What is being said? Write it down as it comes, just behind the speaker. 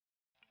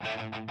Well,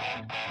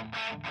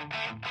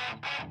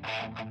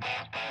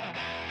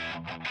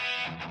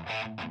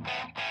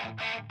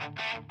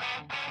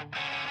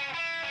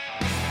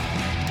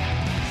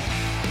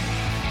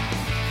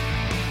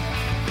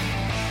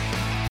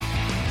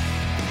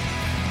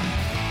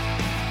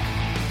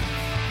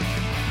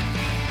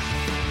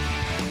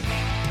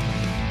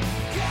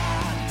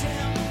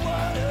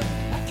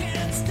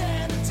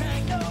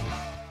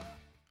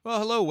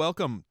 hello,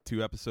 welcome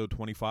to episode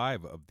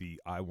 25 of the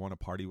I Want to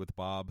Party with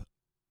Bob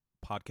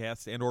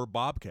podcast and or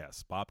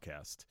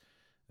Bobcast,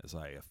 as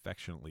I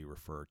affectionately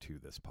refer to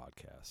this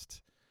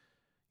podcast.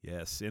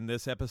 Yes, in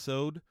this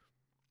episode,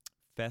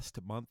 Fest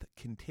Month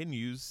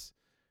continues,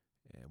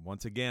 and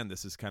once again,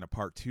 this is kind of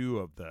part two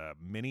of the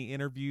mini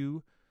interview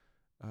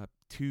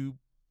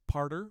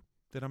two-parter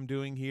that I'm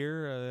doing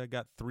here. I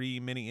got 3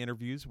 mini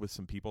interviews with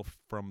some people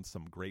from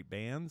some great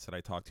bands that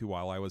I talked to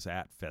while I was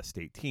at Fest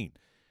 18.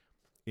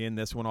 In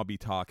this one, I'll be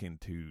talking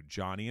to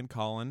Johnny and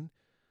Colin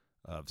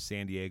of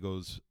San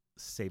Diego's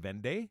Se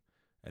Vende,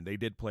 and they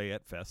did play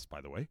at Fest, by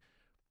the way.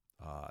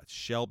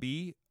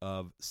 Shelby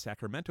of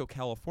Sacramento,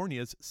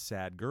 California's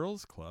Sad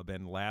Girls Club,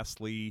 and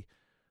lastly,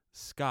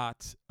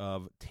 Scott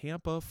of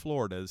Tampa,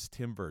 Florida's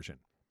Tim Version.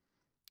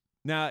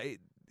 Now,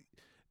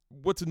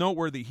 what's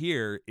noteworthy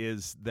here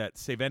is that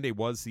Se Vende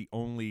was the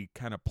only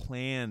kind of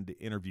planned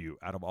interview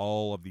out of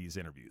all of these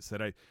interviews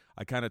that I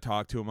kind of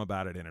talked to them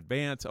about it in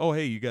advance. Oh,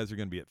 hey, you guys are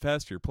going to be at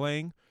Fest. You're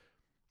playing.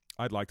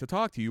 I'd like to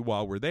talk to you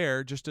while we're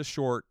there. Just a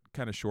short,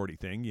 kind of shorty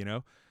thing, you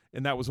know.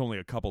 And that was only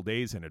a couple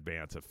days in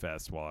advance of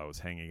Fest while I was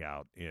hanging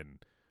out in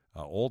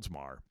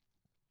Oldsmar,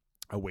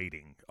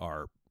 awaiting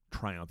our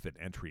triumphant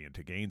entry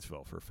into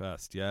Gainesville for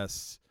Fest.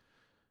 Yes,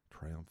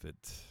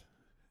 triumphant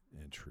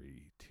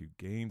entry to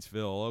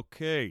Gainesville.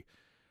 Okay.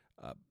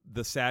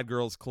 The Sad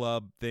Girls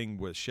Club thing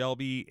was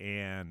Shelby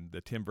and the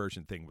Tim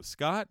Version thing was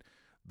Scott.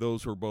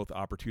 Those were both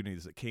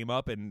opportunities that came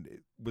up. And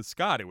with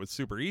Scott, it was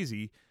super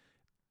easy.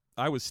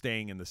 I was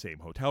staying in the same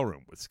hotel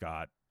room with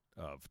Scott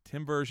of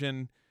Tim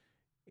Version.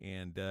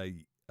 And,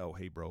 oh,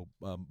 hey, bro,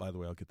 by the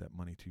way, I'll get that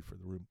money, too, for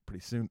the room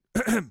pretty soon.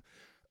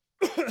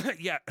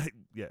 Yeah,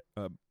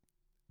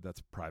 that's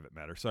a private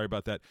matter. Sorry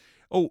about that.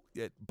 Oh,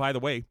 by the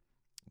way,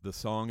 the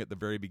song at the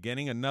very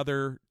beginning,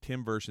 another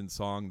Tim Version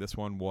song. This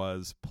one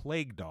was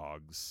Plague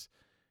Dogs,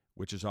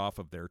 which is off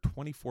of their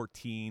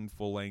 2014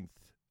 full-length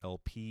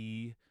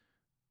LP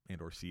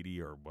and or CD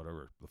or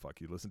whatever the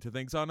fuck you listen to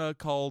things on,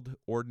 called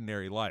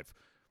Ordinary Life.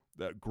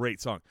 Great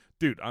song.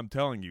 Dude, I'm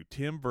telling you,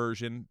 Tim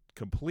Version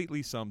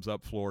completely sums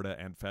up Florida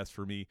and Fest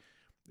for me.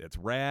 It's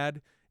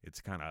rad.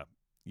 It's kind of,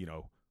 you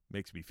know,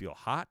 makes me feel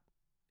hot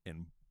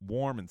and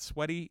warm and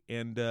sweaty,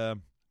 and I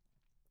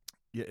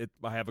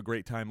have a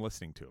great time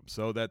listening to them.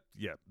 So that,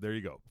 yeah, there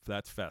you go.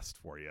 That's Fest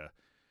for you.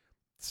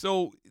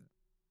 So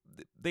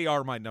they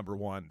are my number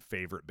one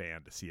favorite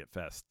band to see at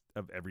Fest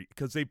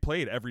because they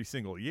played every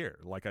single year.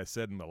 Like I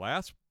said in the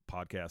last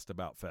podcast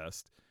about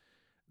Fest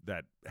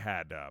that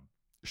had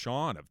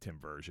Sean of Tim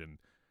Version,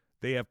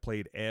 they have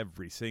played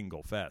every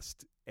single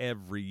Fest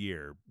every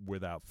year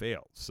without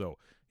fail. So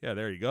yeah,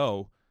 there you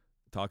go.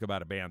 Talk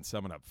about a band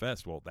summing up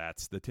Fest. Well,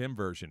 that's the Tim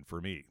Version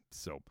for me.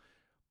 So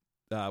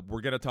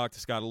we're going to talk to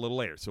Scott a little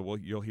later, so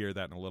you'll hear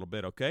that in a little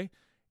bit, okay?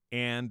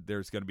 And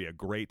there's going to be a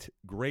great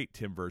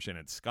Tim Version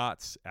and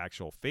Scott's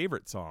actual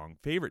favorite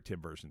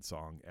Tim Version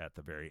song at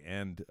the very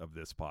end of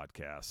this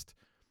podcast,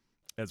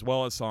 as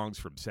well as songs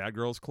from Sad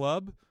Girls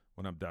Club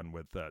when I'm done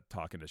with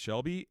talking to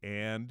Shelby,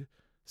 and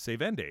Se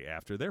Vende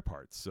after their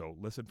parts. So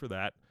listen for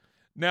that.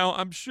 Now,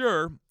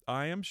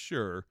 I am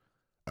sure,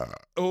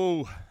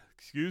 oh,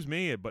 excuse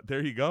me, but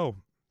there you go.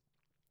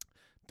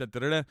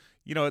 Da-da-da-da.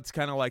 You know, it's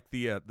kind of like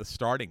the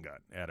starting gun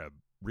at a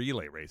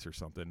relay race or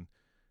something.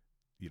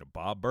 You know,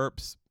 Bob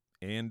burps,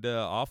 and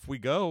off we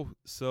go.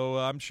 So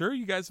I'm sure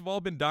you guys have all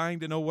been dying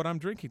to know what I'm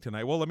drinking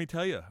tonight. Well, let me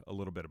tell you a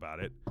little bit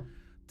about it.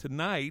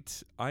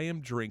 Tonight, I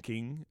am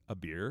drinking a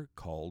beer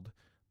called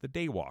the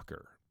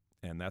Daywalker,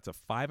 and that's a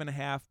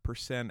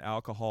 5.5%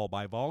 alcohol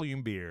by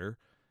volume beer.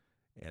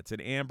 It's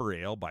an amber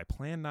ale by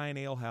Plan 9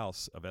 Ale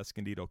House of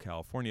Escondido,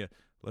 California.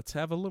 Let's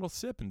have a little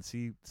sip and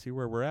see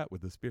where we're at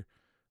with this beer.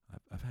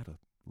 I've had a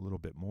little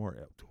bit more.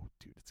 Oh,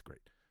 dude, it's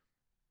great.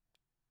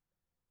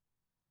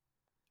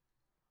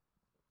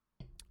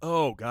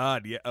 Oh,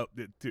 God, yeah. Oh,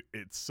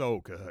 it's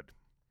so good.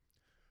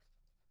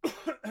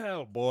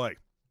 Oh, boy.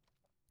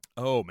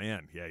 Oh,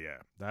 man. Yeah.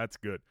 That's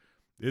good.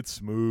 It's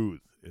smooth.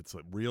 It's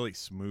really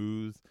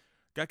smooth.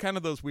 Got kind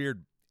of those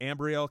weird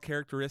amber ale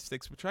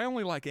characteristics, which I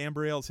only like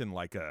amber ales in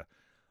like a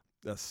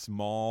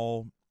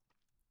small,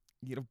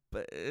 you know,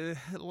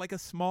 like a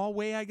small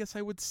way, I guess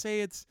I would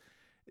say.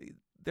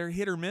 They're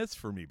hit or miss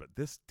for me, but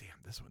this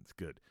one's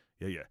good.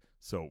 Yeah.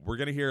 So we're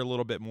going to hear a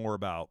little bit more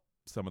about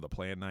some of the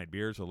Plan 9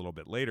 beers a little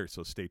bit later,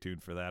 so stay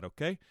tuned for that,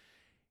 okay?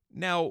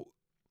 Now,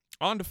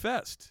 on to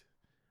Fest.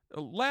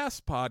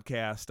 Last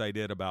podcast I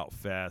did about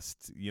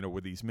Fest, you know,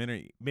 with these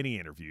mini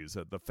interviews,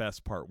 the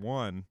Fest Part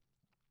 1,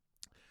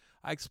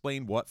 I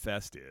explained what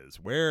Fest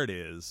is, where it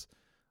is,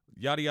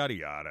 yada, yada,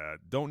 yada.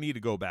 Don't need to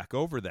go back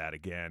over that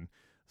again.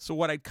 So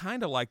what I'd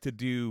kind of like to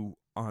do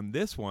on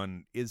this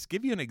one is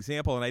give you an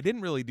example, and I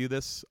didn't really do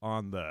this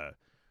on the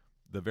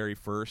very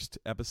first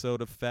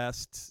episode of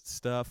Fest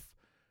stuff,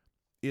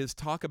 is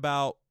talk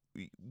about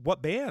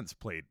what bands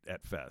played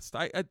at Fest.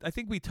 I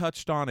think we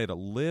touched on it a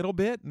little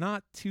bit,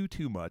 not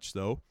too much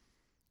though.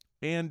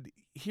 And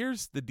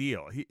here's the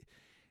deal.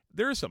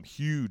 There are some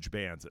huge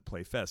bands that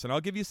play Fest, and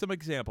I'll give you some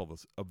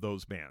examples of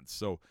those bands.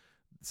 So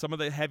some of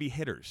the heavy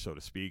hitters, so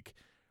to speak.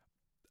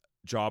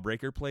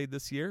 Jawbreaker played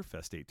this year,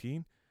 Fest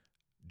 18.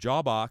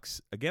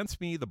 Jawbox,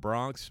 Against Me, The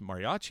Bronx,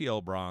 Mariachi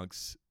El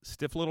Bronx,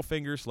 Stiff Little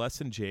Fingers, Less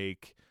Than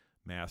Jake,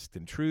 Masked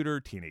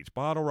Intruder, Teenage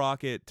Bottle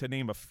Rocket, to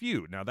name a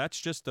few. Now, that's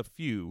just a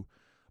few,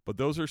 but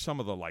those are some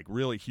of the like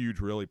really huge,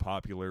 really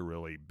popular,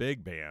 really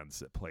big bands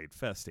that played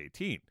Fest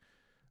 18.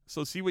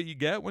 So see what you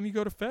get when you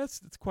go to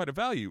Fest? It's quite a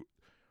value.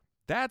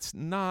 That's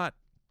not,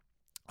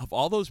 of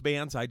all those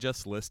bands I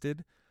just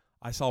listed,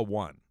 I saw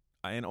one,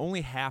 and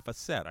only half a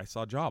set. I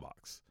saw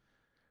Jawbox.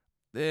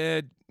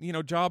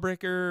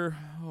 Jawbreaker,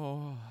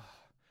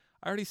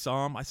 I already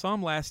saw them. I saw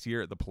them last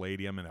year at the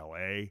Palladium in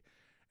L.A.,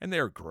 and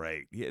they're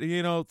great.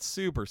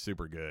 Super,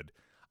 super good.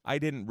 I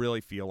didn't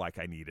really feel like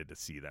I needed to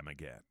see them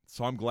again.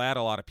 So I'm glad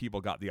a lot of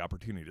people got the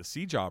opportunity to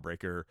see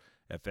Jawbreaker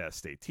at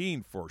Fest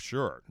 18 for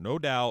sure. No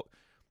doubt.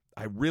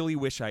 I really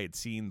wish I had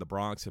seen the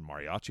Bronx and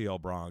Mariachi El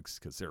Bronx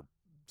because they're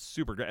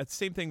super great. It's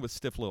the same thing with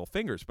Stiff Little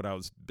Fingers, but I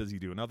was busy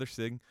doing other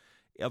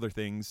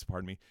things,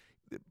 pardon me.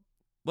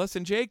 Less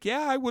Than Jake,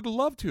 yeah, I would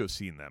love to have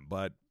seen them,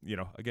 but,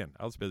 again,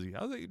 I was busy.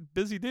 I was a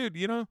busy dude,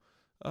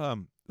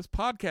 this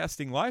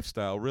podcasting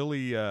lifestyle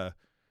really,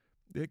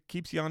 it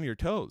keeps you on your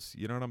toes,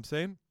 you know what I'm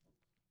saying?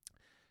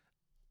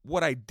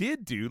 What I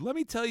did do, let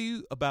me tell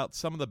you about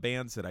some of the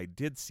bands that I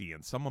did see,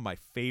 and some of my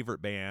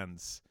favorite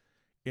bands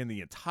in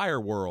the entire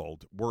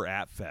world were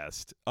at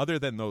Fest, other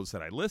than those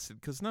that I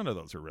listed, because none of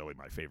those are really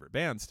my favorite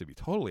bands, to be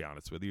totally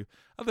honest with you,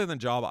 other than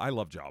I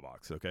love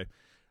Jawbox, okay?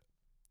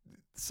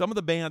 Some of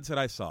the bands that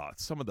I saw,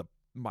 some of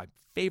my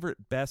favorite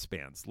best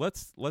bands.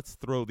 Let's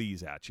throw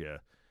these at you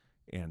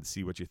and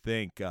see what you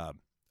think.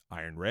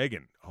 Iron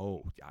Reagan.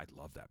 Oh, I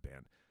love that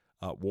band.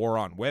 War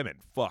on Women.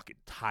 Fucking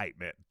tight,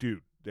 man.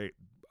 Dude, I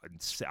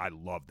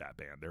love that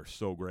band. They're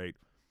so great.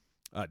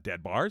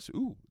 Dead Bars.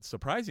 Ooh,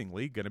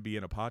 surprisingly, going to be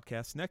in a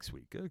podcast next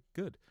week.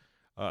 Good.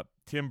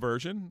 Tim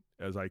Version,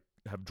 as I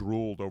have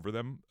drooled over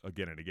them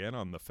again and again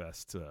on the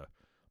Fest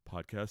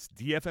podcast.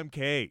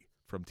 DFMK.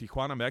 From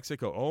Tijuana,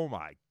 Mexico. Oh,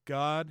 my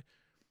God.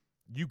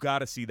 You got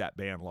to see that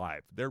band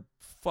live. They're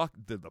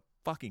the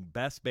fucking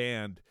best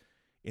band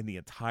in the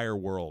entire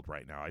world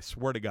right now. I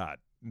swear to God.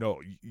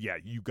 No, yeah,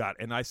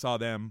 and I saw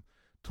them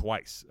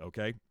twice,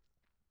 okay?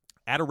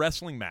 At a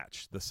wrestling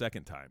match the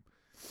second time.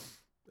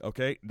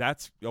 Okay?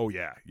 That's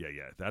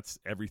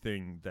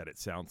everything that it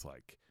sounds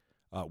like.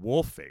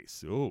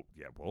 Wolfface. Oh,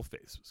 yeah,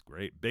 Wolfface was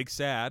great. Big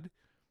Sad,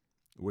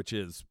 which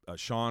is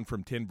Sean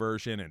from Tin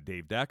Version and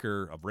Dave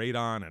Decker of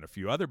Radon and a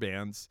few other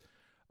bands.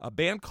 A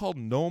band called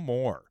No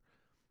More,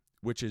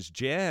 which is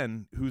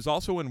Jen, who's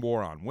also in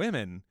War on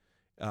Women.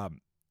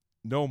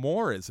 No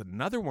More is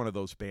another one of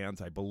those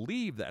bands, I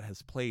believe, that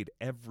has played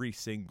every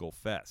single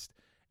Fest.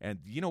 And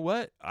you know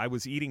what? I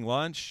was eating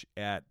lunch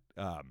at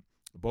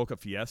Boca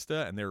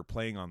Fiesta, and they were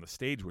playing on the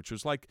stage, which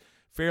was like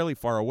fairly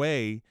far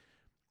away,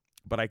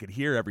 but I could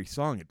hear every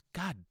song. And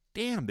God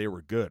damn, they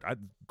were good.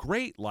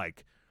 Great,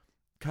 like,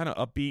 kind of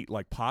upbeat,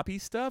 like poppy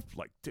stuff.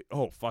 Like,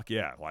 oh fuck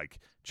yeah! Like,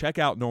 check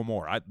out No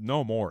More.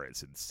 No More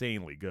is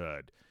insanely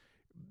good.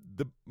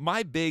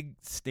 My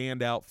big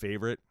standout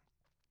favorite,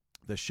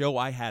 the show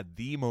I had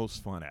the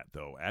most fun at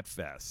though at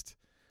Fest,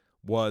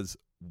 was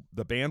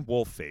the band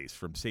Wolfface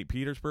from St.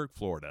 Petersburg,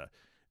 Florida,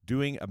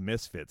 doing a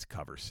Misfits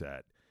cover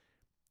set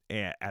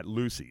at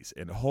Lucy's.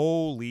 And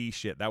holy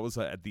shit, that was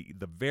at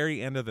the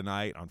very end of the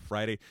night on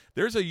Friday.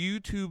 There's a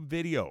YouTube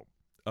video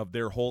of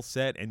their whole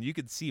set, and you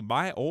could see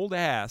my old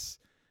ass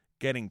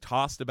getting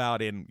tossed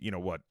about in,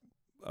 what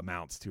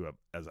amounts to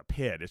as a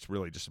pit. It's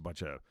really just a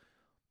bunch of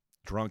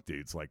drunk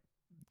dudes, like,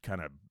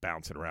 kind of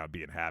bouncing around,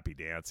 being happy,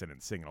 dancing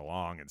and singing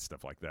along and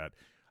stuff like that.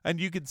 And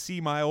you could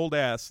see my old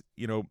ass,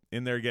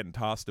 in there getting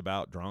tossed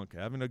about, drunk,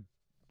 having a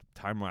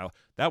time of my life.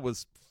 That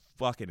was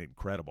fucking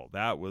incredible.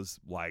 That was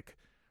like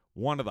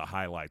one of the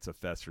highlights of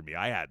Fest for me.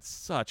 I had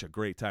such a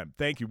great time.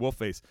 Thank you,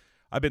 Wolfface.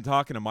 I've been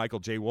talking to Michael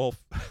J.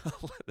 Wolf.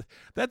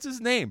 That's his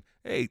name.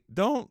 Hey,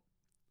 don't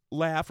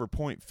laugh or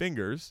point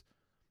fingers.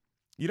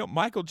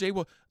 Michael J.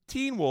 Wolf,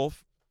 Teen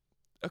Wolf.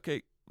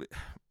 Okay,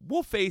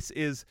 Wolfface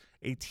is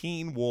a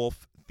Teen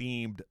Wolf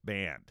themed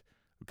band.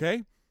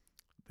 Okay,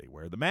 they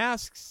wear the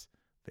masks.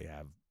 They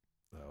have,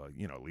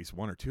 at least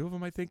one or two of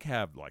them, I think,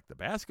 have like the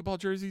basketball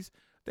jerseys.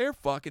 They're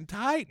fucking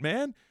tight,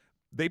 man.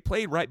 They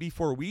played right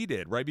before we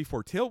did, right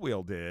before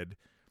Tiltwheel did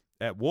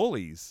at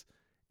Woolies.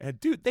 And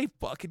dude, they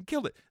fucking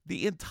killed it.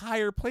 The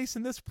entire place,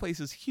 and this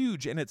place is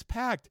huge and it's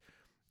packed.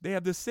 They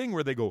have this thing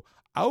where they go,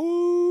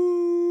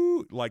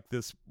 ow, like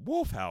this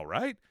wolf howl,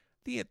 right?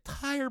 The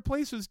entire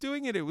place was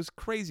doing it. It was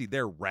crazy.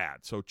 They're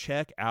rad. So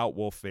check out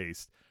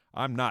Wolfface.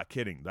 I'm not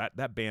kidding.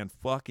 That band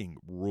fucking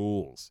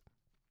rules.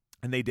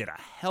 And they did a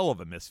hell of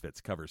a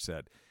Misfits cover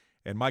set.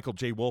 And Michael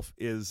J. Wolf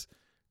is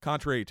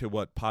contrary to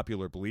what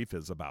popular belief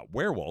is about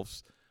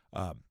werewolves,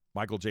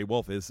 Michael J.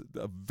 Wolf is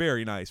a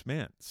very nice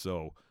man.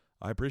 So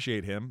I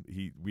appreciate him.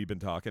 We've been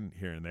talking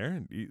here and there,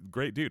 and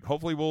great dude.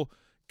 Hopefully we'll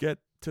get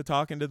to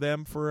talking to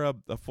them for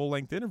a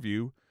full-length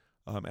interview,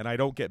 and I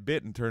don't get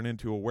bit and turn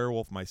into a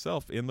werewolf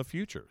myself in the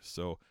future.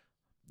 So,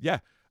 yeah.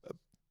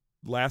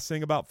 Last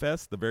thing about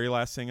Fest, the very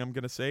last thing I'm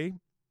going to say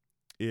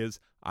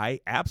is I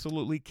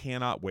absolutely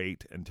cannot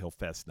wait until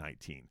Fest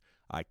 19.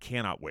 I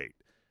cannot wait.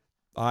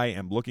 I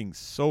am looking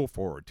so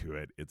forward to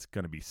it. It's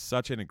going to be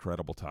such an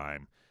incredible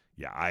time.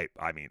 Yeah,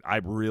 I mean, I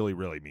really,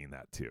 really mean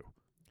that too.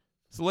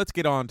 So let's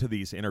get on to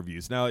these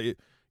interviews. Now,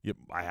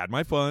 I had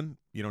my fun.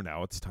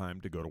 Now it's time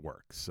to go to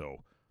work. So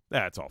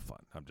that's all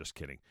fun. I'm just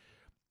kidding.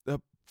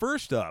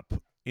 First up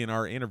in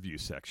our interview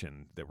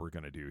section that we're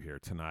going to do here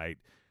tonight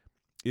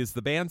is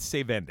the band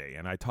Se Vende.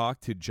 And I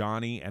talked to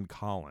Johnny and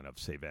Colin of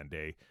Se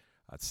Vende.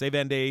 Se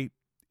Vende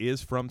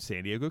is from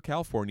San Diego,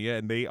 California,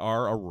 and they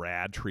are a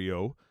rad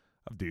trio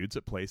of dudes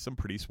that play some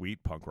pretty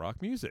sweet punk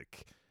rock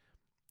music.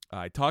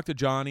 I talked to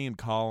Johnny and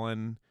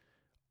Colin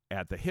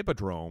at the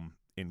Hippodrome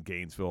in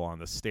Gainesville on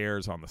the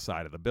stairs on the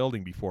side of the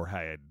building before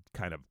I had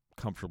kind of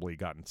comfortably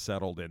gotten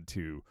settled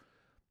into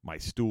my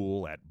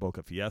stool at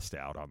Boca Fiesta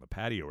out on the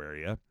patio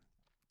area.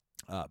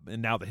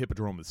 And now the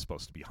Hippodrome is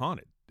supposed to be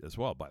haunted as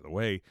well, by the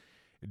way.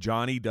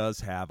 Johnny does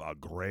have a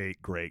great,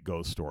 great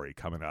ghost story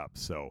coming up.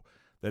 So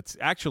that's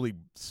actually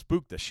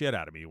spooked the shit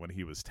out of me when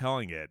he was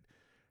telling it,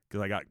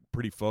 because I got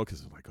pretty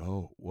focused. I'm like,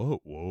 oh,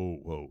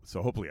 whoa.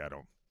 So hopefully I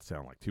don't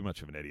sound like too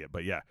much of an idiot.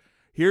 But yeah,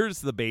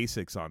 here's the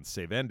basics on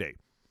Se Vende.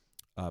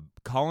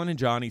 Colin and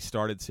Johnny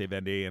started Se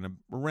Vende in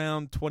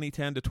around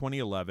 2010 to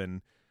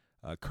 2011.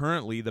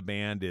 Currently, the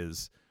band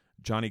is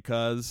Johnny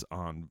Cuz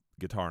on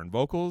guitar and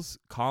vocals,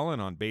 Colin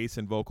on bass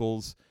and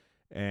vocals,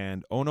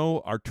 and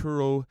Ono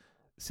Arturo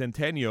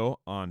Centeno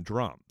on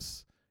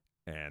drums.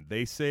 And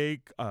they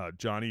say,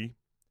 Johnny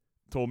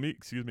told me,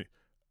 excuse me.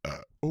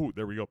 Oh,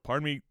 there we go.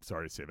 Pardon me.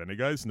 Sorry to say that,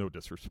 guys. No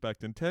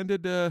disrespect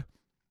intended.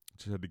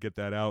 Just had to get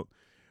that out.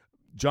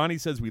 Johnny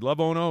says, we love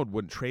Ono and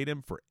wouldn't trade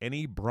him for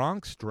any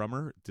Bronx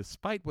drummer,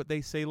 despite what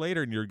they say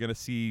later. And you're going to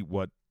see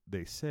what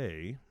they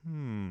say.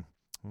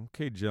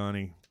 Okay,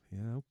 Johnny.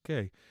 Yeah,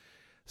 okay.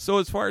 So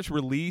as far as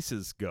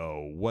releases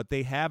go, what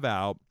they have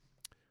out,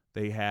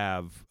 they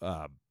have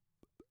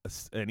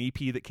an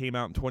EP that came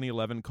out in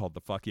 2011 called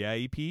the Fuck Yeah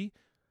EP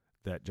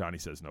that Johnny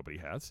says nobody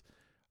has.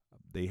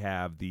 They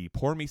have the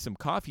Pour Me Some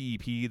Coffee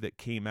EP that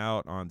came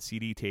out on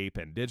CD, tape,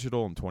 and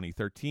digital in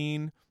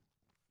 2013.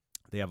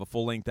 They have a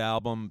full-length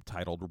album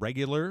titled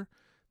Regular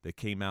that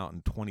came out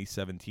in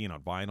 2017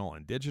 on vinyl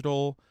and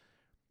digital.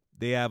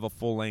 They have a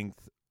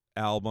full-length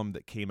album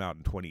that came out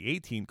in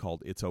 2018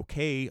 called It's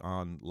Okay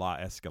on La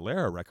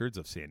Escalera Records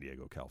of San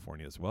Diego,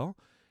 California as well.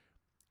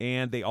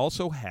 And they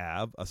also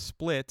have a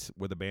split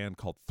with a band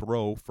called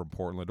Throw from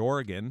Portland,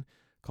 Oregon,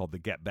 called the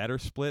Get Better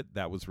Split.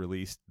 That was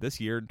released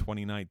this year in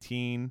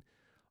 2019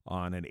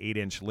 on an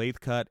 8-inch lathe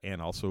cut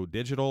and also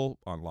digital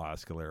on La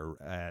Escalera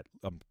at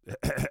on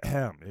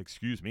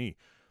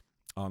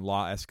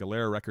La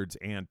Escalera Records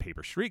and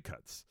Paper Street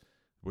Cuts,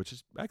 which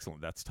is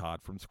excellent. That's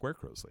Todd from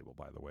Squarecrow's label,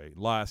 by the way.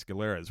 La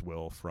Escalera is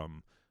Will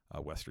from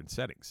Western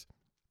Settings.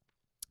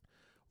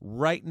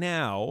 Right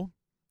now,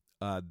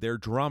 their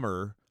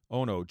drummer,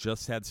 Ono,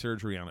 just had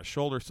surgery on his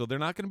shoulder, so they're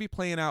not going to be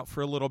playing out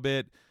for a little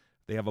bit.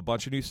 They have a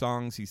bunch of new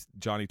songs.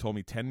 Johnny told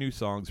me 10 new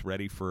songs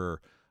ready for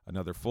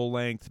another full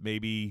length,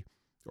 maybe,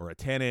 or a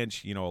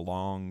 10-inch, a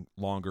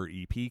longer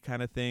EP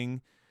kind of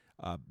thing.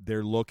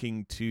 They're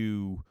looking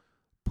to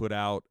put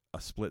out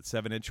a split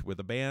 7-inch with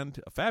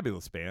a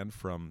fabulous band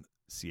from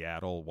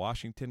Seattle,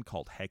 Washington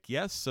called Heck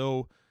Yes.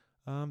 So,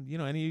 any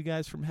of you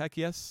guys from Heck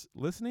Yes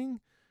listening?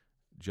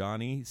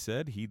 Johnny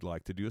said he'd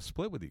like to do a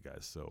split with you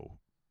guys. So,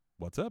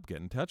 what's up? Get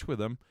in touch with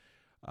them.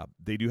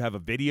 They do have a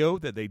video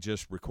that they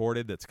just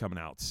recorded that's coming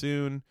out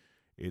soon.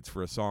 It's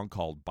for a song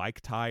called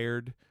Bike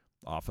Tired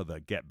off of the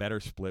Get Better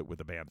split with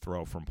the band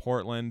Throw from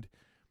Portland.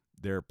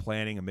 They're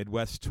planning a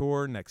Midwest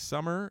tour next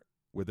summer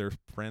with their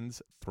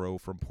friends Throw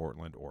from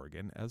Portland,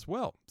 Oregon as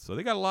well. So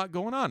they got a lot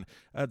going on.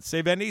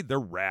 Se Vende, they're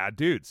rad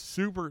dudes.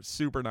 Super,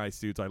 super nice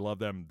dudes. I love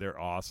them. They're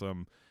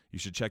awesome. You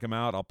should check them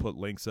out. I'll put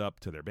links up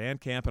to their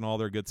Bandcamp and all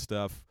their good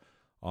stuff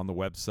on the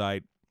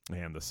website.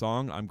 And the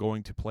song I'm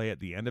going to play at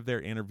the end of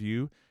their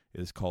interview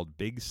is called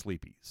Big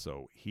Sleepy.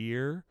 So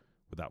here,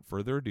 without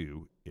further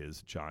ado,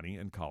 is Johnny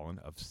and Colin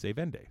of Se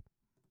Vende.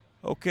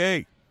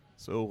 Okay,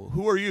 so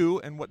who are you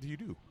and what do you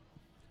do?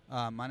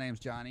 My name's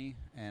Johnny,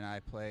 and I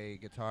play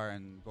guitar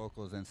and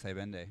vocals in Se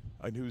Vende.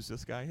 And who's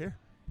this guy here?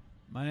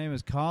 My name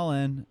is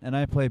Colin, and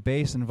I play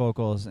bass and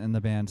vocals in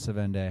the band Se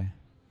Vende.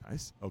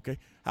 Nice. Okay.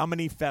 How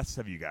many fests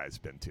have you guys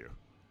been to?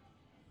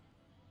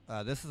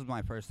 This is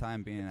my first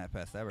time being at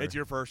Fest ever. It's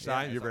your first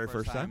time? Yeah, your very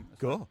first time?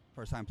 Cool.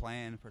 First time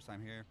playing, first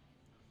time here.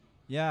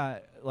 Yeah,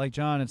 like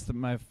John, it's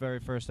my very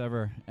first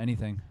ever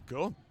anything.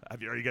 Cool. Are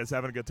you guys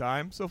having a good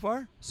time so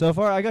far? So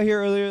far, I got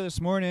here earlier this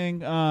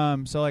morning,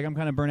 so I'm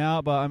kind of burnt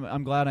out, but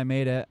I'm glad I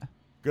made it.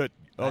 Good.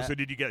 Oh, so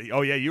did you get?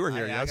 Oh, yeah, you were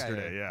here I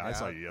yesterday. yeah, I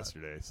saw you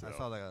yesterday. So. I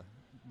saw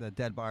the the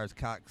Dead Bars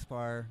Cox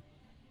Bar.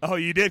 Oh,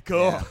 you did?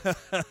 Cool. Yeah.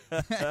 That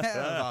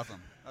was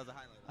awesome. That was a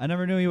highlight. I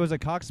never knew he was a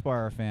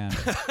Coxbar fan.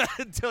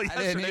 Until I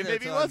didn't yesterday, either,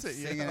 maybe he so wasn't.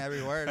 I'm singing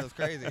every word. It was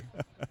crazy.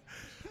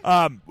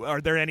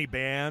 Are there any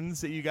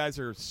bands that you guys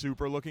are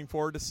super looking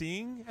forward to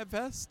seeing at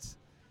Fest?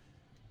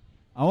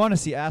 I want to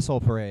see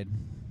Asshole Parade.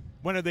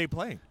 When are they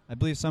playing? I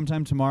believe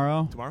sometime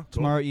tomorrow. Tomorrow? Cool.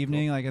 Tomorrow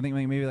evening, Cool. like I think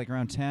maybe like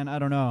around 10. I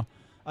don't know.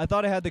 I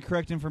thought I had the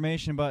correct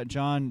information, but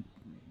John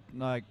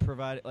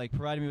provided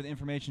me with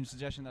information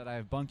suggesting that I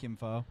have bunk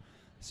info.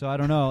 So I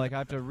don't know. Like I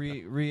have to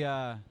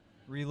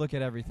re-look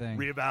at everything.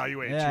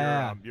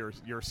 Reevaluate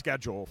your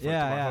schedule for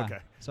tomorrow. Yeah. Okay.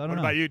 So I don't What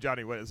know. about you,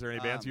 Johnny? Is there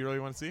any bands you really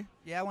want to see?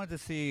 Yeah, I wanted to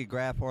see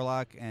Graf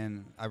Orlock,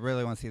 and I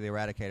really want to see the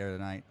Eradicator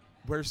tonight.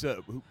 Where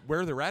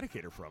are the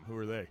Eradicator from? Who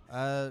are they?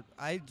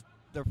 I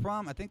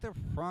think they're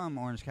from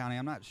Orange County.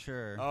 I'm not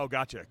sure. Oh,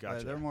 gotcha.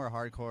 But they're more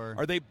hardcore.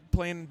 Are they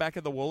playing back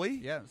at the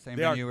Woolly? Yeah, same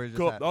They venue are. we were just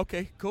Cool. at.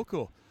 Okay.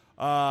 Cool.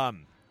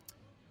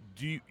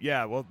 Do you?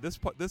 Yeah. Well,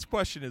 this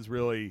question is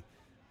really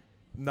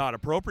not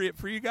appropriate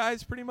for you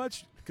guys, pretty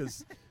much,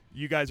 because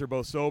you guys are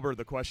both sober.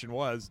 The question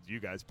was, do you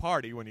guys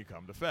party when you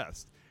come to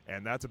Fest?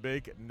 And that's a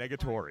big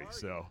negatory.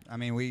 So I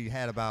mean, we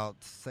had about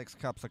 6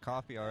 cups of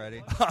coffee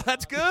already.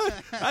 that's good.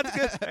 That's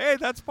good. Hey,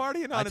 that's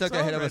partying on I its took a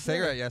own hit of right a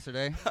cigarette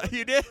yesterday. there.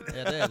 You did.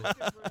 Yeah, I did. For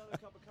another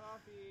cup of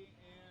coffee,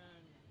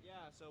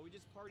 and so we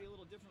just party a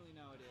little differently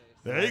nowadays.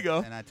 There you go.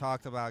 And I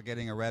talked about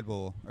getting a Red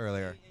Bull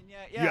earlier. And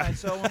Yeah. And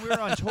so when we were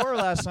on tour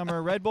last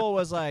summer, Red Bull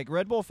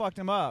fucked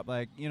him up.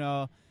 Like,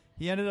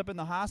 he ended up in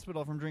the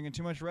hospital from drinking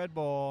too much Red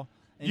Bull.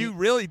 And You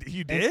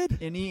he- did?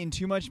 And eating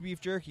too much beef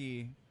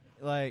jerky.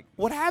 Like,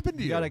 What happened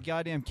to he you? got a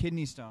goddamn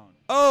kidney stone.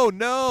 Oh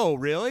no!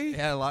 Really? We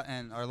had a lot,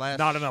 and our last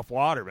Not enough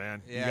water,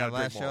 man. you Yeah, gotta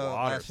last drink more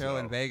water. last show so.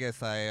 in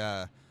Vegas,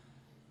 I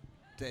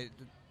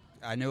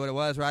knew what it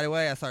was right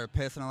away. I started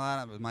pissing a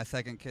lot. It was my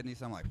second kidney,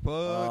 so I'm like, fuck.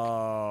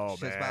 Oh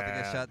Shit's about to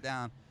get shut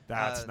down.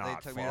 That's They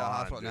not took fun, me to the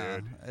hospital. No,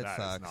 dude. it That is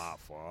sucks. not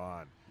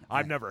fun.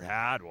 I've never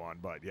had one,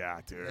 but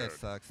yeah, dude. It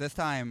sucks. This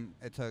time,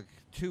 it took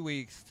 2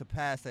 weeks to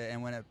pass it,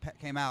 and when it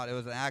came out, it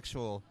was an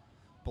actual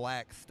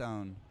black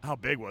stone. How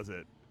big was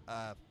it?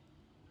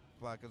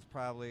 Fuck, it was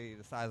probably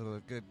the size of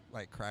a good,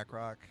 crack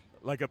rock.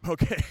 Like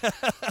okay.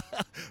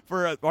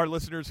 For our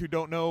listeners who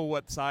don't know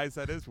what size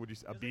that is, would you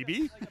a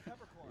BB? Like a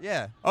peppercorn.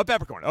 Yeah. Oh,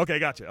 peppercorn. Okay,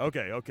 gotcha.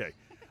 Okay.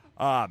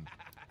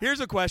 Here's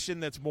a question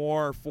that's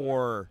more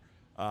for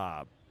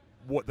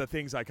what the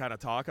things I kind of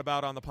talk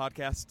about on the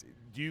podcast.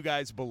 Do you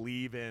guys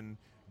believe in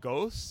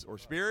ghosts or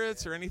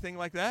spirits or anything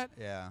like that?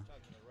 Yeah.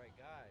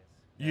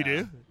 You Yeah.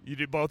 do? You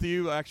do? Both of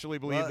you actually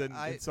believe Well,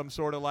 in some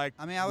sort of I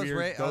mean, I was weird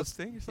ra- ghost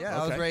thing or something?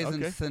 Yeah, I was raised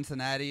in okay.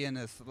 Cincinnati in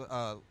this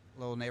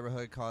little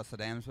neighborhood called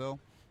Saddamsville,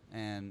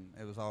 and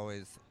it was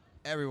always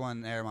everyone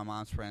there. My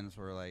mom's friends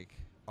were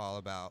all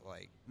about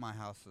my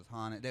house is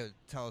haunted. They would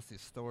tell us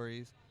these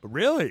stories.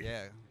 Really?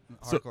 Yeah,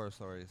 So- hardcore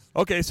stories.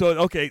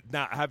 Okay,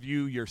 now have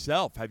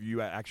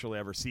you actually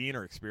ever seen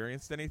or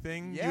experienced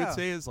anything you would Yeah.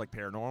 say is like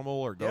paranormal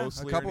or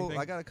ghostly a couple. or anything?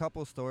 I got a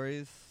couple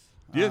stories.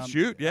 Yeah,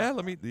 shoot. Yeah,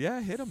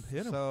 hit him.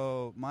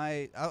 So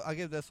I'll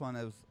give this one.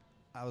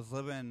 I was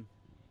living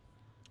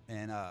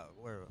in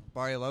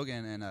Barrio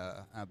Logan in an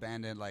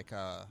abandoned I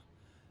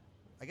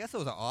guess it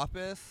was an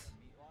office.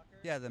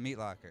 Yeah, the Meat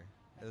Locker.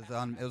 It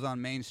was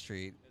on Main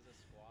Street.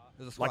 It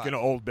was a squat. Like an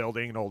old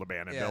building, an old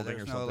abandoned Yeah, building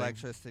there's or no something.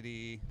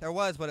 electricity. There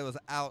was, but it was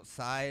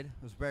outside.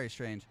 It was very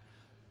strange.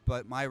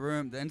 But my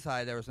room, the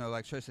inside, there was no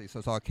electricity, so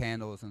it's all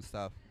candles and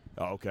stuff.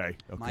 Oh, okay.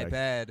 My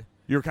bed,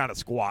 You were kind of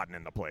squatting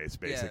in the place,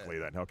 basically.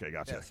 Then, okay,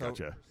 gotcha, yeah, so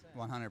gotcha.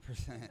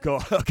 100%.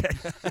 Cool. Okay.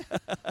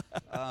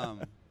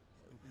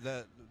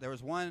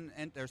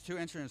 There's two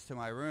entrances to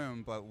my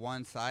room, but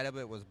one side of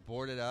it was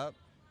boarded up,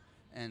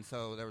 and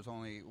so there was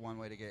only one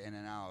way to get in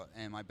and out.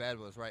 And my bed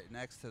was right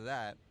next to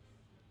that,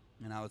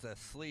 and I was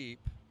asleep,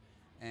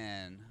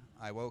 and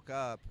I woke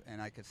up,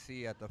 and I could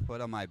see at the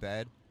foot of my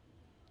bed,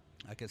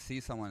 I could see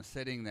someone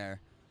sitting there,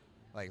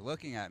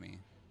 looking at me.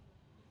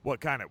 What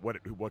kind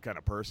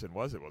of person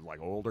was it? Was it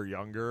like older,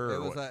 younger? It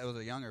or was what? it was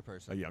a younger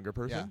person. A younger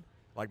person? Yeah.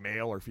 Like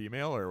male or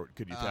female, or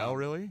could you tell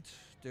really?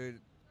 Dude,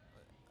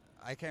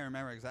 I can't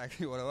remember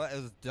exactly what it was.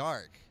 It was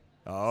dark.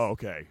 Oh,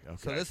 okay.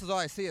 So this is all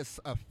I see is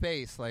a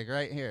face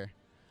right here,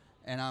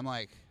 and I'm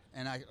like,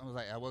 and I was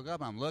like, I woke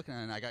up, I'm looking,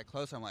 and I got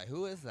closer. I'm like,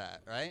 who is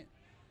that, right?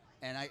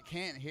 And I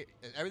can't hear.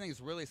 Everything's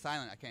really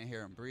silent. I can't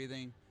hear him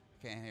breathing.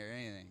 Can't hear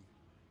anything,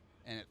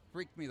 and it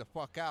freaked me the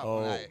fuck out.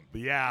 Oh, when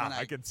yeah, when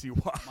I can see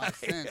why. my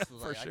sense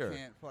was for like, sure. I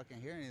can't fucking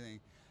hear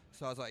anything.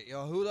 So I was like,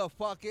 yo, who the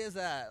fuck is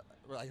that?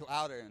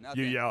 Louder and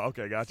nothing. You yell.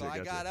 Okay, gotcha. So I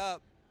gotcha. got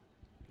up,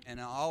 and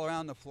all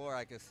around the floor,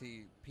 I could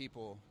see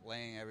people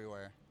laying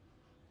everywhere.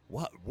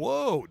 What?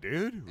 Whoa,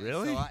 dude! And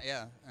Really? So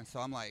and so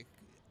I'm like,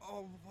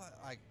 oh, what?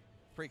 Like,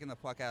 freaking the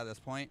fuck out at this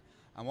point.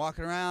 I'm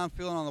walking around,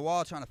 feeling on the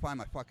wall, trying to find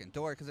my fucking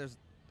door because there's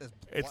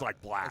It's like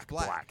black. It's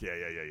black. Yeah.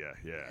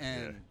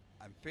 And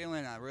I'm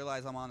feeling. I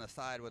realize I'm on the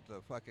side with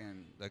the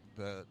fucking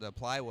the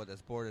plywood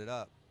that's boarded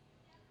up,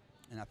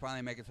 and I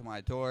finally make it to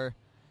my door,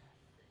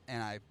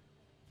 and I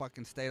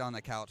fucking stayed on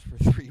the couch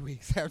for 3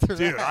 weeks after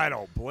Dude, that. I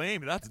don't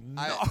blame you. That's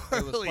gnarly,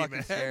 It was fucking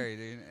man. scary,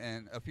 dude.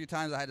 And a few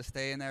times I had to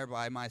stay in there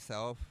by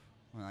myself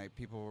when like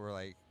people were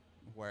like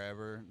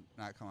wherever,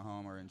 not coming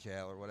home or in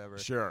jail or whatever.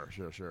 Sure.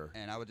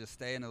 And I would just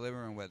stay in the living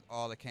room with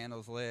all the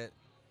candles lit.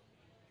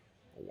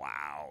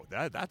 Wow,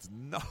 that's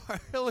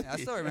gnarly. And I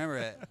still remember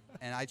it.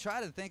 And I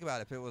try to think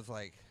about if it was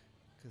like,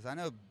 because I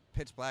know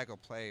pitch black will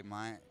play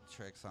mind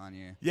tricks on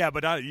you. Yeah,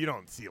 but you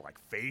don't see like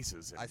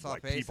faces and I saw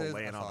like faces, people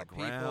laying I on saw the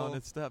ground people.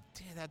 and stuff.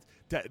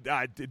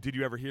 Dude, did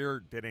you ever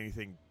hear? Did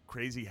anything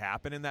crazy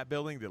happen in that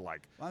building? Did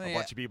like I mean, a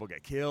bunch of people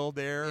get killed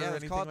there? Yeah, or it was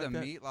anything called like the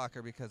that? meat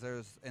locker because there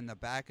was in the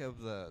back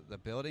of the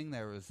building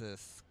there was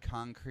this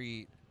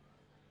concrete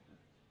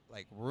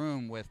like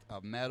room with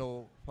a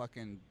metal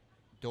fucking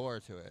door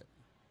to it,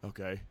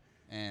 Okay.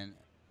 and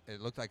it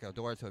looked like a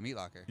door to a meat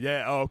locker.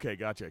 Yeah. Oh, okay.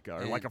 Gotcha.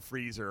 Or like And a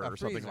freezer a or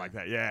something freezer. like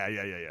that. Yeah. And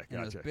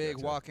Gotcha. it was a big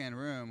gotcha. walk-in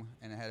room,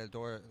 and it had a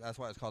door. That's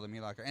why it's called a meat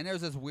locker. And there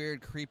was this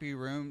weird, creepy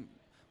room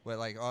with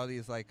like all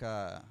these like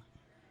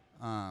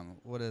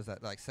what is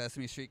that? Like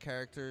Sesame Street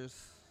characters.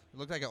 It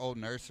looked like an old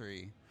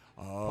nursery.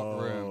 Oh,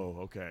 room.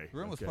 okay. The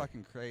room was okay.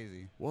 fucking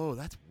crazy. Whoa,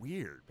 that's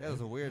weird. That was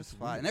a man. weird That's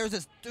spot. weird. And there was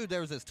this dude.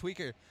 There was this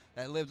tweaker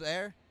that lived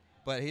there,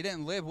 but he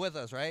didn't live with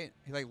us, right?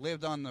 He like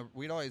lived on the.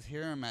 We'd always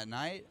hear him at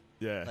night.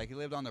 Yeah. Like he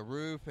lived on the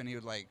roof, and he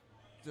would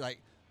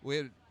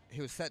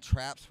he would set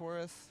traps for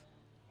us.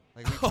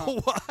 Like we'd come,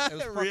 What? it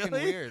was fucking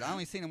Really? weird. I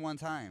only seen him one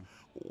time.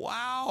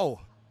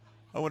 Wow.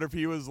 I wonder if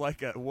he was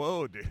like a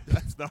whoa, dude.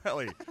 That's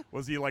gnarly.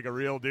 Was he like a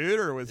real dude,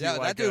 or was Yeah, he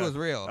like that dude a, was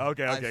real.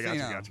 Okay, I've okay, seen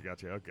him.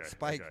 gotcha. Okay,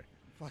 Spike okay.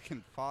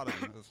 fucking fought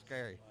him. It was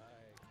scary.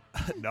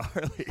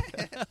 Gnarly.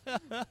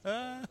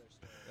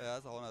 Yeah,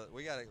 that's a whole nother.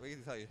 We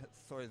can tell you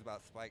stories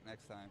about Spike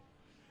next time.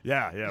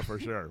 yeah, for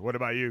sure. What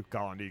about you,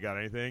 Colin? Do you got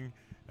anything?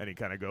 Any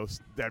kind of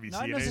ghost? Have you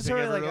Not seen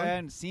necessarily anything? like ever, I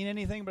hadn't seen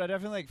anything, but I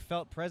definitely like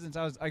felt presence.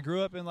 I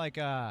grew up in like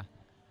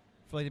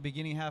for like the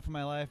beginning half of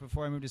my life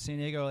before I moved to San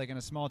Diego, like in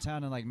a small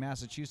town in like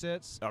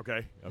Massachusetts.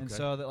 Okay. And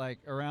so that like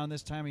around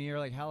this time of year,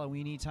 like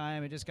Halloween-y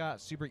time, it just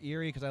got super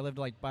eerie because I lived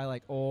like by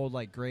like old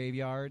like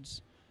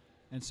graveyards,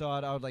 and so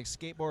I would like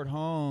skateboard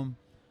home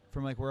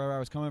from like wherever I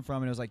was coming from,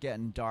 and it was like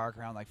getting dark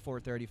around like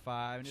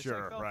 4:35, and it just Sure,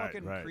 like, felt right,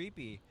 fucking right.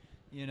 creepy,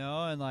 you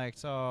know, and like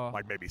so.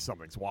 like maybe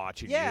something's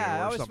watching Yeah, you I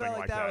or always something felt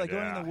like that. Like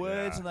going in the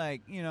woods, and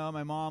like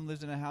my mom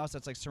lives in a house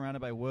that's like surrounded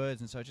by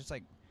woods, and so it's just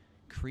like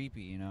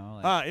creepy, you know.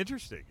 Like,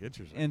 Interesting.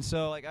 and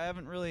so like I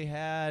haven't really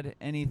had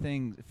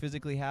anything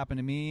physically happen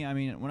to me. I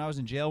mean, when I was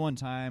in jail one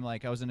time,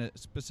 like I was in a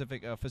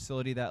specific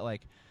facility that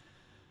like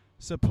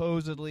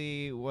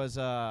supposedly was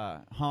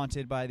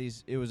haunted by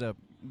these. It was a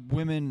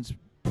women's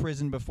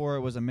prison before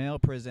it was a male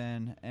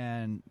prison,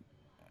 and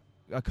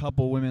a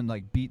couple women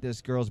like beat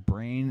this girl's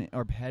brain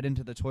or head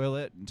into the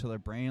toilet until their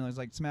brain was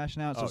like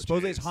smashing out. So Oh,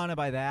 supposedly it's jeez. haunted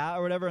by that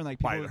or whatever, and like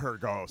people by her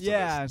ghost. of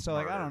yeah, this and so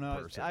like I don't murdered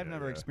know. person. I've Yeah,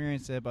 never yeah.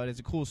 experienced it, but it's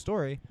a cool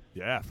story.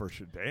 Yeah, for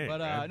sure. Dang. But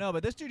man. no,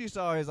 but this dude used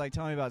to always like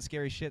tell me about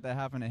scary shit that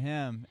happened to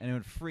him, and it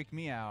would freak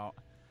me out.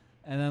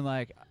 And then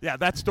like Yeah,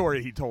 that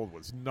story he told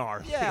was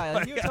gnarly. yeah,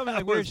 like, he would tell me that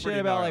like weird was shit pretty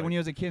about like gnarly. when he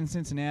was a kid in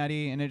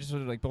Cincinnati, and it just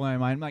would like blow my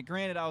mind. Like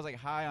granted, I was like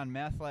high on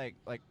meth, like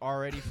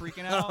already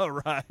freaking out. Oh,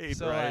 right,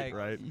 So, right, like,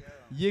 right.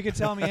 You could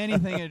tell me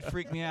anything, it'd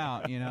freak me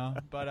out, you know.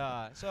 But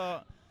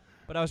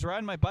but I was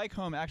riding my bike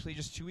home actually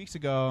just 2 weeks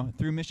ago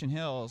through Mission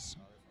Hills,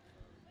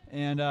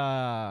 and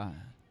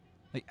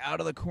like out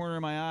of the corner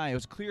of my eye, it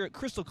was clear,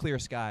 crystal clear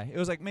sky. It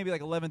was like maybe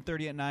like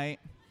 11:30 at night,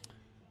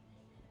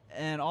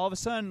 and all of a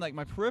sudden, like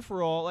my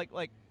peripheral, like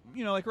like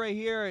right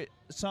here,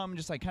 something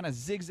just like kind of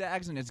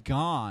zigzags and it's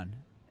gone.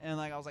 And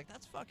like I was like,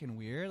 that's fucking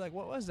weird. Like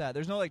what was that?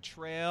 There's no like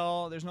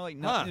trail. There's no like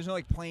nothing. Huh. There's no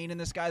like plane in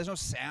the sky. There's no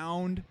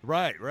sound.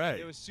 Right.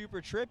 It was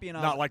super trippy, and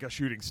I Not was like a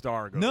shooting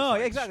star. Goes no,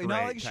 like exactly, not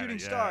straight like a kinda, shooting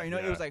yeah, star. You know,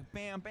 yeah. it was like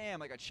bam, bam,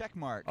 like a check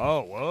mark.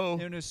 Oh, whoa.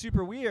 And it was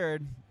super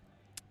weird.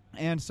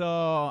 And so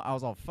I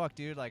was all, fuck,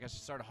 dude. Like I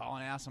just started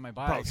hauling ass on my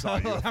bike. Probably saw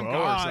a UFO I'm or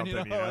gone, something,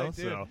 you know, like,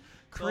 dude. so So, like,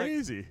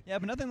 crazy. yeah,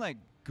 but nothing like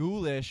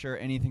ghoulish or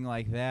anything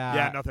like that.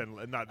 Yeah, nothing.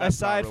 Not, that's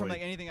Aside not from really,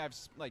 like anything I've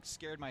like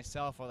scared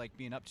myself or like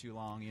being up too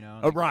long, you know.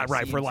 Oh, like, right, or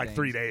right, for seeing like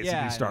 3 things. days,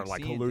 yeah, and you start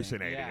like seeing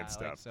hallucinating things. Yeah, and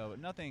stuff. Like, so, but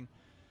nothing.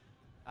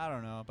 I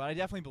don't know, but I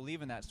definitely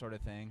believe in that sort of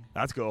thing.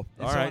 That's cool.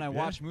 And All so right. when I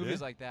yeah, watch movies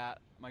yeah. like that,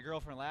 my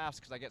girlfriend laughs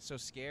because I get so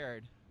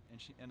scared,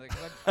 and like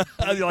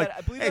You're like,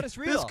 I believe hey, that it's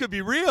real. this could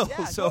be real.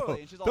 Yeah, so totally.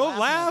 And she's all don't laugh.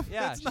 laughing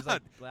at- yeah, it's she's, not.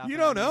 like, laughing You at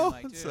don't me, know.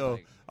 like, dude, so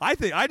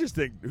like- I just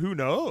think who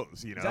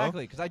knows. You know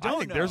Exactly, 'cause I I don't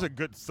think there's know. a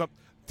good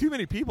too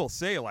many people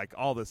say like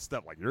all this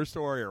stuff like your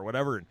story or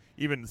whatever, and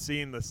even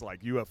seeing this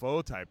like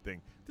UFO type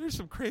thing. There's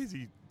some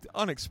crazy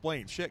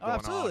unexplained shit Oh, going on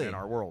absolutely. in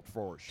our world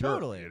for sure.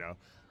 Totally. You know.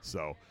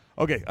 So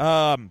okay.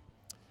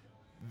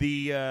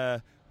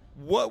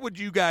 What would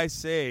you guys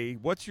say?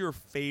 What's your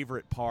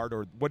favorite part,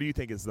 or what do you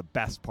think is the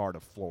best part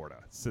of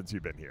Florida since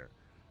you've been here?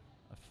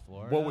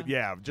 Florida. What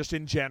would just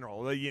in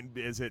general?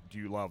 Is it? Do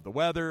you love the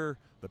weather,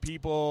 the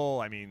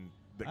people? I mean,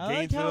 the I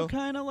like how Gainesville.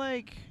 kind of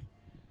like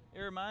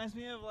it reminds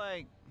me of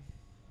like.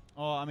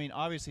 Oh, I mean,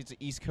 obviously it's an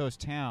East Coast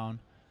town,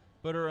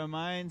 but it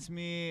reminds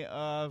me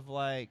of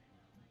like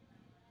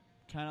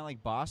kind of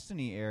like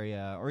Boston-y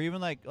area, or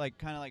even like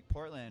kind of like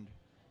Portland.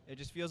 It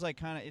just feels like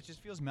it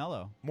just feels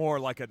mellow. More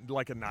like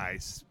a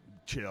nice,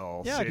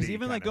 chill. Yeah, because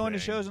even like going to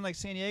shows in like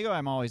San Diego,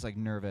 I'm always like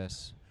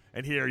nervous.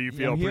 And here you Yeah,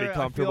 feel here pretty I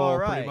feel comfortable, all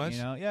right, pretty much.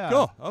 you know? Yeah.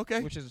 Cool.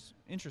 Okay. Which is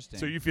interesting.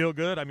 So you feel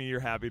good? I mean,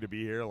 you're happy to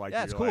be here. Like,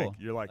 yeah, it's you're cool. Like,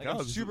 you're like, I'm oh,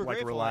 this super is like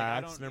grateful.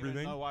 relaxed I and don't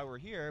everything. even know why we're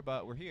here,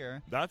 but we're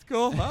here. That's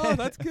cool. Oh,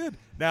 that's good.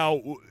 Now,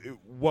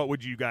 what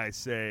would you guys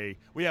say?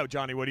 Well, yeah,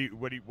 Johnny.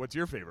 What's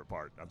your favorite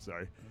part? I'm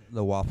sorry.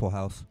 The Waffle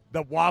House.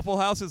 The Waffle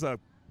House is a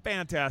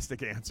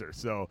fantastic answer.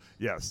 So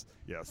yes,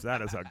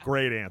 that is a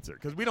great answer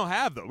because we don't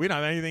have we don't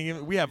have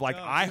anything. We have like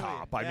No,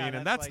 IHOP. really. I mean, Yeah,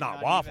 and that's that's like not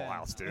not Waffle even.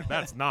 House, dude.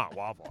 That's not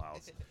Waffle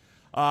House.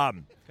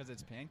 Because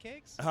it's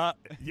pancakes?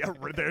 Yeah,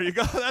 there you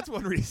go. That's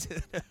one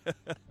reason.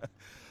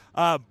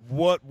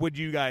 What would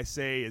you guys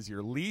say is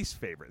your least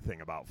favorite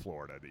thing about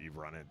Florida that you've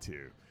run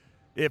into,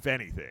 if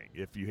anything,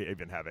 if you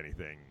even have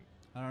anything?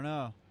 I don't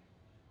know.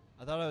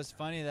 I thought it was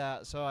funny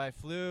so I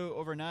flew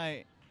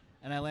overnight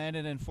and I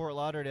landed in Fort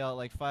Lauderdale at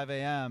like 5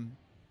 a.m.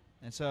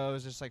 And so it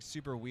was just like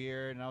super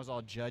weird and I was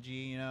all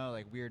judgy,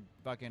 like weird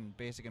fucking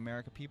basic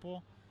America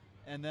people.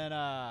 And then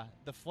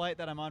the flight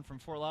that I'm on from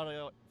Fort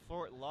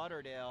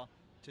Lauderdale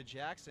to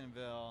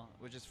Jacksonville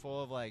was just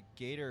full of like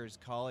Gators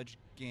college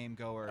game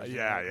goers. Real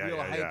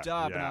hyped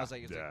up, and I was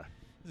like, it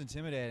was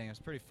intimidating. It was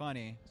pretty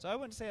funny. So I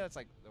wouldn't say that's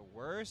like the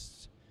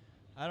worst.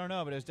 I don't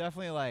know, but it was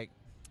definitely like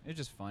it was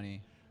just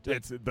funny.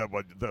 It's the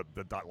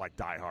like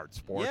diehard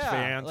sports Yeah,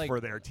 fans like- for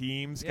their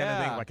teams kind of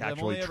thing, like I've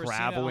actually only ever seen it on,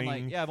 traveling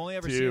like, I've only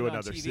ever seen to it on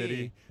another TV.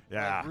 city.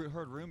 Yeah. Like,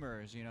 heard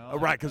rumors,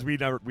 Right, because we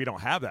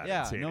don't have that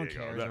Yeah, in San no one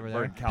Diego. cares That- over we're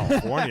there. in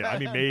California. I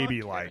mean, No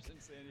maybe one like cares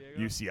in San Diego.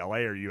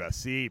 UCLA or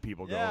USC,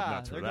 people go Yeah,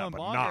 nuts for they're that, going but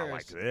bonkers. not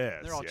like this.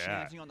 They're all yeah.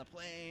 chanting on the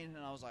plane,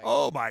 and I was like,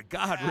 Oh my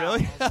God, yeah.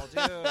 really? I was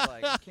all, dude,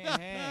 like, I can't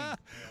hang.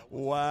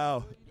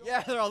 Wow.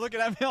 Yeah, they're all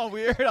looking at me all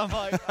weird. I'm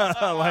like,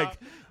 Like,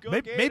 go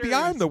maybe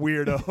I'm Gators. the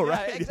weirdo, Yeah,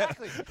 right?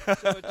 exactly.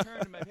 So it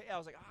turned to my I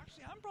was like,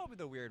 actually, I'm probably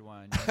the weird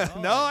one. You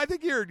know? No, I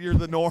think you're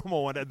the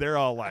normal one. And they're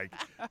all like,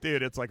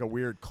 dude, it's like a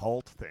weird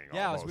cult thing.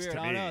 Yeah, it was almost weird.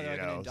 To I me, don't know. They're you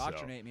going to know,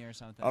 indoctrinate me or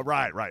something.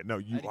 Right. No,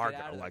 you had to are get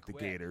out gonna of there like the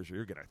quick. Gators, or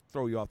you're gonna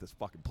throw you off this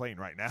fucking plane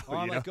right now. Or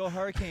I'm you like, know? go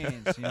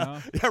Hurricanes, you know?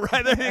 Yeah,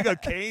 right there you go,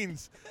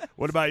 Canes.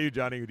 What about you,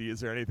 Johnny? Is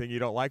there anything you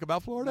don't like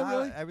about Florida? Nah,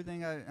 Really?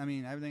 everything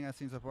everything I've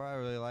seen so far, I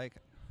really like.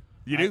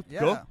 You do?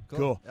 Yeah,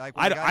 Cool. Like,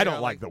 when I got I here, don't I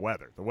like the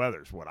weather. The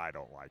weather's what I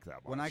don't like that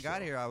much. When I got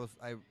so. here,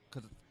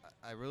 because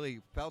I really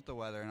felt the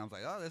weather, and I was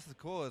like, oh, this is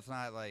cool. It's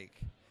not like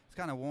it's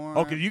kind of warm.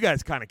 Okay, you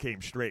guys kind of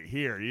came straight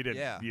here. You didn't.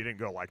 Yeah. You didn't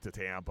go like to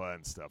Tampa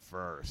and stuff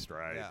first,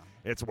 right? Yeah.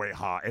 It's way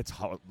hot. It's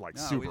hot, like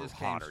No, we super just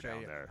came hotter straight down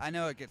here. there. I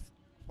know it gets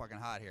fucking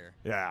hot here.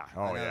 Yeah. I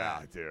Oh know yeah,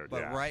 that. dude.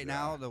 But yeah, right yeah.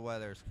 now, the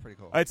weather's pretty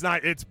cool. It's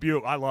not. It's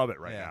beautiful. I love it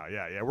right Yeah.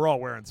 now. Yeah. We're all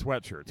wearing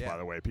sweatshirts, by Yeah.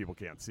 the way. People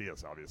can't see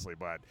us, obviously,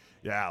 but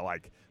yeah,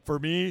 like for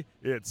me,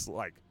 it's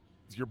like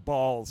your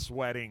balls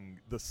sweating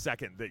the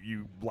second that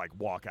you like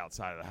walk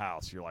outside of the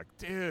house. You're like,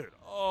 dude,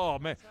 oh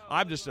man,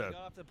 I'm just When I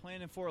got off the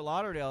plane in Fort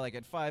Lauderdale like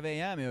at 5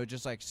 a.m. It was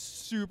just like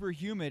super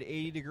humid,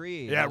 80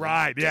 degrees. yeah, I was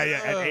right, like,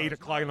 yeah. At "Ugh, 8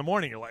 o'clock in the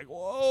morning, you're like,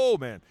 whoa,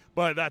 man.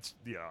 But that's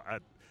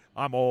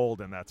I'm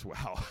old, and that's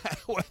how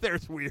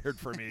weather's weird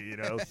for me, you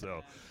know.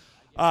 So,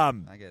 I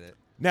get it.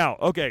 now,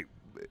 okay,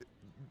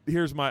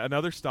 here's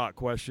another stock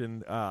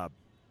question.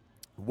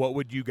 What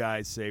would you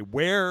guys say?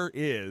 Where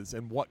is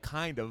and what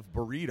kind of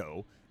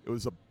burrito? It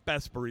was the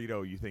best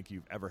burrito you think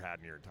you've ever had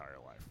in your entire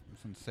life.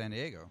 It's in San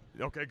Diego.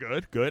 Okay,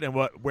 good. And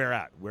where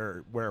at?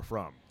 Where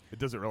from? It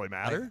doesn't really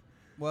matter.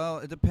 Well,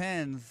 it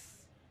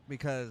depends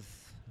because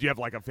Do you have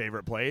like a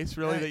favorite place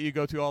really Uh, that you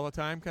go to all the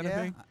time, kind of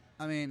thing?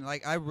 I mean,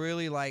 like I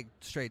really like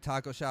straight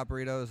taco shop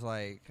burritos,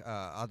 like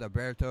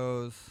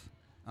Alberto's.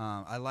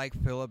 I like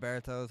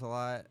Filiberto's a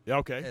lot. Yeah,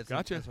 okay, It's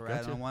gotcha. a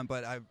random one,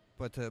 but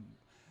to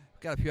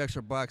got a few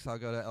extra bucks, I'll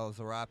go to El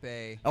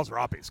Zarape. El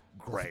Zarape's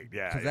great.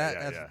 Yeah, Because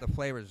yeah. the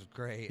flavor's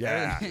great.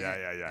 Yeah.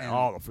 And-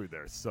 All the food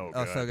there is so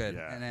good. Oh, so good.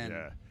 Yeah, And then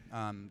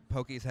yeah.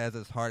 Pokey's has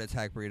this heart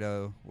attack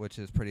burrito, which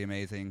is pretty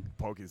amazing.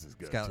 Pokey's is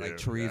good. It's got too. like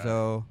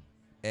chorizo,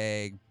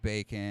 egg,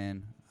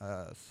 bacon,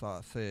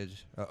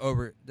 sausage.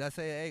 Did I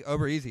say egg?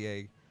 Over easy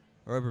egg,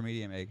 or over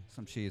medium egg,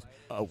 some cheese.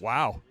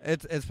 Wow.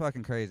 It's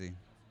fucking crazy.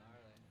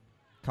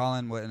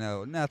 Colin wouldn't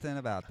know nothing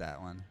about that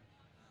one.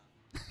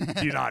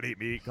 Do you not eat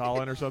meat,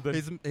 Colin, or something?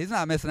 He's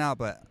not missing out,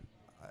 but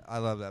I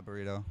love that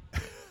burrito.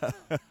 I love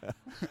it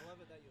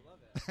that you love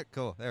it.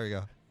 Cool. There we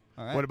go.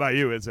 All right. What about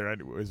you? Is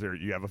there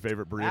you have a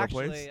favorite burrito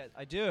Actually, place?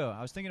 I do.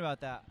 I was thinking about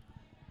that.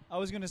 I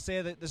was going to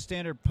say that the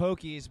standard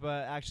Pokies,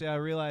 but actually I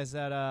realized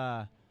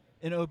that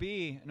in OB,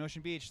 in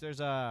Ocean Beach, there's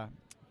a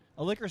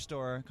liquor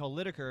store called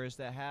Litakers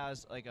that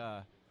has like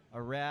a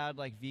rad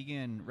like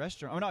vegan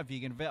restaurant. Oh, not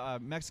vegan,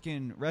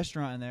 Mexican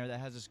restaurant in there that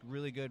has this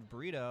really good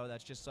burrito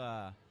that's just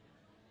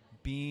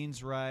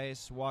beans,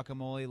 rice,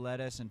 guacamole,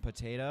 lettuce, and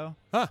potato.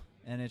 Huh.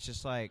 And it's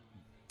just like,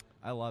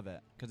 I love it.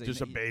 Cause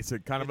Just a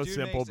basic, kind of the a dude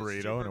simple makes it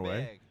burrito in super a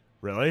way. big.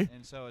 Really?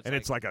 And so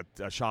It's like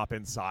a shop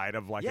inside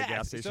of like a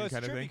gas station so it's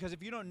kind of true thing? because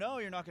if you don't know,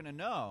 you're not going to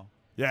know.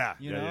 Yeah.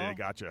 you Yeah. know?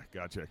 Gotcha.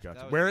 was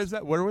Where is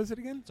that? Where was it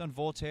again? It's on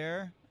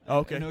Voltaire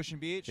Okay. in Ocean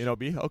Beach. In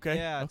OB? Okay.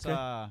 Yeah, it's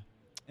okay.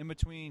 in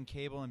between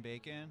Cable and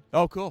Bacon.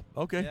 Oh, cool.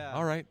 Okay. Yeah,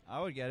 All right.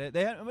 I would get it.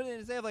 They have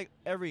like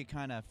every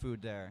kind of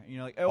food there. You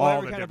know, like All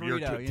every the kind of your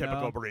burrito. You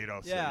typical know?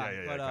 burritos. Yeah,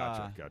 Yeah.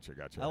 but,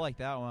 Gotcha. I like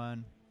that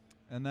one.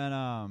 And then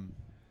I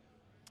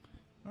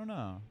don't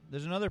know.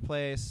 There's another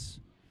place.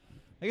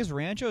 I guess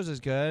Rancho's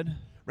is good.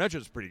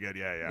 Rancho's pretty good.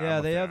 Yeah. Yeah, I'm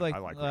a they have fan. like, I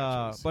like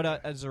Rancho's. but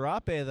at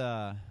Zarape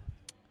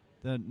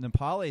the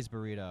Nepalese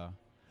burrito.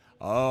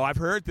 Oh, I've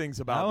heard things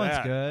about that that.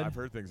 one's good. I've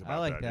heard things about I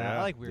like that. Yeah.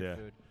 I like weird yeah.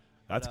 food.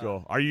 That's But,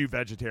 cool. Are you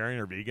vegetarian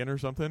or vegan or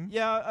something?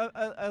 Yeah,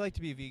 I like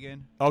to be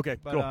vegan. Okay,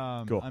 But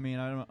cool. I mean,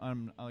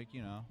 I'm like,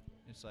 you know,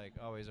 it's like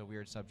always a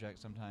weird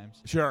subject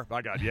sometimes. Sure,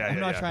 I got. Yeah,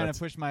 I'm not trying That's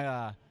to push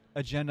my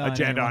agenda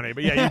on it,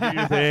 but yeah, you do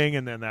your thing,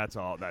 and then that's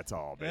all. That's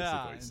all, basically.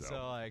 Yeah, and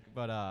so like,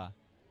 but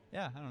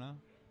yeah, I don't know.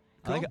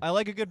 Cool. I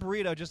like a good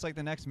burrito, just like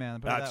the next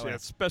man. Put it that way.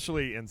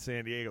 Especially in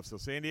San Diego. So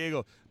San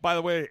Diego. By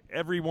the way,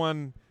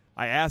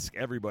 I ask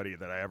everybody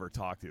that I ever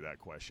talk to that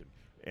question,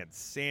 and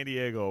San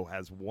Diego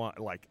has one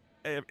like.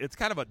 It's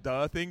kind of a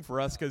duh thing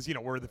for us because, you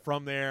know, we're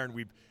from there, and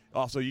we've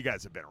also, you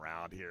guys have been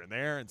around here and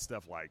there and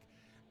stuff like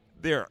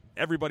there.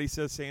 Everybody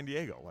says San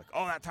Diego. Like,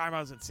 oh, that time I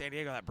was in San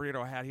Diego, that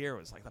burrito I had here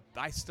was like,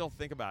 I still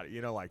think about it.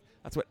 You know, like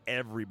that's what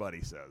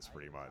everybody says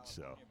pretty much.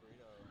 So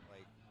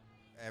like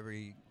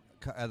every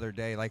other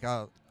day, like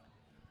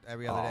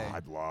every other day.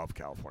 I'd love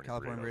California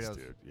burritos,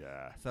 dude.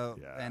 Yeah. So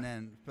yeah. And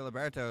then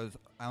Filiberto's,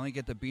 I only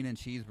get the bean and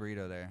cheese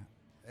burrito there.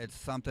 It's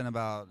something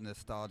about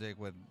nostalgic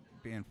with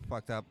being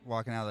fucked up,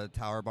 walking out of the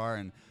Tower Bar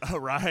and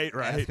right.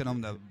 asking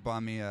them to buy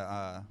me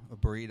a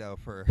burrito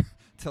for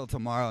till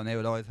tomorrow, and they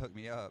would always hook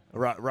me up.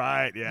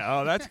 Right. Yeah.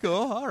 Oh, that's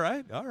cool. All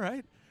right.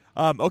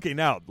 Okay.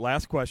 Now,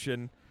 last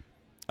question.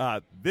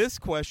 This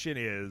question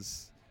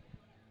is,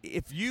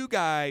 if you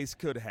guys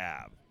could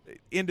have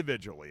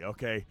individually,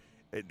 okay,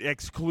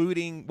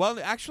 excluding, well,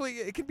 actually,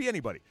 it could be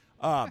anybody.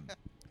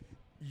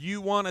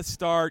 You want to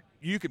start,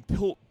 you can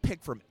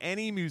pick from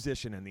any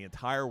musician in the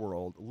entire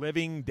world,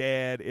 living,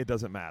 dead, it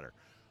doesn't matter.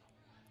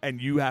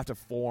 And you have to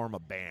form a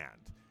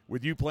band.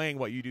 With you playing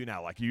what you do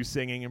now, like you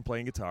singing and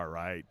playing guitar,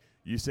 right?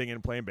 You singing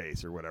and playing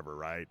bass or whatever,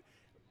 right?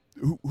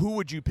 Who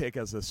would you pick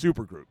as a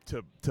supergroup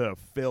to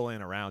fill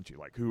in around you?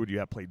 Like, who would you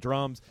have play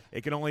drums?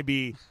 It can only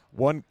be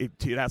one,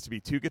 it has to be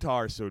two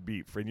guitars, so it'd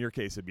be, for in your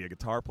case, it'd be a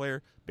guitar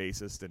player,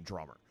 bassist, and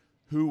drummer.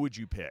 Who would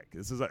you pick?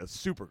 This is a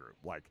supergroup,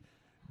 like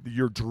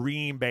your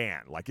dream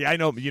band. Like, I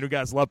know you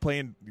guys love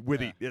playing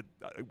with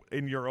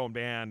in your own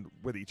band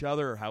with each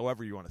other, or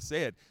however you want to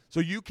say it. So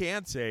you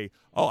can say,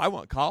 "Oh, I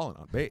want Colin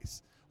on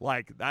bass."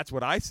 Like that's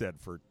what I said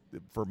for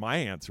my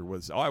answer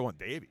was, "Oh, I want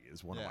Davey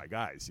as one of my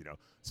guys." You know.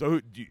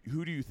 So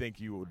who do you think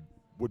you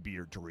would be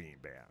your dream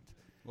band?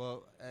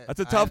 Well, that's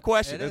a tough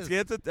question.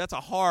 That's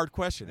a hard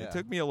question. Yeah. It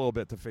took me a little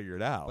bit to figure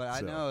it out. But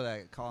I know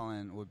that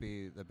Colin would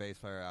be the bass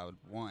player I would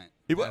want.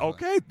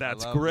 Okay,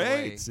 that's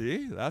great.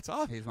 See, that's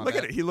awesome. Look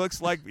at it. He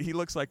looks like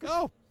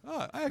actually,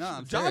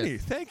 I'm Johnny.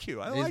 serious. Thank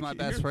you. He's my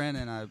best friend,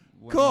 and I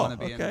wouldn't Cool. want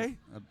to be Okay.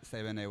 in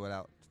Save NA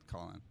without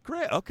Colin.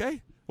 Great.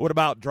 Okay. What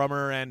about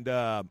drummer and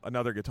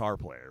another guitar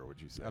player?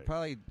 Would you say? I'd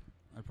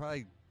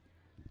probably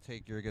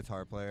take your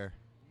guitar player.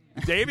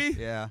 Davey?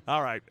 Yeah.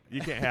 All right.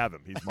 You can't have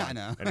him. He's mine.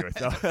 I know. Anyway,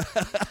 so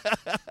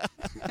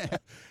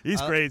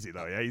he's crazy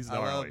though. Yeah, he's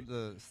gnarly. I love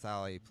the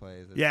style he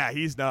plays. Yeah,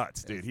 he's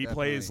nuts, dude. He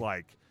plays definitely-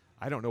 like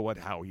I don't know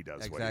how he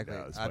does Exactly. what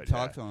he does. I've but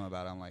talked to him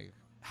about it. I'm like,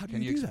 how do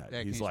can you do that? Yeah,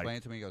 can He's you like, explain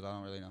it to me? He goes, I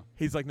don't really know.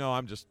 he's like, no,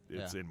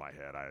 it's in my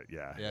head.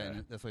 Yeah,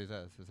 and that's what he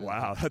says.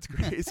 Wow, that's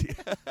crazy.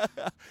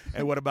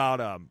 And what about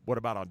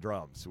on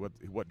drums?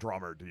 What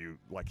drummer do you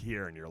like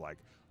hear and you're like,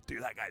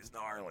 dude, that guy's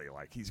gnarly.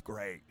 Like he's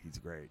great.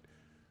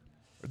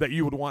 That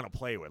you would want to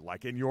play with,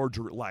 like in your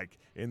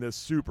in this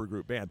super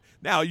group band.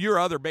 Now your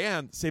other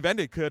band,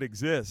 Savenda, could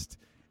exist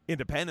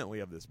independently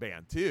of this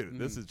band too. Mm-hmm.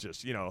 This is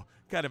just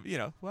kind of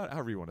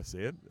however you want to say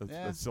it.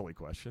 That's a silly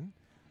question.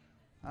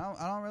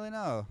 I don't really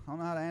know. I don't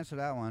know how to answer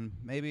that one.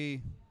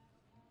 Maybe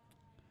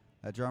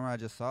that drummer I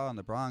just saw in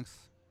the Bronx.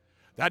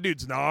 That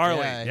dude's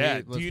gnarly.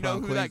 Yeah. Do you know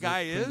who that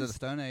guy Queens of is? the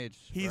Stone Age.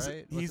 He's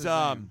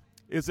right?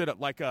 Is it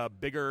like a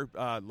bigger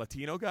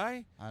Latino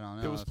guy? I don't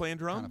know. That was playing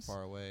drums? Kind of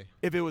far away.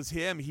 If it was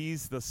him,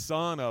 he's the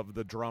son of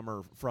the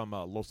drummer from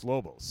Los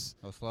Lobos.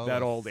 Los Lobos.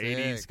 That old Sick.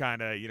 80s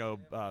kind of,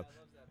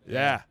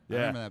 Yeah. I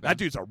remember that band.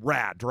 dude's a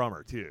rad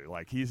drummer too.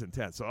 Like he's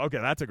intense. So okay,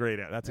 that's a good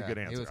answer.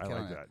 He was I like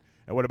killing that. it.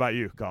 And what about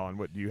you, Colin?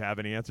 Do you have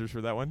any answers for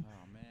that one?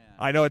 Oh man.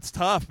 I know it's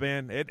tough,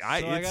 man. It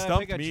stumped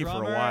pick a me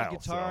drummer, for a while.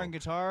 Guitar and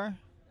guitar.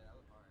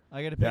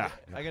 I gotta pick.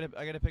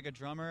 I gotta pick a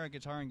drummer, a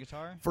guitar, and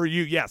guitar. For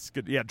you, yes,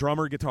 good. Yeah,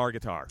 drummer, guitar.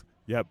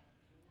 Yep.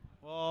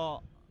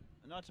 Well,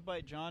 not to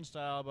bite John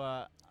style,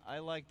 but I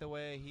like the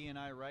way he and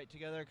I write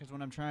together. Because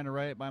when I'm trying to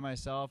write by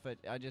myself, it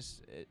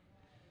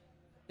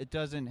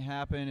doesn't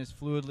happen as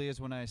fluidly as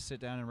when I sit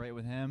down and write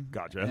with him.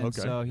 Gotcha. And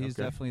okay. So he's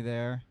definitely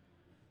there.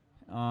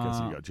 Guess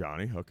you got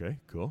Johnny. Okay.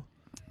 Cool.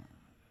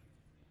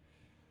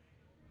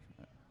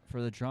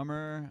 For the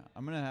drummer,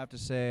 I'm gonna have to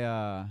say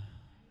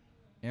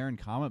Aaron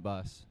Comet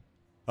Bus.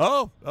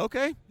 Oh,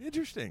 okay.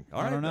 Interesting.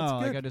 All right. I don't know.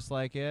 That's good. Like I just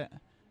like it.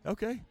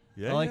 Okay.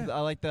 Yeah, I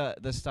like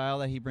the style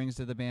that he brings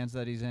to the bands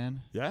that he's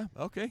in. Yeah,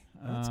 okay.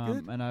 That's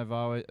good. And I've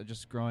always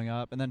just growing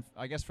up, and then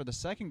I guess for the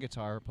second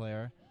guitar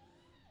player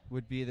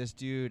would be this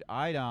dude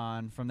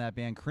Idon from that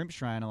band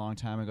Crimpshrine a long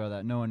time ago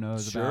that no one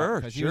knows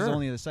about because he was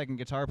only the second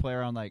guitar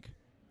player on like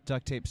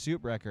Duct Tape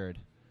Soup record.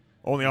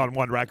 Only on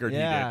one record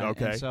yeah, he did.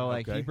 Okay. And so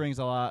like okay. he brings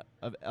a lot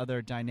of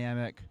other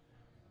dynamic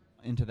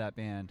into that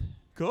band.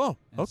 Cool.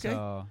 And Okay.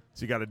 So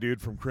you got a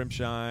dude from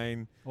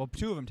Crimpshrine. well,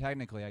 two of them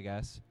technically, I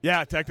guess.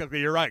 Yeah, technically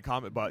you're right.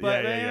 Comet, but yeah.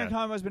 Aaron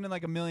Combo's been in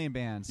like a million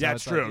bands. So Yeah,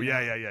 it's it's true. Like,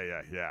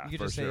 Yeah. You could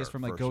for just say sure, he's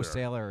from like for Ghost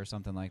sure. Sailor or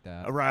something like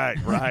that. Right.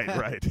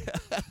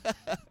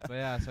 But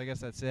yeah, so I guess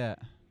that's it.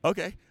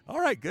 Okay. All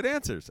right. Good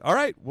answers. All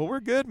right. Well, we're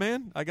good,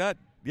 man.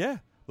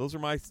 Those are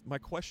my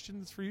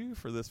questions for you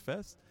for this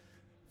Fest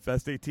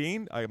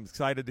 18. I'm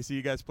excited to see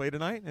you guys play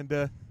tonight,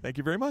 and thank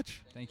you very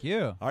much. Thank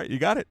you. All right. You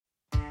got it.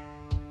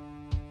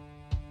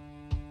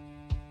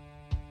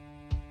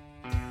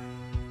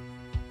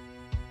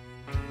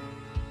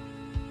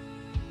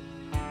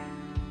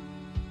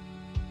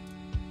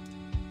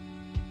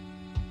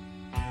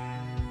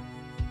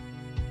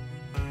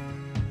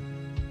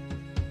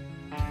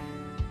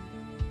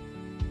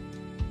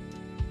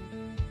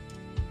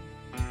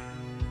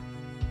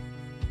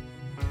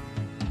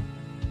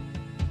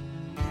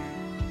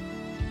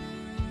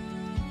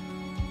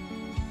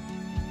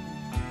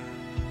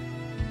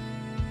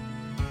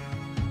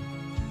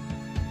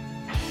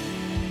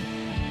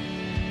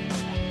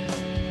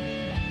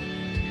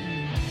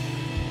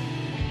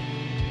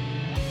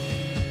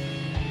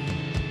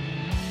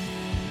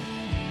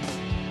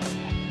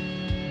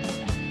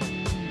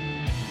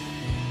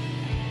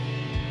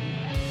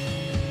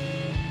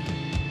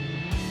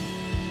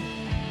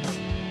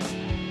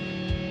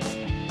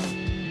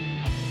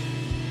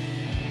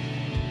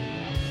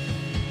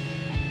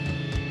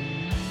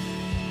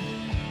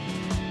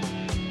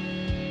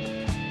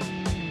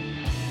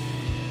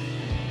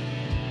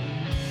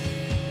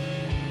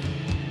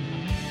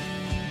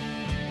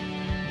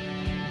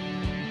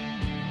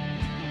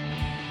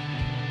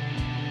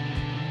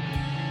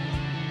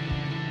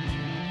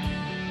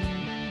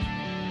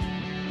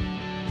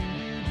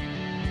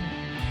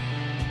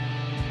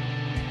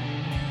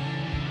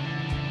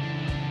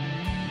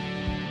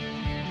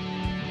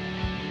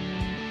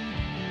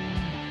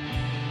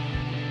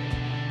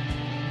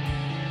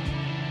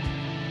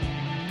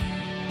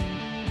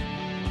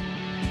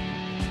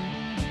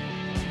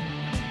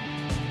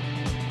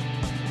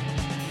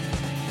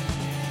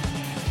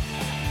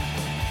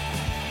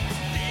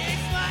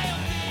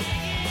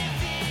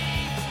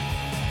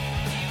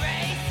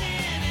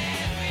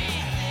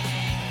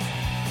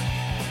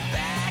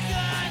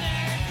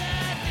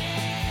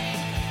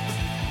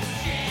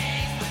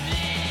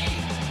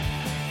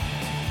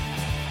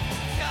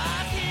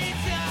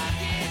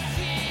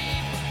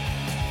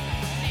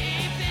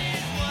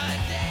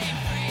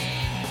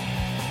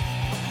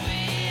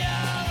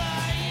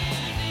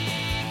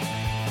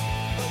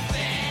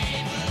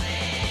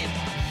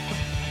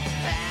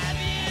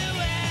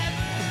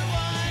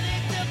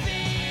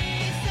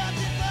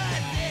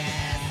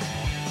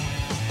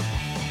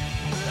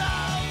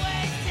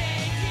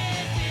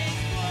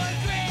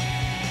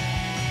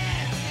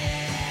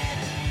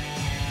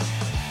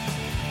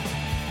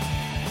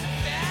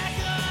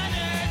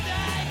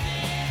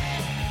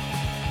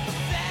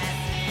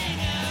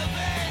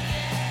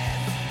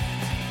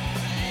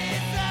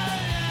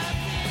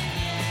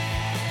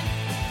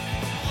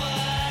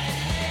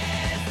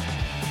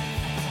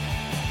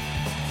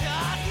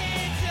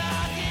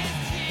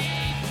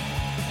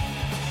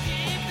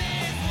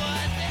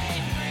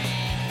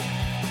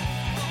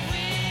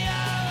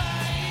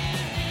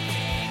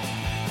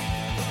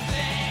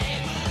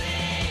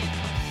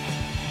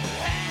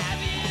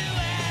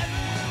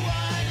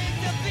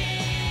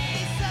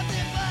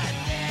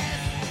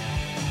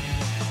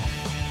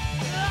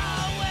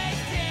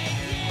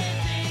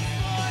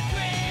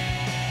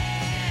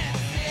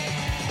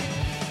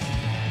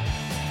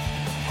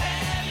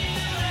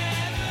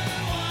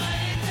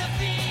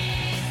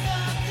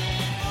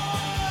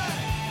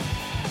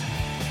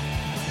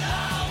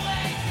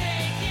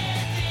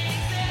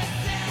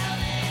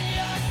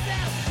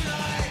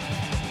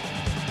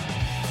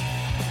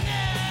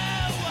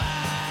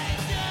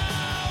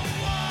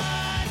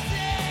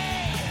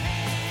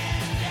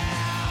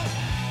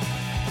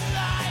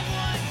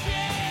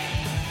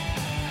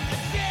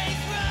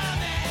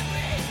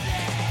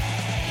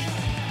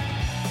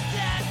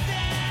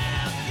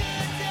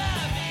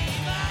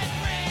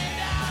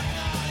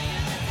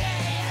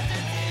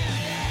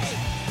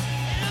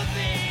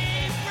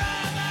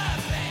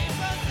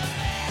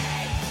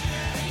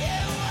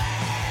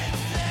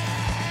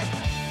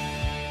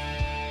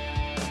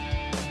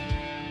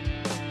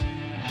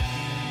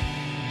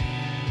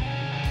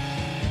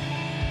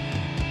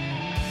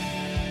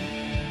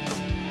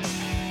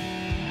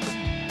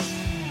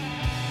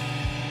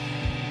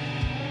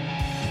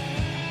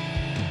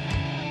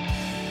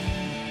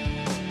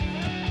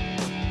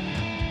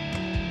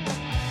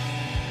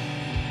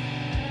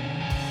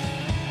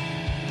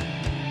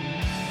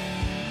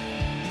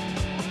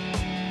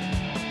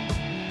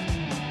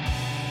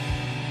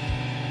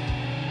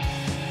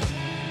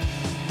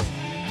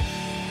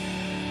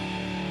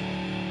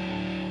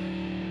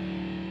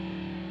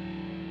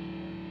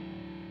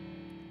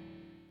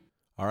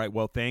 All right.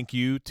 Well, thank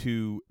you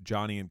to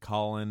Johnny and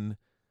Colin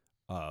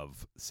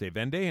of Se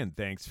Vende, and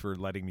thanks for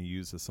letting me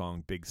use the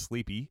song Big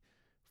Sleepy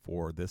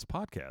for this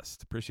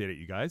podcast. Appreciate it,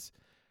 you guys.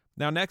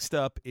 Now, next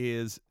up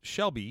is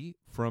Shelby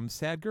from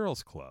Sad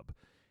Girls Club.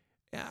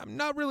 I'm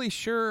not really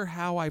sure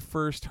how I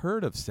first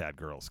heard of Sad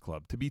Girls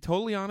Club. To be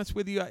totally honest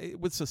with you, it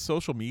was a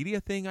social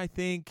media thing, I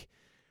think.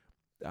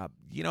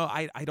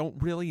 I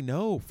don't really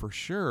know for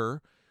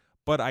sure,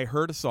 but I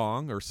heard a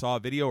song or saw a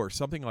video or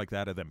something like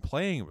that of them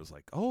playing. It was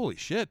like, holy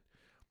shit,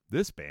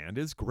 this band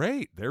is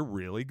great. They're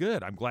really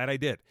good. I'm glad I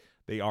did.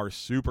 They are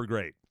super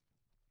great.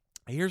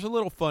 Here's a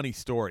little funny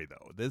story,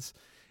 though. This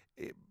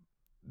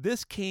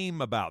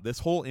came about, this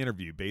whole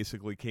interview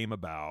basically came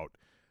about.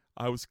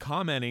 I was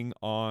commenting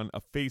on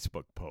a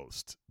Facebook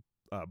post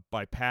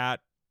by Pat.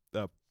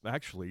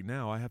 Actually,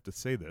 now I have to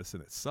say this,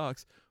 and it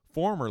sucks.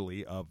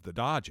 Formerly of the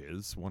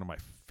Dodges, one of my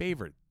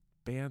favorite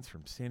bands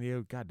from San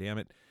Diego. God damn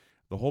it.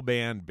 The whole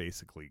band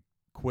basically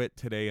quit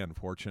today,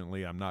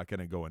 unfortunately. I'm not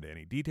going to go into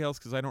any details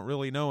because I don't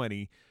really know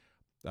any,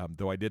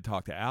 though I did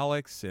talk to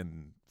Alex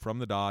and from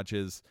the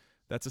Dodges.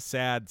 That's a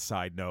sad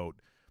side note.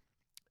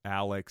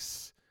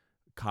 Alex,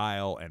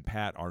 Kyle, and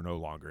Pat are no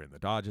longer in the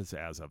Dodges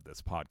as of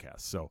this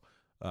podcast. So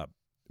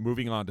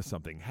moving on to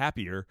something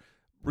happier.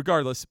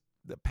 Regardless,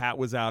 Pat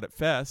was out at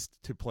Fest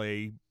to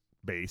play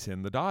bass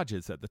in the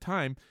Dodges at the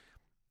time.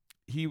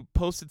 He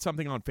posted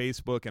something on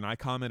Facebook, and I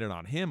commented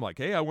on him like,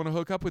 hey, I want to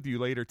hook up with you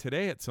later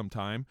today at some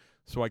time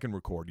so I can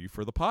record you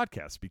for the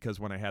podcast, because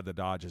when I had the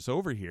Dodges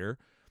over here,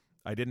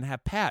 I didn't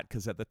have Pat,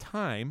 because at the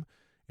time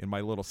in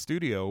my little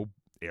studio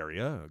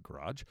area,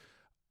 garage,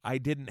 I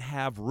didn't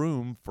have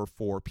room for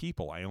 4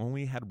 people. I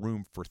only had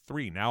room for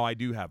 3. Now I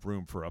do have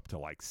room for up to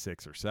like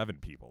 6 or 7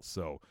 people.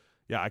 So,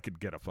 yeah, I could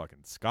get a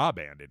fucking ska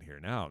band in here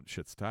now.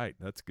 Shit's tight.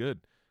 That's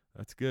good.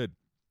 That's good.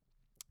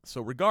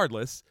 So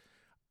regardless,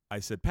 I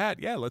said, Pat,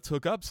 yeah, let's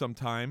hook up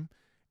sometime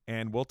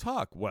and we'll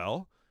talk.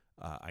 Well,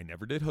 I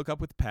never did hook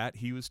up with Pat.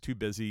 He was too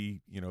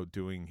busy,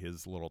 doing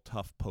his little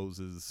tough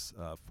poses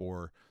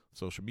for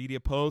social media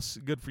posts.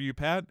 Good for you,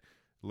 Pat.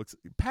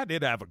 Pat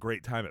did have a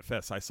great time at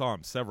Fest. I saw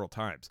him several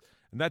times.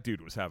 And that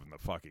dude was having the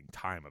fucking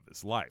time of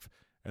his life.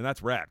 And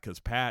that's rad, because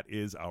Pat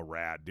is a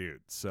rad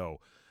dude. So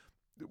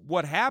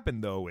what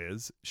happened, though,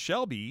 is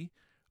Shelby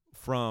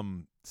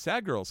from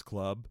Sad Girls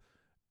Club,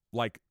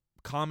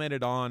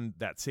 commented on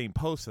that same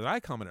post that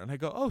I commented on. And I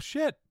go, oh,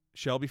 shit,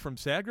 Shelby from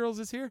Sad Girls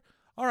is here?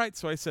 All right,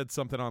 so I said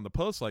something on the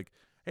post like,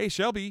 hey,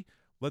 Shelby,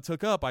 let's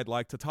hook up. I'd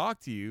like to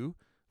talk to you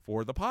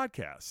for the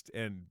podcast.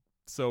 And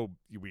so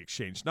we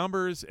exchanged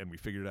numbers, and we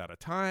figured out a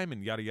time,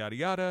 and yada, yada,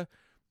 yada.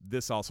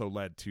 This also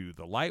led to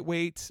the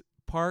lightweight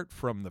part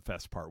from the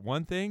Fest Part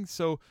 1 thing.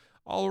 So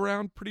all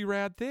around, pretty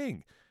rad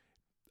thing.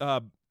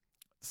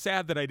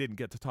 Sad that I didn't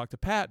get to talk to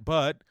Pat,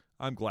 but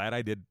I'm glad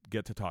I did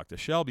get to talk to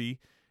Shelby.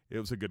 It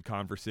was a good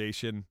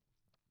conversation.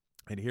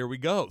 And here we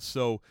go.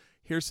 So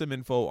here's some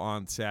info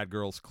on Sad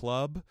Girls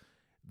Club.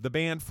 The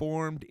band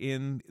formed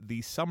in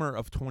the summer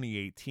of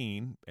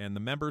 2018, and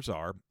the members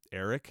are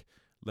Eric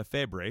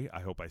Lefebvre.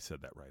 I hope I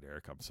said that right,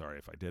 Eric. I'm sorry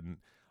if I didn't.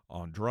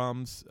 On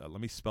drums,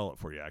 let me spell it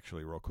for you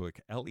actually real quick.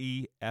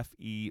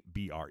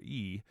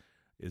 Lefebre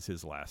is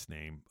his last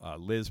name.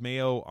 Liz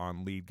Mayo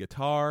on lead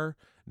guitar.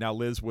 Now,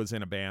 Liz was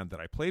in a band that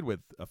I played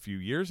with a few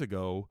years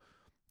ago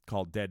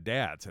called Dead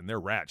Dads, and they're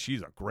rad.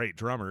 She's a great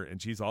drummer,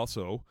 and she's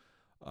also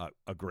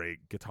a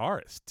great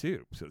guitarist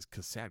too.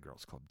 Because Sad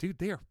Girls Club, dude,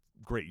 they are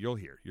great. You're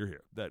here.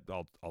 That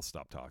I'll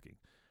stop talking,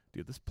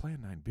 dude. This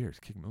Plan 9 beer is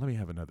kicking me. Let me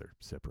have another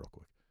sip real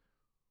quick.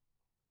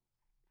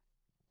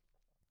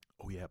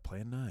 Oh yeah,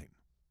 Plan 9.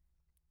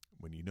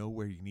 When you know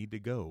where you need to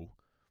go,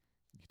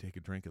 you take a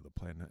drink of the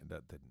Plan 9.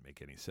 That didn't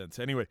make any sense.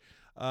 Anyway,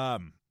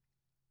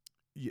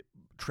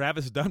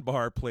 Travis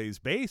Dunbar plays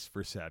bass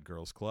for Sad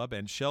Girls Club,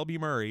 and Shelby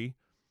Murray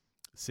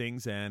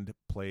sings and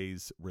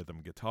plays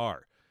rhythm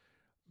guitar.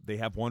 They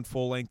have one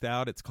full length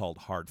out. It's called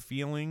Hard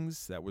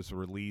Feelings. That was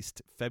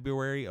released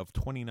February of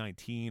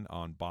 2019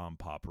 on Bomb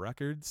Pop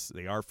Records.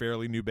 They are a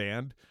fairly new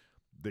band.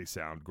 They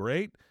sound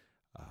great.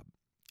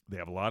 They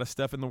have a lot of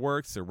stuff in the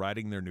works. They're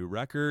writing their new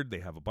record.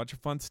 They have a bunch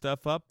of fun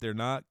stuff up. They're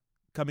not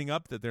coming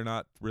up that they're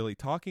not really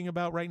talking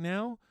about right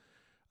now,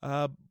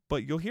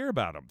 but you'll hear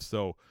about them.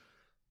 So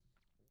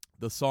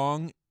the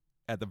song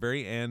at the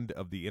very end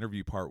of the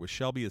interview part with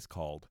Shelby is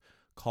called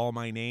Call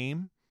My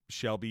Name.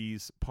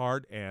 Shelby's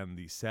part and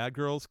the Sad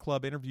Girls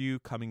Club interview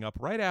coming up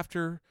right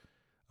after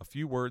a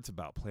few words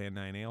about Plan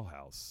 9 Ale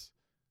House.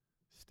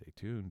 Stay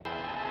tuned.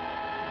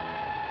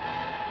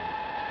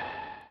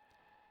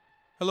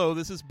 Hello,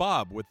 this is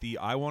Bob with the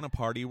I Want to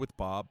Party with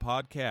Bob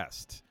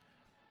podcast.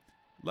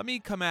 Let me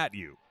come at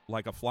you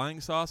like a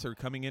flying saucer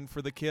coming in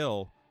for the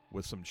kill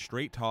with some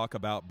straight talk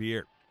about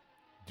beer.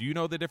 Do you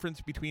know the difference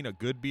between a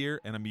good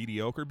beer and a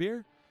mediocre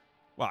beer?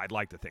 Well, I'd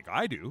like to think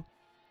I do.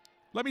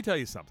 Let me tell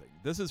you something.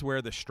 This is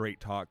where the straight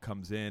talk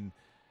comes in.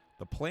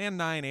 The Plan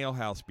 9 Ale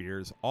House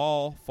beers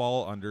all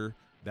fall under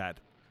that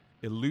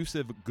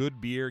elusive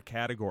good beer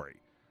category.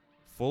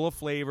 Full of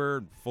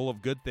flavor, full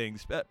of good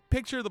things.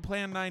 Picture the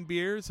Plan 9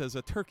 beers as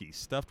a turkey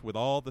stuffed with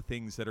all the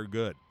things that are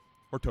good.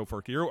 or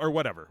Tofurkey or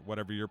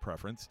whatever your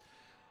preference.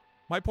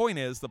 My point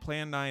is the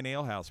Plan 9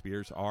 Alehouse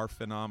beers are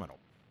phenomenal.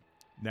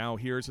 Now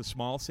here's a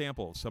small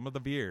sample of some of the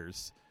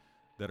beers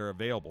that are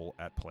available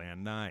at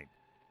Plan 9.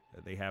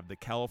 They have the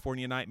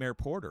California Nightmare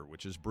Porter,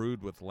 which is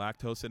brewed with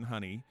lactose and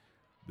honey.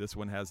 This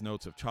one has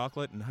notes of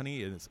chocolate and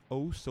honey and is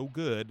oh so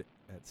good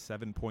at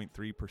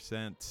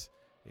 7.3%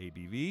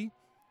 ABV.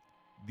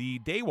 The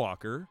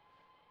Daywalker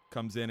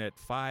comes in at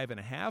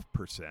 5.5%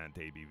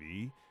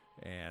 ABV,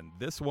 and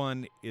this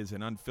one is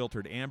an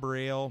unfiltered amber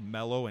ale,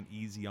 mellow and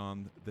easy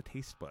on the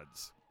taste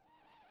buds.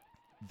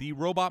 The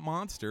Robot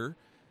Monster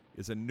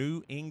is a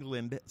New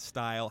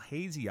England-style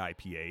hazy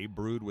IPA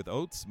brewed with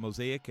oats,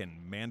 mosaic, and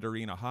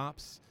mandarina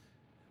hops,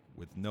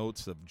 with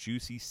notes of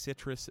juicy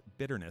citrus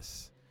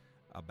bitterness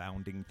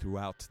abounding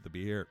throughout the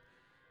beer.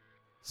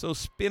 So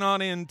spin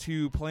on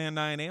into Plan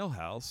 9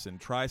 Alehouse and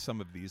try some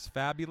of these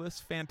fabulous,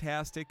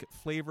 fantastic,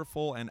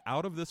 flavorful, and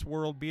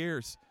out-of-this-world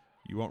beers.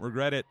 You won't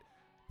regret it.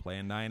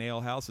 Plan 9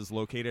 Alehouse is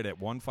located at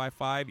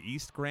 155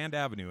 East Grand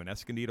Avenue in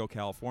Escondido,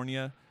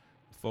 California.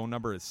 The phone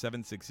number is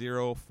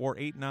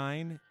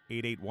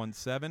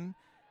 760-489-8817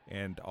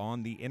 and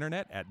on the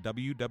internet at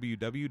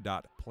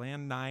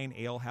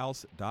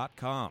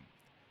www.plan9alehouse.com.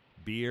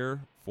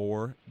 Beer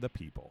for the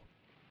people.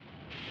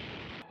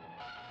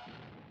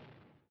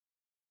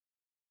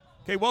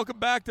 Okay, welcome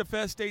back to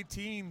Fest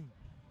 18,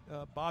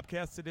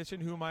 Bobcast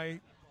edition. Who am I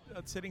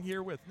sitting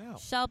here with now?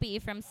 Shelby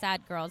from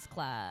Sad Girls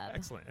Club.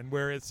 Excellent. And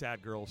where is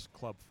Sad Girls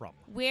Club from?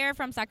 We're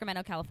from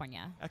Sacramento,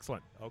 California.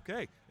 Excellent.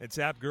 Okay. And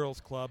Sad Girls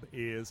Club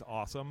is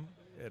awesome.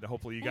 And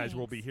hopefully you guys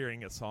will be Thanks.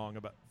 hearing a song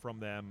from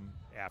them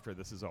after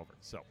this is over.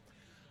 So,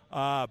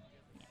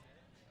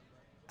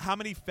 how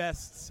many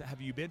fests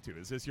have you been to?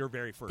 Is this your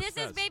very first This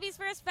fest? is Baby's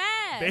first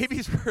fest.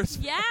 Baby's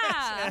first Yeah.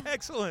 fest.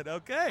 Excellent.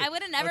 Okay. I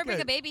would have never Okay.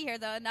 bring a baby here,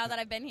 though, now that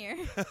I've been here.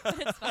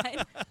 It's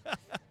fine.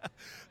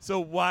 So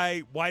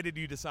why did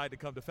you decide to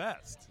come to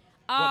Fest?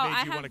 Oh, What made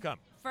I you want to have- come?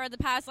 For the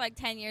past,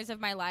 10 years of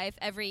my life,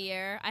 every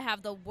year, I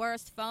have the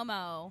worst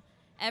FOMO.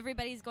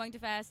 Everybody's going to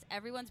Fest.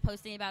 Everyone's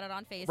posting about it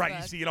on Facebook.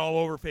 Right, you see it all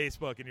over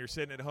Facebook, and you're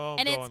sitting at home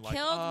And it's going like,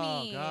 killed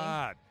oh, me.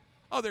 God.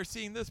 Oh, they're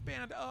seeing this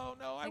band. Oh,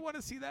 no, I want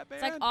to see that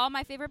band. It's like all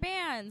my favorite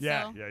bands.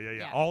 Yeah, so,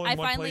 yeah. All in I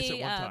one finally,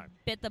 place at one time.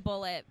 bit the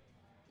bullet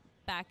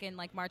back in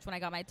March when I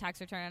got my tax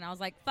return, and I was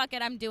like, fuck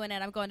it, I'm doing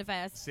it. I'm going to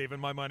Fest. Saving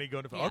my money,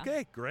 going to Yeah.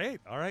 Okay, great.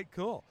 All right,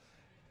 cool.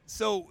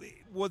 So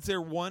was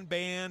there one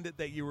band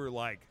that you were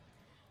like,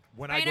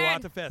 when I go out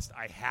Spraynard. to Fest,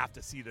 I have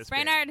to see this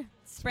Spraynard. band?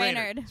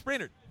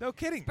 Spraynard. No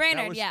kidding. Spraynard,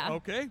 That was, yeah.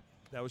 Okay.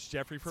 That was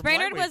Jeffrey from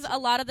Spraynard Lightweights. was a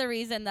lot of the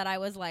reason that I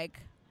was like,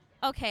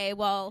 okay,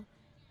 well,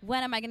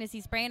 when am I going to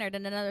see Spraynard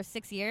in another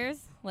 6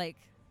 years?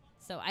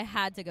 So I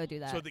had to go do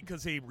that. So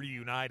because they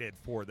reunited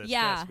for this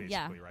Yeah, fest, basically,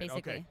 yeah, right?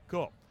 basically. Okay,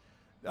 cool.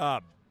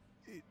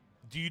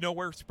 Do you know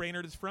where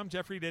Spraynard is from?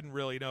 Jeffrey didn't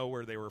really know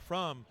where they were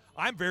from.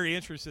 I'm very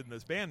interested in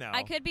this band now.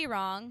 I could be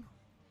wrong.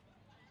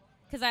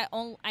 Because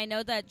I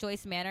know that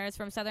Joyce Manor is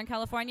from Southern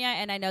California,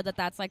 and I know that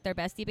that's their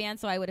bestie band,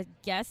 so I would have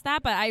guessed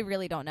that, but I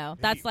really don't know.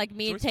 That's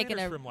me Joyce taking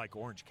Manor's a. from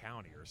Orange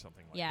County or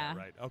something like Yeah. that,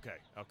 right? Okay,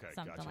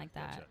 Something gotcha, like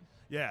that. gotcha.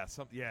 Yeah,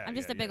 yeah. I'm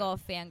just yeah, a big yeah. old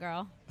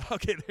fangirl.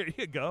 Okay, there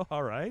you go.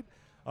 All right.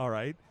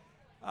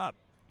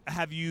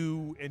 Have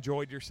you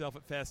enjoyed yourself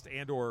at Fest,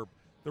 or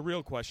the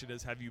real question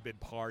is, have you been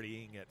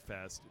partying at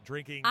Fest,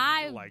 drinking,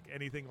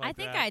 anything like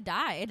that? I think I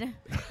died.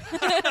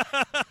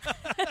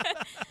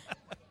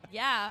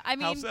 Yeah, I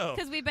How mean, so?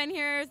 because we've been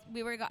here.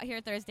 We got here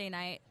Thursday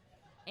night,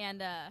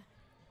 and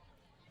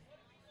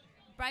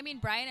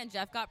Brian and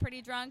Jeff got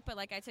pretty drunk, but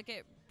I took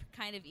it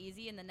kind of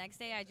easy. And the next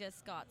day, I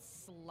just got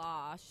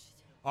sloshed.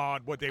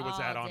 On what day was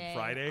that? all On day.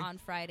 Friday. On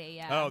Friday,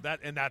 yeah. Oh,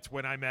 that's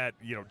when I met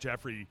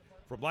Jeffrey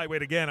from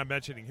Lightweight again. I'm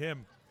mentioning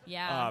him.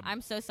 Yeah,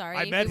 I'm so sorry.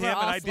 I met We were him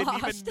and all I didn't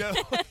even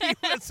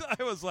sloshed. know.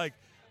 I was like,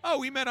 oh,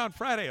 we met on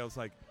Friday. I was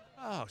like,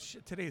 oh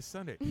shit, today's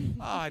Sunday.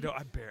 Oh, I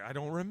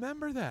don't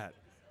remember that.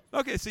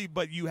 Okay, see,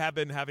 but you have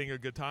been having a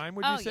good time,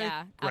 would you say? Oh,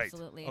 yeah, Great.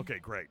 absolutely. Okay,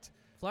 great.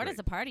 Florida's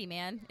Great. a party,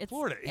 man. It's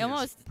Florida is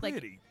almost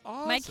pretty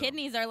awesome. my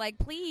kidneys are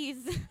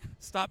please.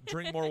 Stop,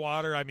 drink more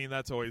water. I mean,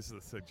 that's always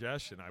the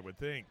suggestion, I would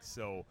think.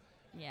 So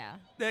Yeah.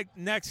 the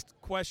next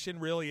question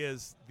really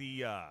is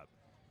the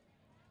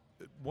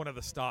one of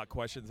the stock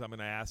questions I'm going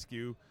to ask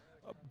you.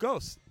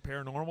 Ghosts,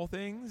 paranormal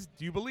things,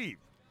 do you believe?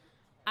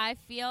 I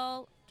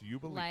feel Do you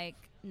believe?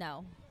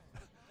 no.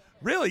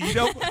 Really? You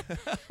don't?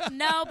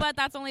 No, but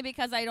that's only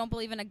because I don't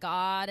believe in a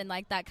god and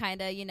that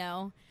kind of,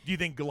 Do you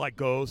think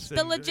ghosts The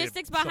and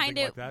logistics something behind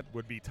like it- that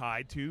would be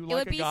tied to it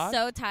would a be god?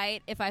 so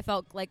tight if I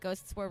felt like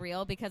ghosts were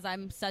real because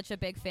I'm such a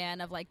big fan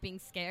of being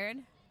scared.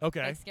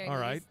 Okay. Scary All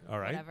right. movies, All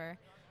right. Whatever.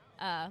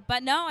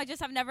 But no, I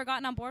just have never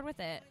gotten on board with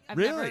it. I've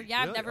Really?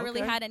 I've never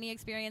really Okay. had any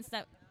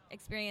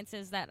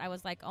experiences that I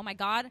was like, oh my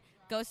god,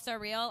 ghosts are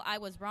real. I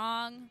was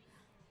wrong.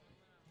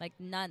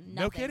 None.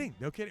 No Nothing. kidding.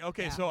 No kidding.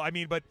 Okay, Yeah. so I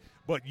mean, but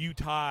you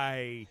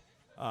tie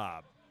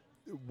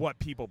what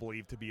people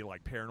believe to be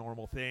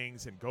paranormal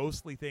things and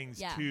ghostly things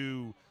Yeah.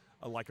 to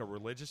like a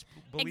religious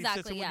belief Exactly,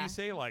 system when yeah. you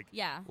say like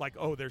Yeah. like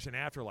oh there's an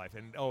afterlife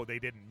and oh they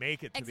didn't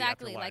make it to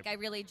Exactly. the afterlife. Like I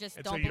really just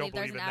And so don't you don't believe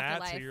there's believe an in that,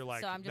 so afterlife. you're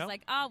like, I'm just nope.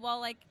 like, oh well,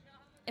 like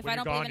if when I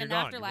don't you're believe gone, in an you're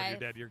gone. afterlife, When you're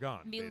dead, you're gone.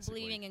 me basically.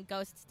 believing in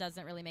ghosts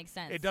doesn't really make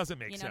sense. It doesn't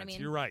make you know sense. What I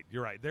mean? You're right.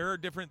 You're right. There are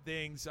different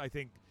things. I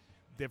think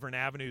different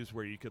avenues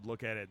where you could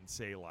look at it and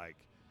say like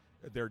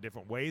there are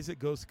different ways that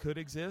ghosts could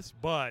exist,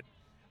 but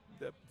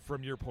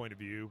from your point of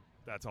view,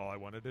 that's all I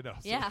wanted to know.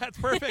 So Yeah. that's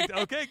perfect.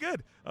 Okay,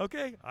 good.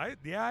 Okay,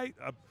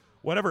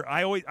 whatever.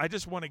 I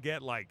just want to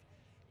get like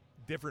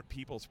different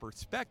people's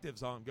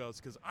perspectives on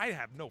ghosts because I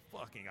have no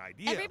fucking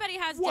idea. Everybody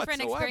has different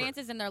whatsoever.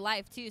 experiences in their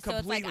life too. So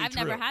it's like Completely I've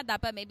never true. had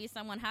that, but maybe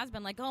someone has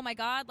been like, oh my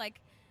god, like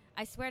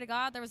I swear to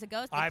God, there was a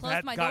ghost that I've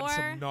closed my gotten door.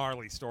 some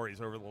gnarly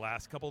stories over the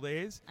last couple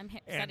days. I'm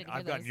excited And to hear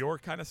I've gotten those. your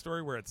kind of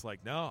story where it's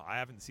like, no, I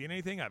haven't seen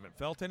anything. I haven't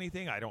felt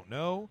anything. I don't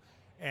know.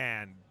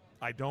 And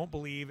I don't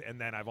believe. And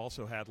then I've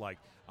also had like,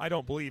 I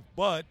don't believe,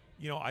 but,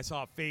 I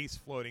saw a face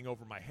floating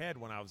over my head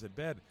when I was in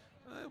bed.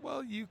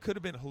 Well, you could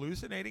have been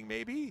hallucinating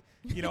maybe.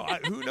 Who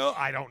knows?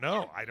 I don't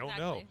know. I don't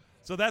know. Exactly.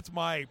 So that's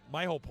my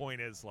whole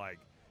point is like,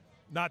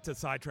 not to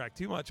sidetrack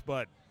too much,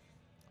 but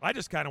I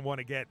just kind of want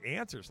to get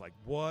answers like,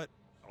 what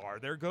are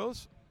there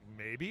ghosts?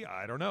 Maybe.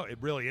 I don't know. It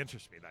really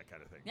interests me, that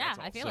kind of thing. Yeah, That's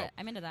all. I feel So- it.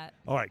 I'm into that.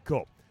 All right,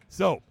 cool.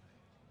 So,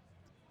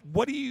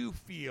 what do you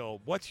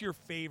feel? What's your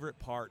favorite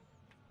part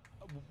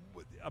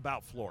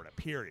about Florida,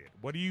 period?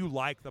 What do you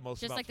like the most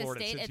Just about like the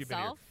Florida state since you've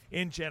itself? been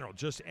here? In general,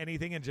 just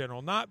anything in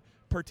general. Not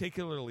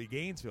particularly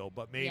Gainesville,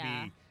 but maybe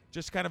Yeah.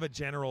 just kind of a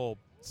general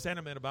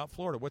sentiment about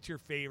Florida. What's your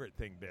favorite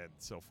thing been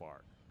so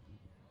far?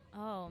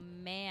 Oh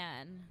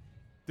man,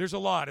 There's a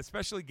lot,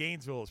 especially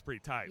Gainesville is pretty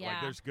tight. Like,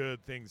 Yeah. there's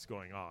good things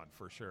going on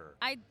for sure.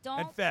 I don't.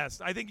 And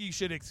Fest, I think you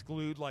should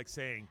exclude like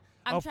saying,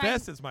 I'm "Oh, trying-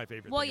 Fest is my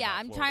favorite." well, thing yeah, about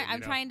I'm Florida," trying. you I'm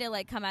know? trying to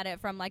like come at it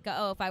from like,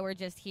 if I were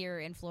just here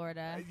in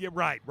Florida. Yeah,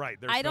 right.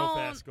 There's I no don't.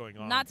 Fest going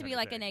on. Not to kind be of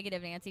like thing. a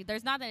negative Nancy.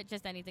 There's not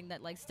just anything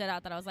that like stood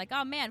out that I was like,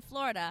 oh man,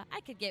 Florida,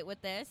 I could get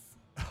with this.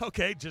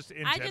 Okay, just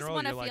in I general, just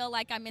want to you're feel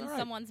like I'm in all right.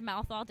 someone's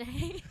mouth all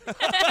day.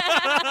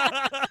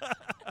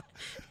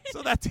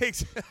 So that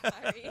takes.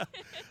 Sorry.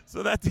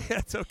 So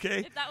that's okay.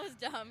 If that was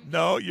dumb.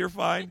 No, you're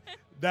fine.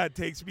 That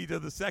takes me to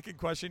the second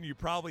question. You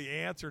probably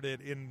answered it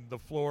in the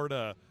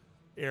Florida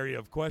area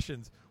of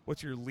questions.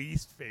 What's your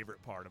least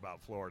favorite part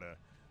about Florida?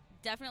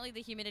 Definitely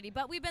the humidity,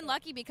 but we've been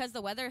lucky because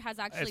the weather has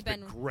actually It's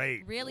been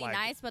great. really Like-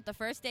 nice. But the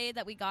first day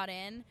that we got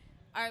in,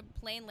 our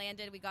plane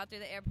landed. We got through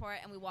the airport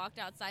and we walked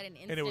outside, and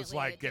instantly And it was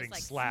like just, getting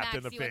like, slapped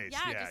in smacks the you face. Yeah,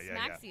 Yeah, it just yeah,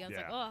 smacks yeah, you. It's yeah.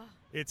 like, oh.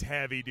 It's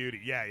heavy duty.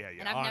 Yeah.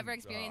 And I've never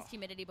experienced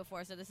humidity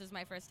before, so this is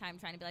my first time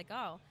trying to be like,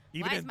 oh,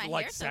 Even why in is my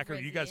like hair so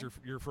Sacramento, you guys frizzy?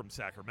 you're from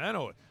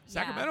Sacramento.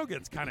 Sacramento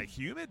gets kind of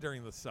humid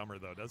during the summer,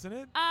 though, doesn't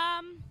it?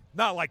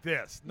 Not like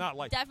this. Not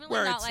like Definitely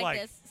where not it's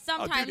like this. Oh,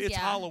 Sometimes, dude, it's yeah.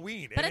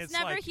 Halloween, But and it's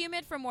never like,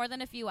 humid for more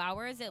than a few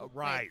hours. It,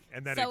 right, like,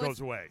 and then so it goes it's-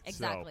 away.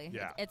 Exactly. So,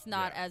 yeah, It's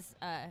not yeah. as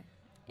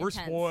We're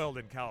intense. spoiled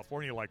in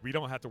California. Like, we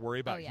don't have to worry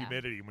about yeah.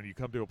 humidity. When you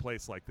come to a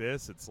place like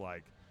this, it's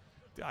like,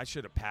 I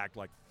should have packed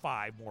like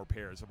 5 more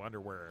pairs of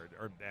underwear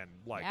and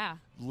like Yeah.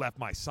 left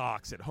my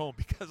socks at home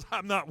because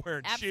I'm not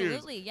wearing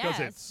Absolutely, shoes. Because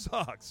it yes.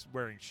 sucks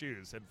wearing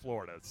shoes in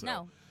Florida. So.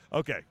 No.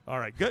 Okay. All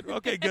right. Good.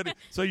 Okay. Good.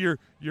 So your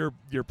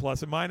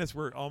plus and minus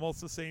were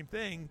almost the same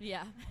thing.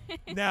 Yeah.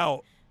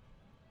 Now,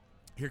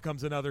 here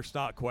comes another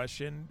stock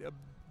question: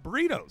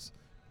 burritos.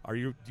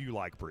 Do you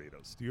like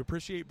burritos? Do you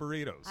appreciate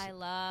burritos? I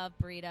love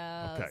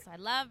burritos. Okay. I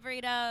love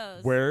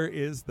burritos. Where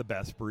is the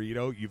best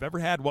burrito you've ever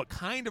had? What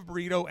kind of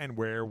burrito and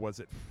where was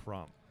it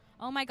from?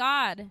 Oh my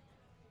God.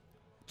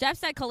 Jeff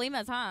said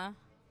Kalima's, huh?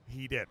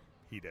 He did.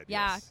 He did.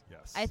 Yeah.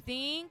 Yes. I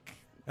think.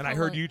 And I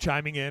heard you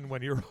chiming in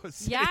when you were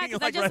sitting Yeah,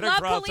 because like I just right love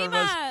across from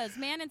us. Kalima's,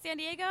 man, in San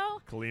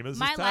Diego. Kalima's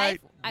My is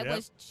life, tight. I Yep.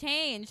 was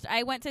changed.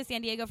 I went to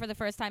San Diego for the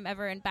first time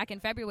ever back in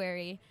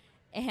February,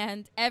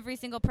 and every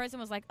single person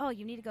was like, "Oh,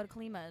 you need to go to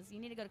Kalima's. You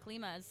need to go to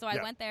Kalima's." So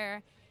Yeah. I went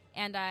there,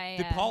 and I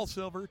Did Paul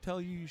Silver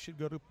tell you should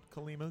go to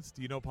Kalima's?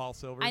 Do you know Paul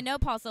Silver? I know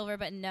Paul Silver,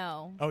 but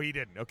no. Oh, he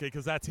didn't. Okay,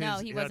 because that's his. No,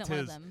 he wasn't that's one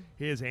of his, them.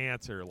 His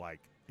answer,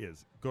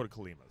 is go to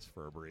Kalima's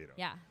for a burrito.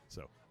 Yeah.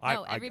 So No,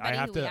 I everybody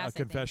have who to we a asked, I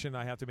think. confession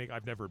I have to make.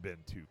 I've never been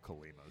to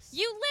Kalima's.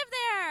 You live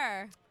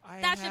there. I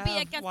That should be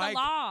have, against like, the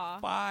law.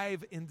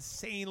 5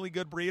 insanely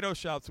good burrito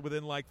shops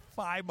within like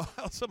 5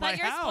 miles of my But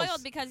you're house.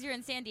 spoiled because you're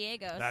in San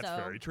Diego. That's so,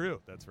 very true.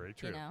 That's very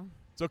true. You know,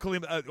 So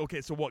Kalima, okay.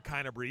 So what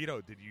kind of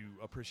burrito did you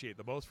appreciate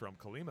the most from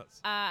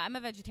Kalima's? I'm a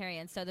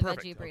vegetarian, so the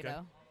Perfect, veggie okay.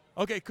 burrito.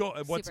 Okay, cool.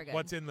 And Super good.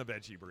 what's in the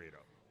veggie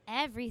burrito?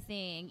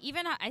 Everything.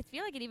 Even I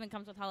feel like it even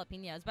comes with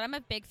jalapenos, but I'm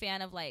a big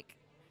fan of like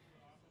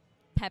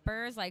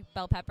peppers, like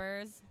bell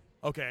peppers.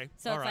 Okay,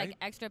 So all it's right. like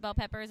extra bell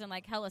peppers and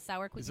like hella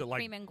sour Is it like-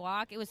 cream and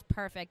guac. It was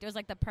perfect. It was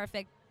like the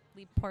perfectly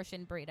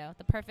portioned burrito,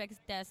 the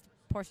perfectest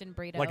portioned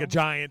burrito. like a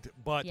giant,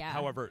 but Yeah.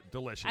 however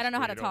delicious. I don't know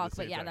how to burrito at talk, the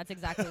but same yeah, time. that's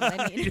exactly what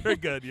I mean. You're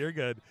good. You're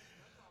good.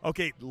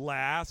 Okay,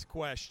 last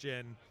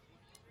question.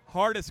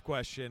 Hardest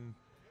question.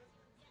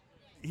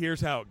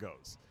 Here's how it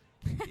goes.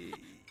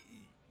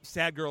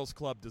 Sad Girls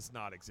Club does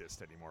not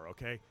exist anymore.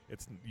 Okay,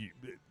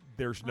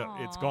 there's no.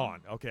 It's Aw.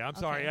 gone. Okay, I'm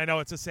sorry. Okay. I know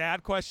it's a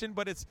sad question,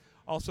 but it's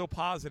also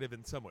positive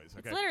in some ways.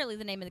 It's Okay, literally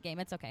the name of the game.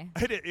 It's okay.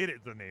 it is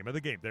the name of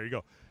the game. There you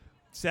go.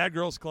 Sad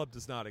Girls Club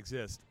does not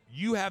exist.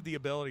 You have the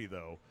ability,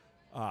 though,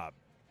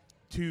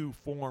 to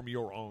form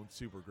your own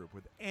supergroup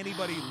with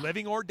anybody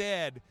living or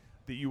dead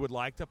that you would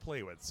like to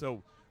play with.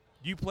 So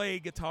you play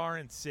guitar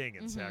and sing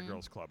in Sad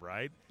Girls Club,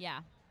 right? Yeah.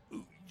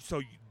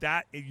 So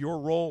that your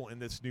role in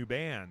this new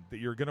band that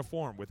you're going to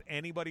form with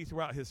anybody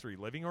throughout history,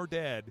 living or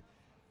dead,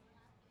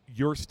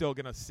 you're still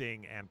going to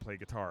sing and play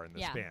guitar in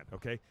this band,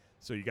 okay?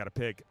 So you got to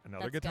pick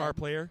another That's guitar good.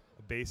 player,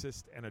 a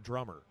bassist, and a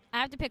drummer. I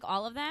have to pick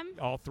all of them?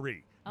 All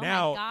three. Oh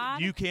now, my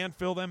God. you can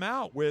fill them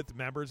out with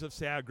members of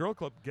Sad Girl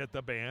Club. Get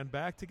the band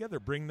back together.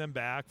 Bring them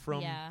back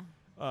from,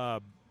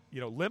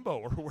 Limbo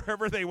or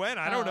wherever they went.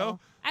 I don't know.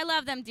 I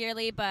love them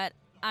dearly, but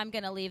I'm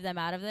going to leave them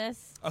out of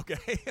this. Okay,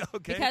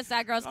 okay. Because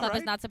Sad Girls All Club is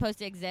right. not supposed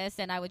to exist,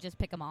 and I would just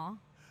pick them all.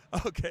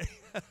 Okay.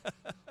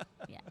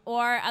 Yeah.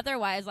 Or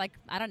otherwise, like,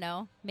 I don't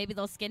know. Maybe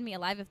they'll skin me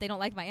alive if they don't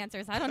like my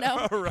answers. I don't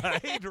know.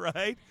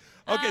 right.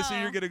 Okay, so Oh.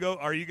 you're going to go,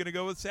 are you going to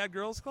go with Sad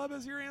Girls Club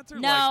as your answer?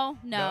 No.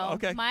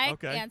 Okay. My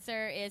okay.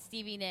 answer is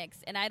Stevie Nicks,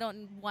 and I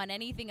don't want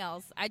anything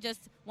else. I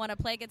just want to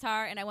play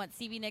guitar, and I want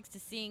Stevie Nicks to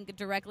sing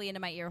directly into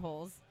my ear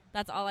holes.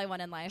 That's all I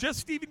want in life.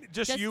 Just you Stevie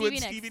and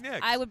Nicks. Stevie Nicks.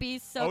 I would be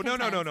so. Oh, no.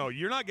 content.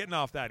 You're not getting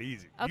off that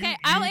easy. Okay, You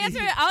I'll need- answer.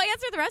 I'll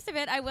answer the rest of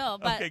it. I will.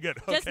 But Okay, good.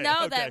 just Okay,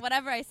 know okay. that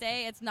whatever I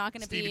say, it's not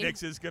going to be. Stevie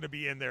Nicks is going to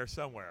be in there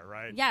somewhere,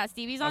 right? Yeah,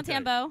 Stevie's on Okay.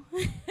 Tambo.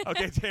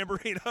 Okay,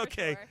 tambourine.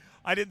 Okay. sure.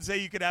 I didn't say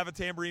you could have a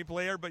tambourine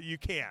player, but you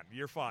can.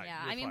 You're fine.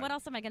 Yeah, You're I mean, fine. what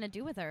else am I going to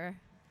do with her?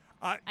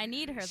 I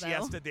need her, She though.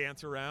 has to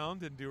dance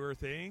around and do her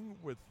thing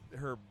with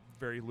her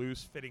very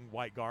loose-fitting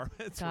white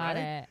garments, Got right?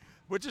 it.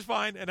 Which is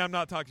fine, and I'm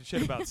not talking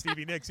shit about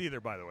Stevie Nicks either,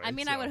 by the way. I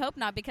mean, so. I would hope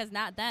not, because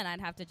not then. I'd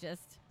have to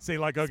just. Say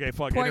like, okay,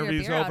 fuck, pour your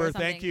interview's beer out or over.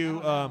 Thank something. you,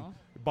 I don't know.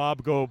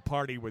 Bob. Go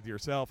party with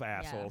yourself,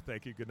 asshole. Yeah.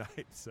 Thank you. Good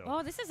night. So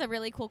Oh, this is a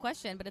really cool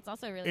question, but it's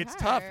also really it's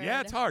hard. tough.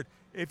 Yeah, it's hard.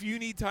 If you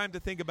need time to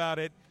think about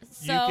it, you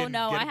So, can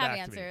no, get I it have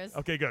back to me. answers.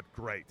 Okay, good,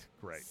 great.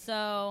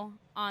 So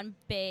on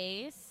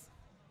bass,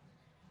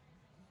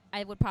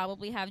 I would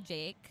probably have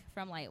Jake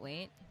from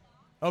Lightweight,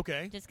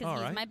 Okay, just all because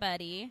he's right. my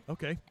buddy,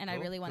 Okay, and I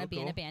cool, really want to cool,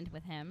 be in a cool. band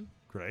with him.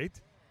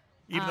 Great.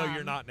 Even though you're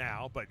Um, not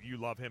now, but you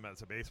love him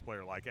as a bass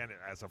player, like and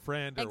as a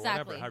friend or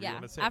Exactly. whatever. However you Yeah.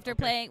 want to say. it. After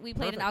Okay. we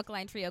played an Perfect.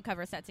 Alkaline Trio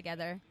cover set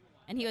together,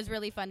 and he was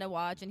really fun to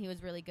watch, and he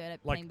was really good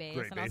at Like playing bass.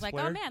 great And I was bass like,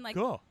 player? oh man, like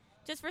cool.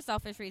 just for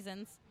selfish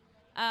reasons.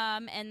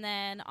 And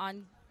then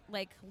on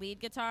like lead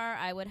guitar,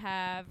 I would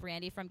have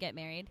Randy from Get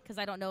Married, because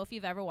I don't know if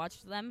you've ever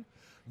watched them.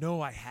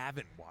 No, I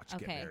haven't watched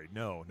Get Okay. Married.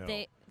 No.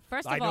 They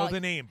first of I know all, the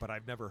name, but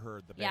I've never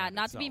heard the band. yeah,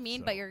 not to be itself, mean,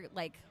 so. but you're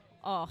like,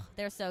 oh,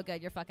 they're so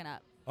good, you're fucking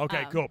up.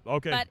 Okay, cool.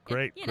 Okay, but it-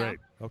 great, you know, great.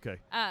 Okay.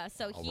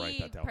 So I'll write he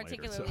that down later,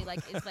 particularly so. like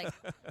is like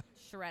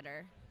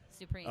Shredder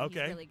Supreme. Okay.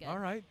 He's really good. All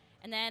right.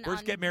 And then Where's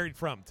on, Get Married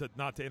from?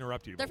 Not to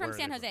interrupt you. They're but from where are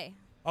San they Jose.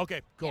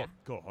 Okay, cool, Yeah.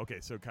 cool.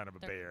 Okay, so kind of a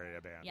They're- Bay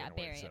Area band. Yeah, in a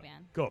Bay way, Area so.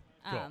 band. Cool.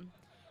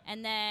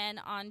 And then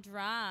on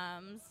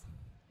drums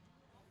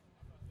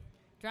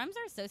are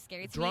so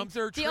scary to Drums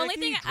me. are the tricky. only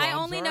thing I Drums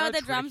only are know a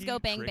that drums tricky, go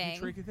bang tricky, bang.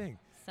 Tricky thing.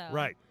 So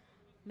Right.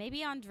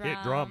 maybe on drums.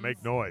 Hit drum,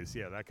 make noise.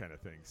 Yeah, that kind of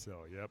thing.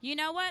 So, yep. You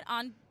know what?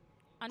 On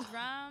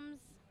drums,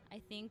 I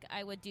think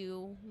I would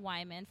do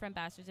Wyman from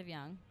Bastards of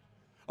Young.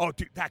 Oh,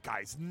 dude, that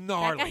guy's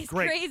gnarly. guy's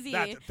Great.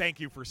 crazy. Thank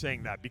you for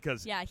saying that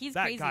because Yeah, he's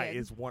that crazy guy good.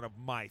 is one of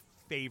my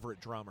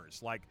favorite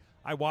drummers. Like,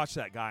 I watch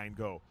that guy and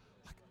go,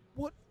 like,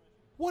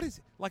 what is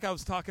it? Like, I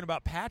was talking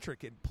about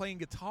Patrick and playing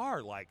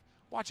guitar, like,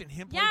 watching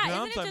him play Yeah,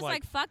 drums. isn't it I'm just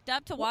like fucked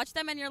up to watch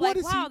them and you're what like,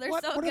 is wow, he, they're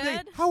what, so what are they,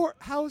 good?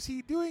 how is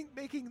he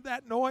making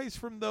that noise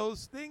from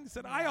those things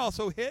that I Yeah.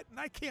 also hit and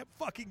I can't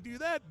fucking do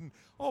that? And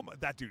oh my,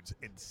 that dude's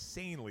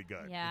insanely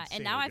good. Yeah, and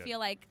Insanely now I good. feel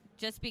like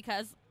just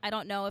because I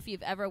don't know if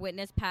you've ever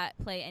witnessed Pat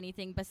play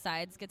anything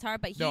besides guitar,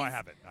 but No, I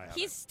haven't.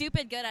 He's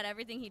stupid good at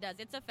everything he does.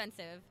 It's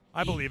offensive.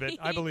 I believe it.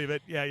 I believe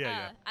it. Yeah,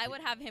 yeah. I would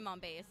have him on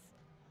bass.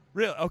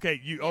 Really? Okay.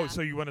 Yeah.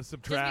 So you want to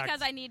subtract? Just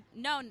because I need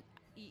no.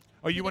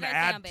 Oh, you want to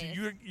add?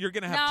 You're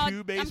going to have no,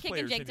 two bass I'm kicking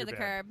players Jake in to your the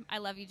band. curb. I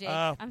love you, Jake.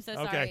 Oh, I'm so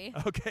okay.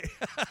 sorry. Okay.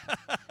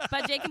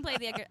 But Jake can play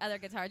the other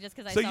guitar just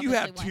because I. So you selfishly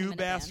have want him two in a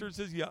band. bastards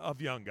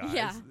of young guys.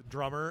 Yeah.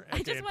 Drummer.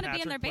 I just want to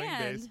be in their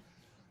band.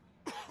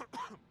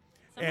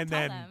 And tell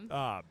then,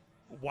 them.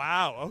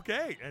 wow,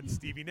 okay, and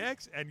Stevie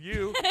Nicks and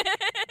you.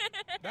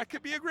 That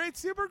could be a great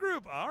super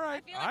group. All I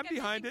right, feel like I'm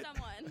behind missing it.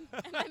 Someone.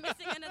 Am I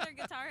missing another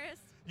guitarist?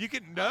 You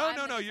can I'm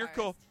no, the you're guitarist.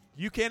 cool.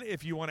 You can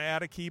if you want to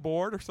add a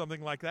keyboard or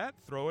something like that,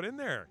 throw it in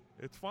there.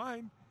 It's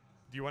fine.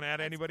 Do you want to add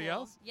That's anybody cool.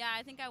 else? Yeah,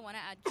 I think I want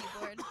to add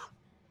keyboard.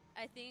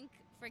 I think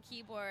for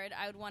keyboard,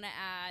 I would want to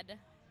add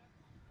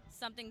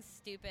something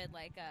stupid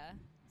like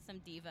some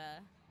diva.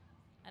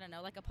 I don't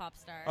know, like a pop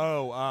star.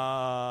 Oh,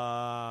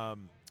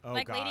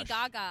 like gosh. Lady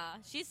Gaga.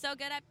 She's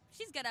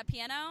good at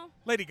piano.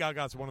 Lady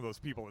Gaga's one of those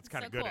people that's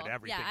kind of So good cool. at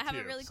everything. Yeah, I have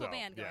a too, really cool so,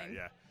 band going.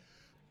 Yeah.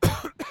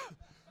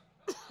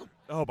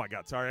 Oh my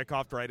God! Sorry, I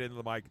coughed right into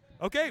the mic.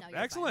 Okay, No, you're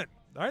excellent.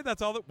 All right,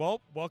 that's all.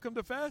 Well, welcome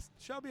to Fest,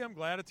 Shelby. I'm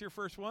glad it's your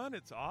first one.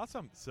 It's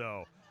awesome.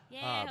 So,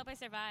 I hope I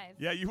survive.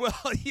 Yeah, you will.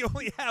 You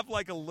only have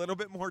like a little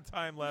bit more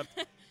time left,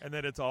 and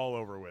then it's all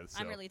over with.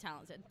 So. I'm really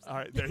talented. So. All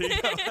right, there you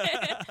go.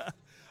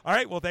 All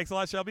right, well, thanks a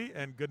lot, Shelby,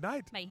 and good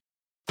night. Bye.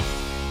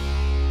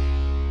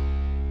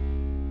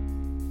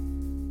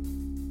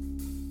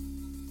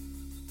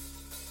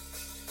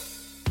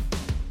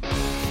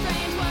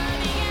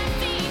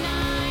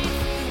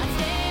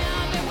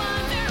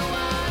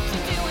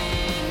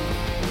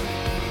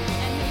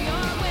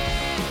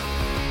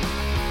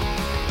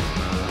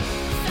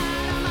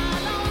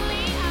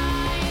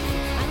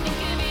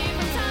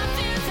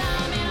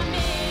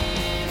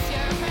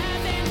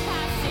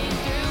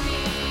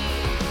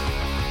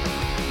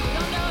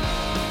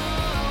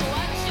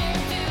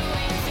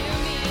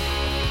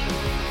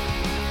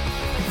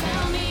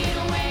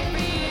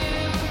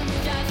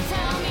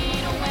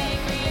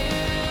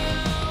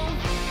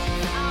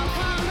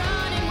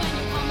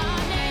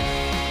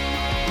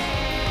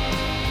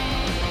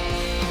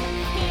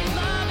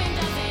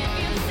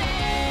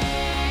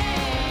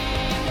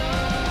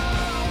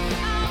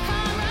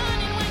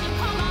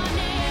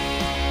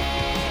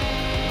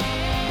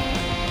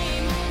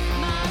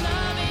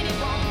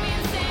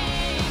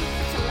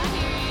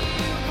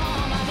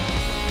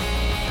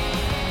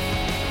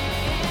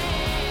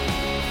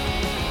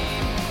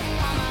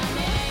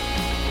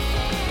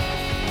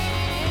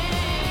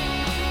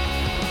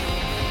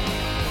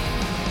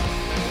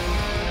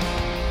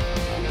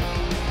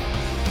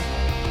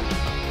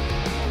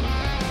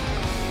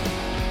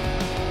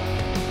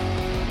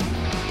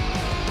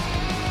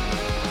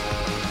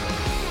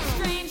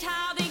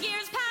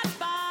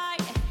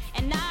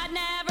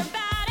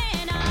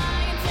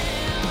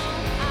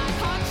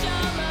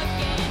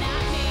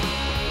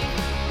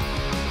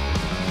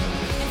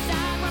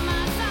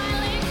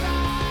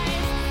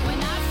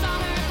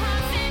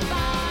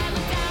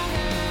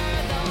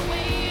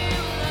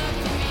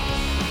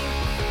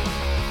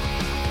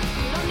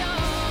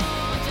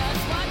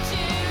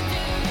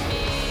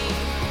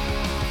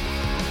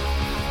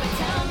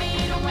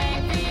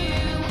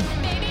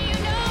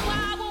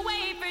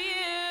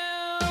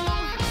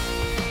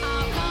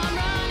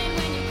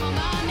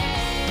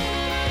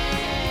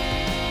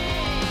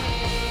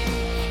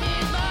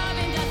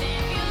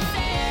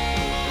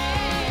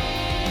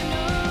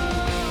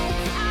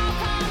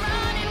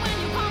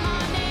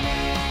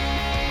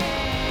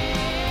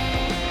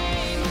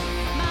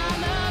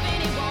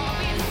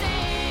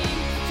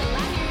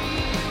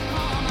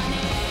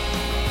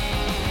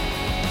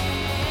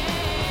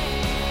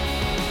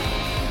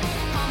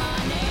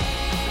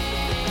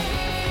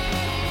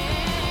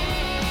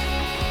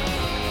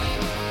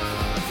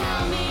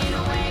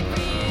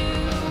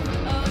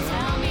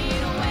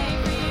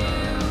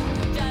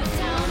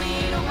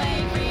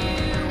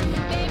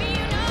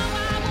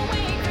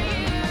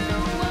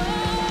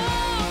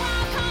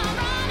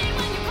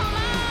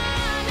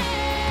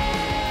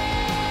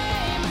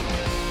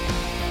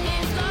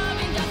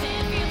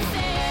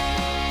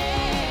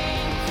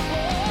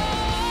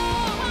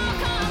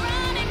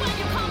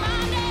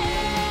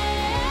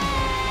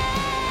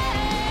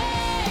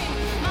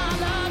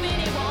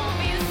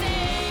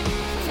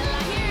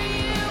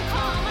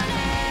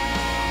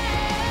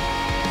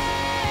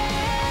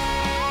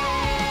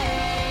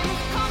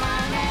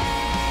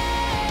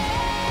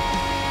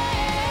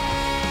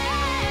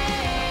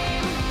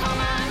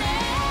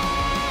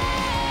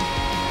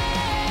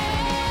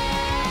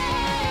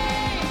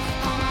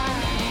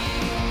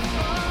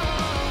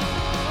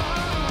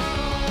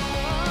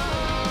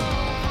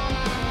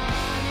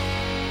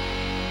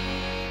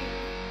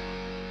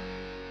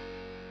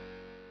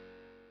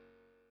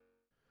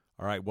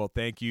 All right, well,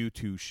 thank you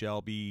to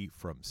Shelby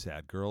from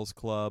Sad Girls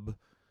Club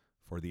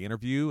for the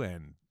interview,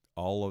 and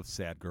all of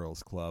Sad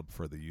Girls Club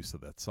for the use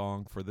of that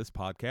song for this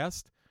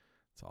podcast.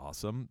 It's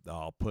awesome.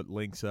 I'll put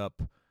links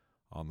up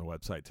on the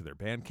website to their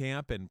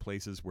Bandcamp and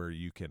places where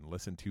you can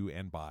listen to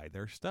and buy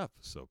their stuff.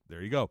 So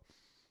there you go.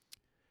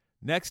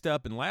 Next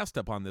up and last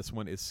up on this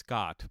one is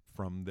Scott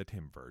from the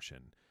Tim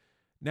version.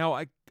 Now,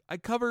 I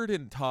covered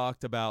and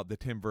talked about the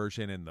Tim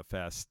version in the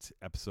Fest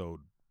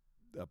episode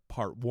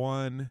part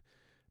 1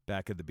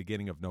 back at the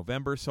beginning of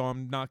November, so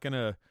I'm not going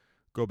to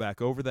go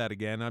back over that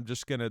again. I'm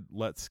just going to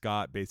let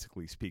Scott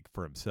basically speak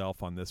for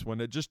himself on this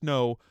one. Just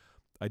know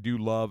I do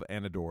love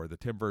and adore the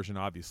Tim version.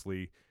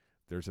 Obviously,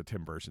 there's a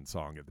Tim version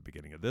song at the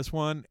beginning of this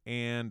one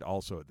and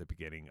also at the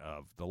beginning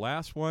of the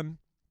last one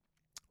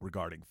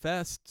regarding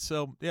Fest.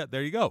 So, yeah,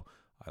 there you go.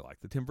 I like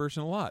the Tim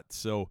version a lot.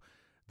 So,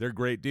 they're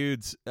great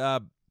dudes.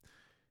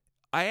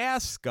 I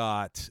asked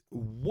Scott,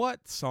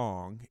 what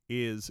song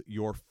is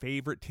your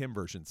favorite Tim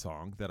version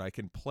song that I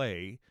can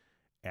play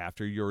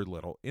after your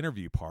little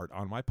interview part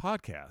on my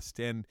podcast?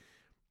 And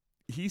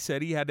he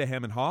said he had to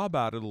hem and haw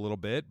about it a little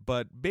bit,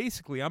 but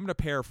basically I'm going to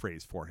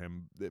paraphrase for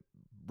him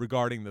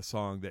regarding the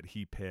song that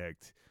he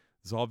picked.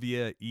 It's all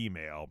via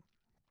email.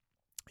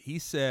 He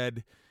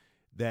said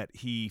that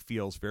he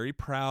feels very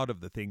proud of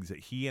the things that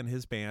he and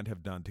his band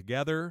have done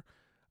together.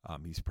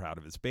 He's proud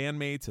of his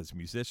bandmates, as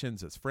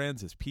musicians, as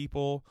friends, as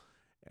people.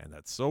 And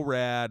that's so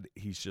rad.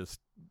 He's just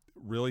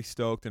really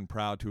stoked and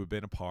proud to have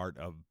been a part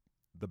of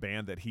the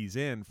band that he's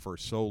in for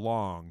so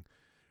long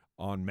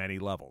on many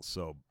levels.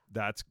 So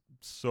that's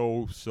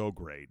so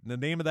great. And the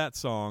name of that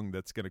song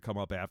that's going to come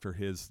up after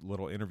his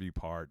little interview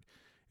part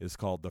is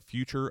called "The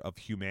Future of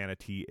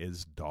Humanity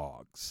is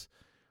Dogs."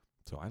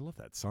 So I love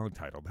that song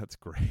title. That's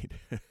great.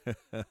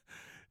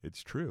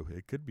 It's true.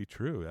 It could be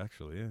true,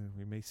 actually. Yeah,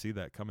 we may see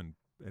that coming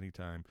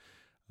anytime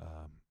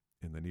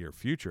in the near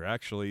future.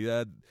 Actually,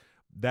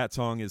 that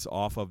song is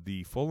off of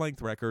the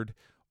full-length record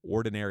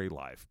 "Ordinary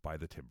Life" by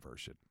the Tim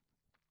version.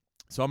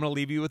 So I'm going to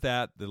leave you with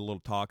that, the little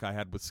talk I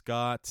had with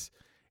Scott,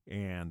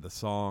 and the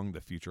song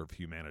 "The Future of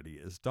Humanity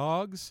is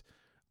Dogs."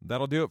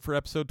 That'll do it for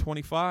episode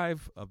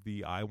 25 of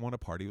the I Want to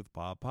Party with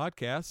Bob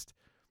podcast.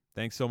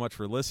 Thanks so much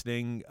for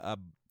listening.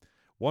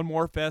 One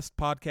more Fest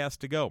podcast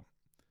to go,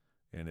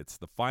 and it's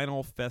the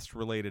final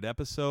Fest-related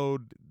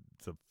episode.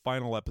 It's the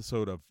final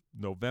episode of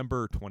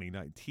November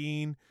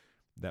 2019.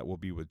 That will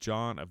be with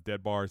John of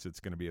Dead Bars. It's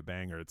going to be a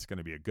banger. It's going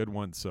to be a good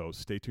one, so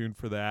stay tuned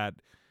for that.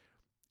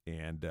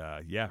 And,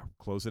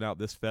 closing out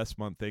this Fest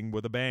month thing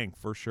with a bang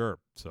for sure.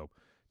 So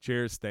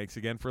cheers. Thanks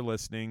again for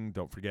listening.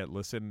 Don't forget,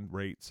 listen,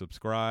 rate,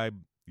 subscribe,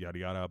 yada,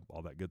 yada,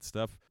 all that good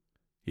stuff.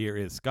 Here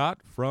is Scott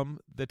from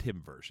the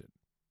Tim version.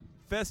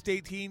 Fest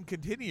 18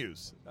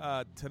 continues.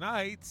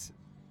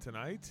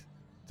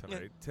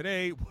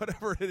 Today,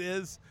 whatever it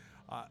is.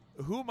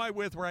 Who am I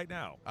with right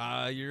now?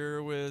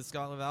 You're with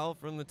Scott Laval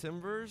from the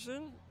Tim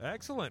version.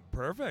 Excellent.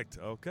 Perfect.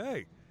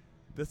 Okay.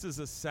 This is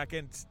a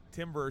second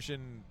Tim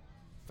version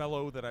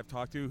fellow that I've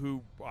talked to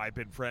who I've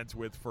been friends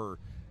with for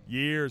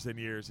years and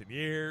years and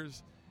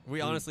years.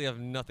 We honestly have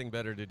nothing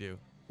better to do.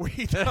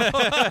 We don't.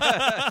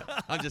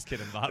 I'm just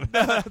kidding, Bob.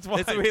 No, that's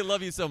fine. We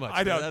love you so much.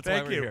 I know. That's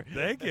Thank why we're you. here.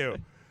 Thank you.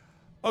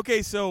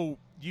 Okay, so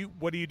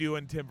what do you do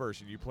in Tim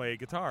version? You play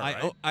guitar,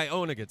 right? I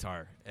own a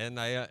guitar, and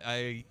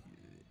I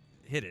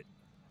hit it.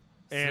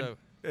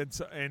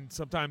 And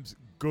sometimes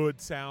good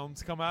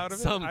sounds come out of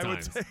it. Sometimes, I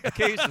would say.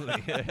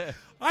 occasionally.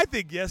 I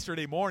think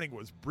yesterday morning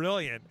was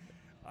brilliant.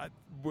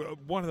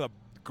 One of the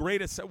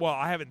greatest. Well,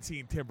 I haven't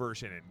seen Tim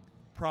version in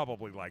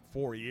probably like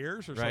 4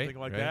 years or something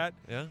like that.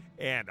 Yeah.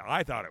 And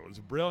I thought it was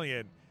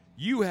brilliant.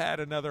 You had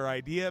another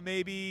idea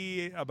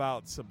maybe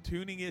about some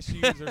tuning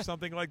issues or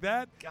something like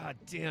that. God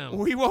damn.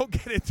 We won't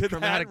get into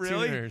Chromatic that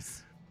really.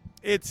 tuners.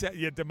 It's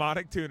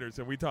demonic tuners,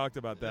 and we talked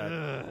about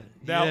that.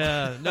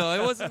 No,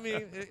 it wasn't me.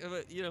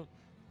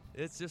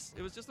 It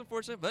was just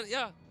unfortunate, but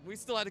yeah, we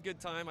still had a good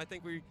time. I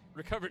think we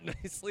recovered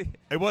nicely.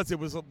 It was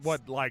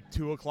what, like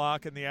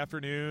 2:00 in the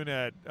afternoon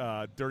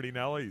at Dirty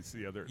Nelly's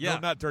the other. Yeah. No,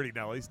 not Dirty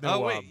Nelly's. No,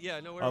 where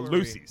were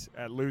Lucy's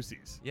at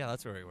Lucy's. Yeah,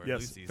 that's where we were.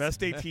 Yes, Lucy's.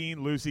 Fest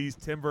 18, Lucy's,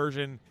 Tim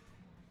version,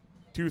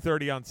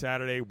 2:30 on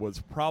Saturday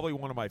was probably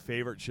one of my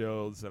favorite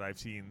shows that I've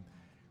seen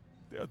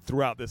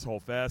throughout this whole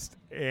fest,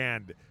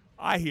 and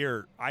I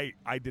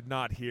did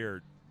not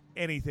hear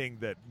anything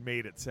that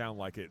made it sound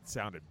like it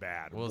sounded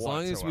bad. Well, as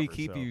long as we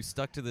keep you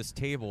stuck to this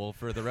table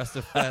for the rest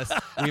of Fest,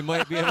 we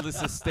might be able to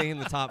sustain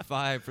the top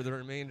 5 for the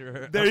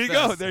remainder. There of you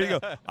Fest. go. There you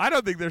go. I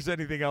don't think there's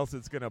anything else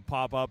that's going to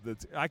pop up.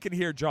 I can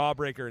hear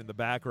Jawbreaker in the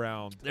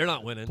background. They're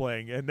not winning.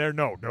 Playing, and they're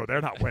not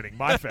winning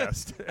my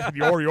fest, and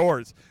you're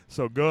yours.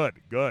 So good.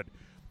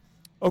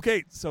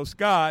 Okay, so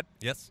Scott.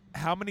 Yes.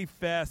 How many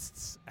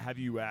fests have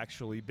you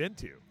actually been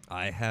to?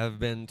 I have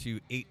been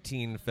to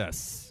 18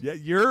 fests. Yeah,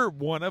 you're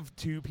one of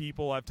 2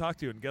 people I've talked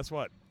to, and guess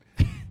what?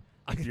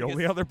 The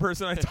only other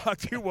person I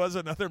talked to was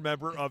another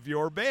member of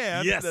your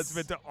band that's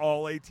been to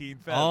all 18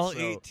 fests. All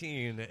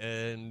 18,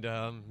 and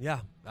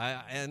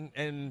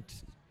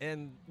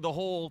and the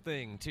whole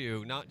thing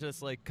too, not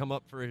just like come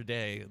up for a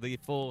day, the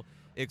full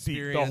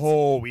experience, the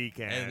whole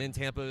weekend. And in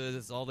Tampa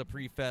is all the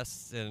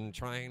pre-fests and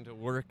trying to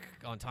work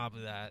on top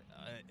of that,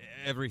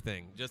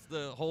 everything, just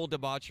the whole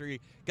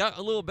debauchery. Got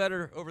a little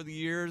better over the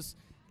years.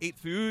 Ate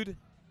food.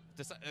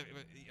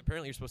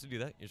 Apparently you're supposed to do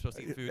that. You're supposed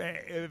to eat food.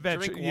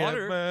 Eventually, Drink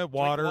water.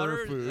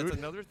 Water, food. That's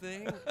another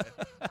thing.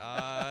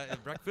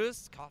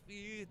 Breakfast,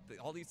 coffee,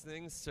 all these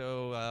things.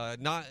 So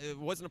it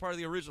wasn't a part of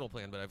the original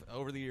plan, but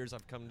over the years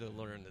I've come to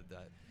learn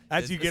that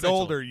as you get essential.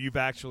 older, you've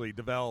actually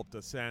developed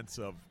a sense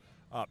of.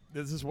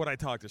 This is what I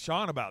talked to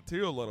Sean about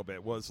too a little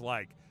bit. Was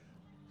like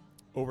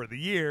over the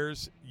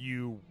years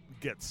you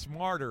get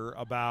smarter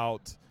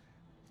about.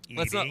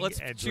 Let's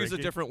choose drinking.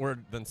 a different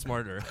word than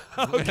smarter.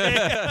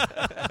 Okay.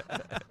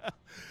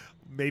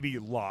 Maybe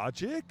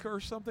logic or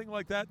something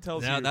like that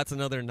tells you. That's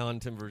another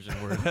non-Tim version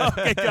word.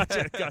 Okay,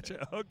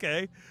 gotcha.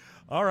 Okay.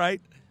 All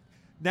right.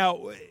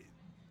 Now,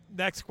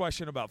 next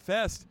question about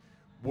Fest.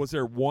 Was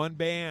there one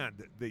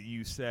band that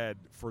you said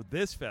for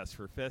this Fest,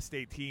 for Fest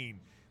 18,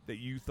 that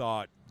you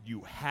thought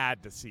you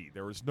had to see?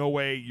 There was no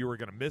way you were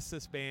going to miss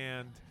this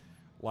band.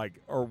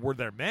 Or were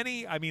there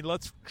many? I mean,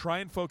 let's try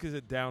and focus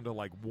it down to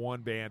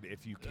one band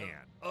if you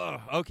can.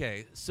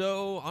 Okay.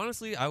 So,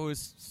 honestly, I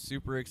was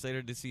super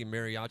excited to see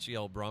Mariachi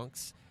El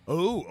Bronx.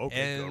 Oh,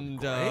 okay. And,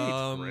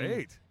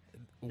 great.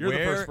 You're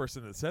the first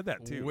person that said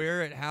that, too.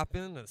 Where it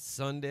happened, a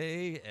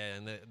Sunday,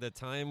 and the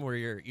time where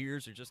your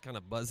ears are just kind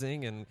of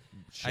buzzing. And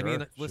Sure, I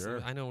mean, listen,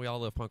 sure. I know we all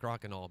love punk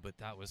rock and all, but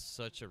that was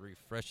such a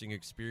refreshing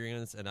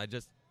experience. And I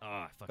just Oh,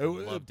 I fucking It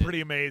was loved pretty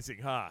it. amazing,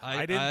 huh?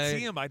 I didn't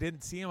see him. I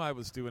didn't see him. I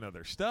was doing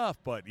other stuff,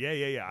 but yeah.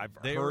 I've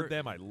heard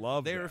them. I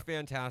love them. They were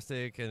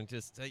fantastic, and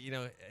just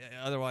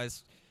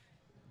otherwise,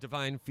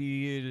 Divine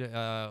Feed,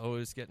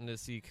 always getting to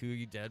see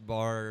Coogie Dead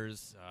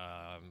Bars.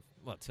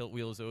 Tilt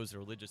Wheel is always a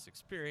religious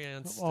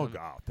experience. Oh,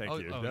 God, thank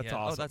you. That's yeah.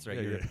 awesome. Oh, that's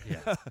right.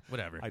 Yeah.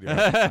 Whatever. I do. I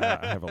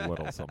have a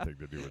little something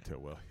to do with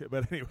Tilt Wheel.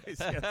 But anyways,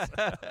 yes.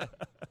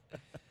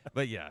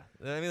 But yeah,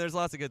 I mean, there's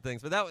lots of good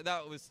things. But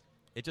that was.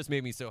 It just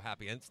made me so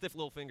happy. And Stiff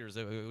Little Fingers,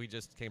 we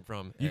just came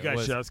from. You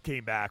guys just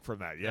came back from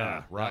that.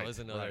 Yeah, right. That was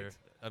another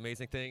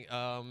amazing thing.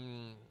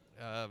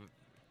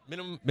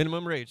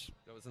 Minimum Rage.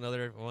 That was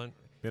another one.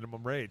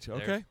 Minimum Rage. They're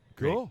Okay,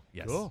 great. cool.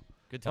 Yes. Cool.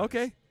 Good times.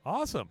 Okay,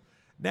 awesome.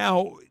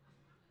 Now,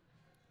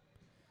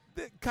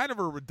 kind of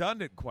a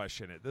redundant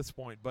question at this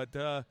point, but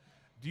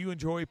do you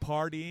enjoy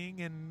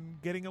partying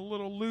and getting a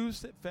little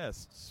loose at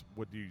fests,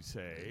 would you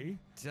say?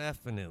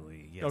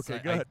 Definitely, yes. Okay, I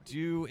good.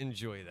 do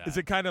enjoy that. Is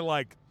it kind of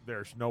like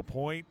there's no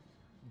point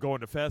going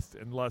to fest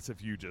unless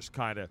if you just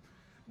kind of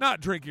not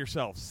drink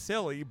yourself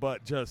silly,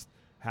 but just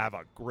have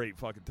a great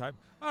fucking time?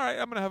 All right,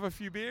 I'm going to have a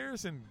few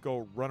beers and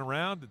go run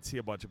around and see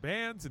a bunch of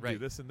bands and do Right.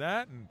 this and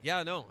that. And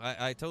Yeah, no,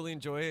 I totally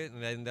enjoy it.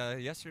 And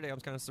yesterday I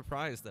was kind of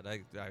surprised that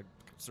I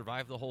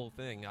survived the whole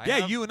thing.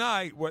 you and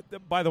I.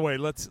 By the way,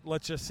 let's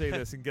just say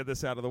this and get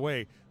this out of the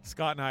way.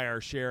 Scott and I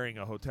are sharing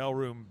a hotel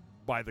room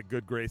by the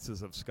good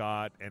graces of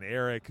Scott and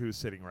Eric, who's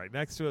sitting right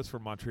next to us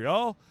from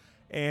Montreal,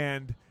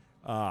 and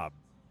I've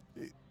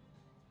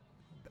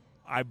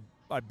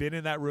been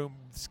in that room.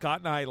 Scott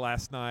and I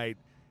last night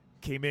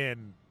came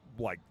in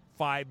like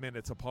 5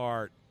 minutes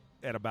apart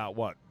at about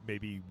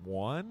maybe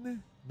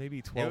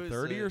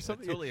 12:30 or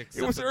something. Totally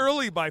It was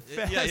early by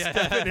fest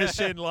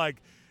definition, like.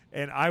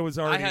 And I was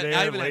already I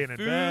there, even laying had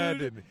in bed,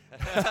 food.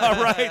 and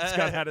all right,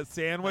 Scott had a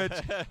sandwich.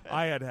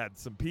 I had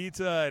some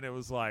pizza, and it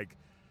was like,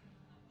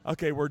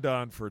 okay, we're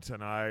done for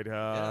tonight. It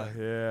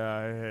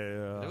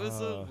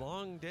was a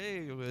long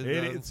day.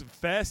 With,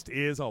 Fest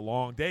is a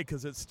long day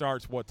because it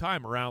starts what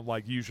time? Around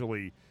like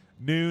usually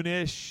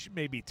noonish,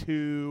 maybe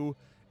 2,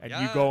 and you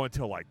Yeah. go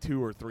until like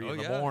 2 or 3 in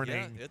the yeah,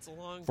 morning it's a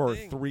long for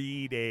thing.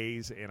 3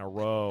 days in a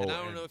row. And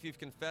I don't know if you've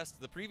confessed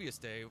the previous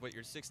day, but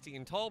you're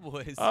 16 tall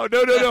boys. Oh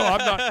no! I'm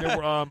not.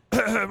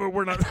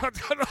 We're not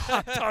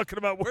talking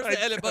about what Where's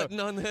the I edit button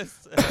on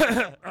this?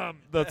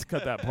 Let's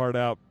cut that part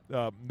out.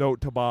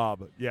 Note to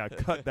Bob. Yeah,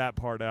 cut that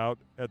part out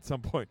at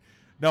some point.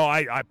 No,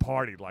 I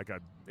partied like an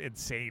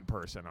insane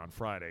person on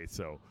Friday.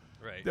 So,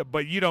 Right.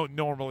 But you don't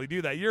normally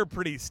do that. You're a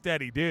pretty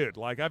steady dude.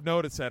 Like I've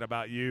noticed that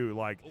about you.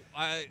 Like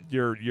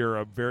you're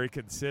a very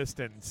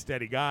consistent, and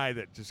steady guy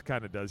that just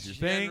kind of does your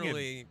thing.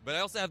 Generally, but I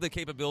also have the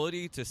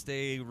capability to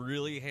stay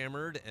really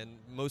hammered, and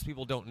most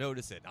people don't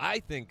notice it. I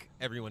think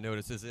everyone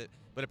notices it,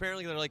 but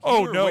apparently they're like,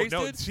 Oh "You were no, wasted?"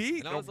 no! See,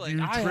 and I was like,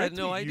 you I had tricked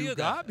no me. idea You that.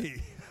 got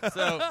me.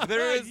 So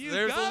there's You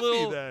a got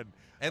little, me then.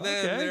 and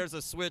then Okay. there's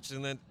a switch,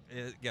 and then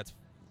it gets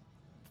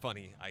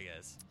funny, I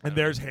guess. And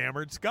there's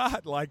Hammered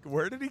Scott. Like,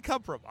 where did he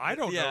come from? I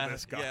don't know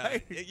this Yeah,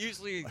 guy. it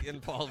usually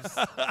involves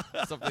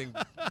something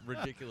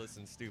ridiculous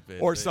and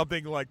stupid, Or but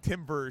something like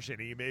Tim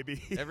Version-y,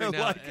 maybe. Every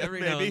now, Like, every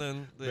maybe. now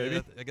and then,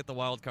 maybe. I get the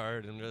wild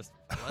card and just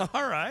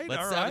All right,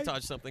 let's all right.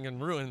 sabotage something and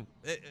ruin.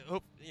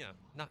 Hope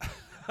not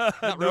No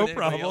ruin anybody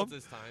problem.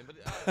 else's time.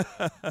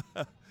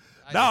 But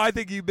I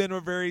think you've been a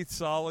very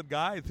solid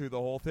guy through the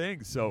whole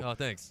thing. So, oh,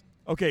 thanks.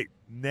 okay,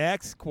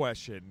 next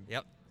question.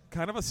 Yep.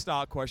 Kind of a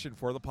stock question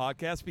for the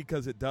podcast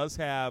because it does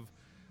have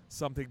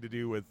something to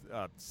do with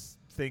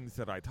things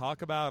that I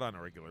talk about on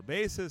a regular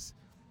basis.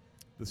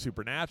 The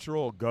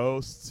supernatural,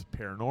 ghosts,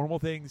 paranormal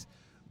things.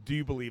 Do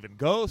you believe in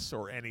ghosts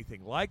or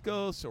anything like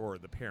ghosts or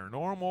the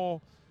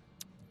paranormal?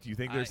 Do you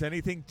think there's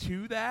anything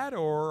to that,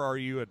 or are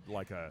you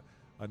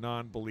a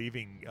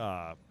non-believing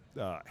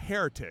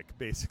heretic,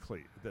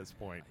 basically, at this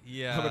point?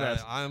 Yeah,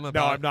 I'm No,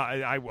 about. I'm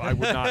not. I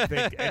would not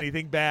think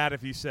anything bad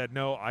if you said,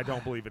 no, I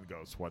don't believe in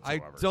ghosts I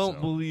whatsoever. don't so.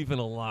 believe in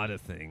a lot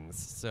of things.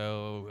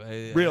 So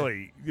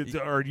Really?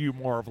 Are you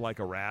more of like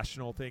a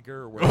rational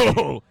thinker?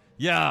 Oh,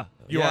 yeah.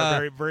 You are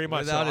very, very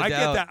much so. without a I get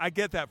doubt. that. I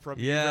get that from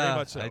you very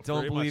much so. I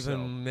don't very much believe so.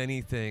 in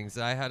many things.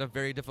 I had a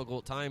very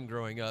difficult time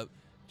growing up,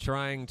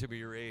 trying to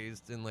be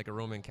raised in like a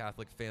Roman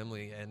Catholic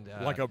family, and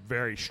like a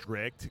very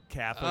strict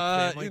Catholic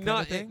family kind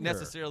not of thing? or-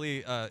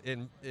 necessarily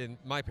in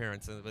my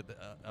parents, but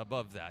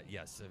above that,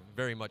 yes,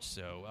 very much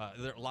so.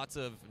 There are lots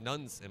of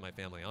nuns in my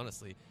family,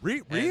 honestly.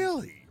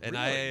 Really? And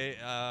Really?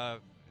 I,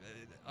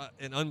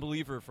 an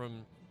unbeliever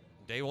from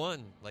day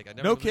one. Like I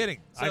never. No believed- kidding.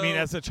 I mean,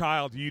 So- as a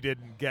child, you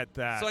didn't get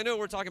that. So I know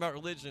we're talking about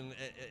religion,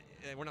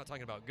 and we're not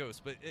talking about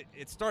ghosts, but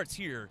it starts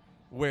here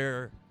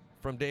where.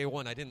 From day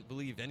one, I didn't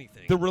believe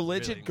anything. the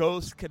religion really.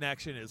 ghost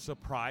connection is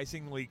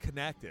surprisingly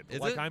connected. Is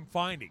like it? I'm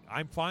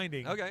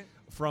finding Okay.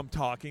 from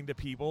talking to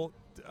people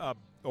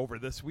over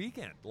this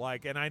weekend.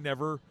 Like, and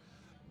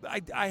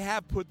I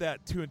have put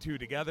that 2 and 2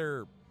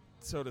 together,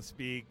 so to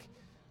speak,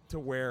 to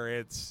where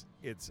it's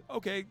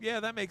okay. Yeah,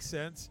 that makes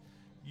sense.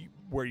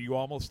 Where you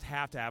almost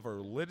have to have a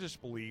religious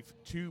belief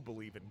to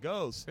believe in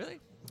ghosts.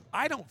 Really?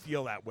 I don't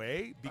feel that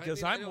way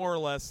because I I'm more or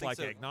less think like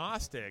so.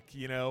 agnostic,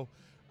 you know.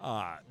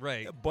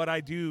 Right. But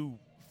I do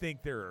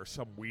think there are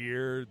some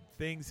weird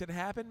things that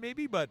happen,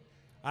 maybe. But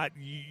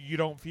you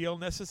don't feel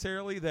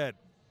necessarily that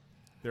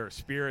there are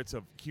spirits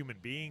of human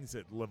beings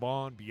that live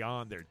on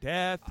beyond their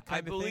death,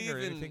 kind of thing, or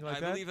anything like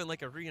that. I believe in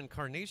like a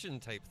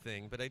reincarnation type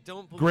thing, but I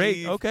don't believe.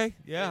 Great. Okay.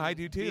 Yeah, in I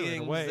do too. Beings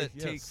In a way, that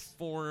yes. take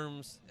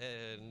forms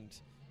and.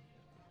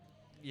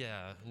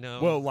 Yeah.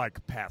 No. Well,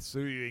 like pass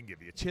through you and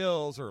give you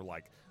chills, or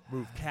like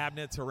move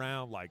cabinets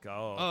around, like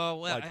well,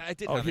 like, I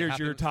did. oh, have it here's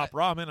your happen. top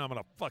ramen. I'm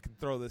gonna fucking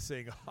throw this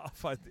thing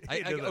off.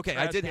 Okay,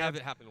 I did have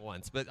it happen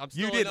once, but I'm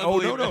still. You did. Oh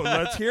no,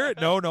 let's hear it.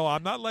 No,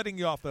 I'm not letting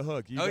you off the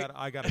hook.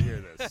 I got to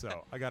hear this.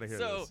 So I got to hear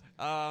this.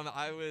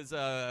 I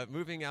was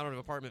moving out of an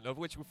apartment, of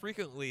which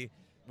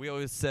we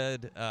always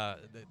said that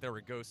there were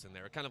ghosts in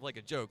there, kind of like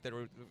a joke.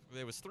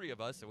 There was 3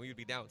 of us, and we would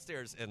be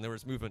downstairs, and there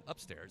was movement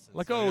upstairs. And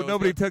Like, so oh,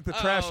 nobody took the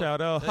trash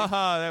out. Oh,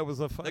 haha, that was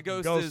a the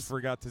fucking ghost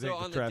forgot to take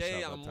on the trash the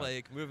day out. I'm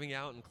like moving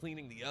out and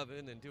cleaning the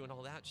oven and doing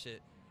all that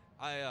shit.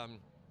 I'm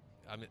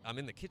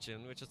in the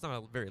kitchen, which is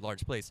not a very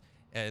large place,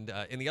 and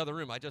in the other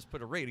room I just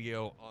put a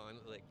radio on.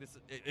 Like this,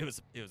 it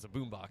was a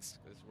boombox.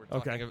 We're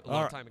talking a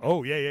long time ago.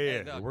 Oh yeah.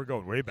 And, We're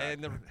going way back.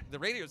 And the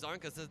radio's on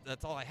because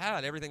that's all I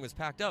had. Everything was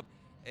packed up,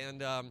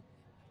 and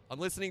I'm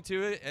listening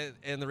to it,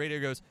 and the radio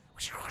goes,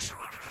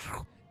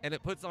 and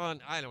it puts on,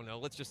 I don't know,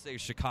 let's just say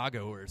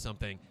Chicago or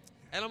something.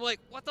 And I'm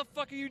like, what the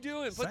fuck are you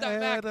doing? Put that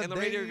back. And the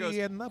radio goes,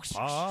 in the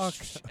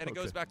box. and it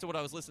goes back to what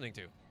I was listening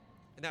to.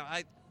 Now,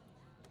 I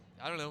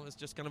don't know. It's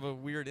just kind of a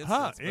weird instance.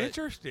 Huh, but,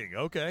 interesting.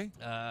 Okay.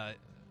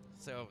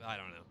 so, I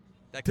don't know.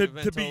 That could have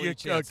been To totally be a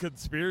chance.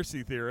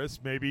 conspiracy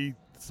theorist, maybe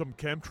some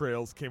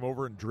chemtrails came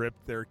over and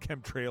dripped their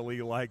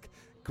chemtrail-y, like,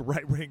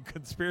 right-wing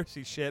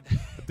conspiracy shit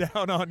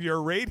down on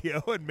your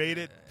radio and made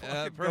it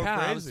fucking go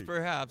crazy.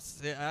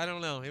 Perhaps. I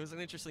don't know. It was an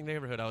interesting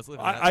neighborhood I was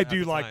living in. I at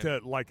do the like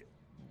time. to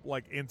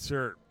like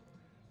insert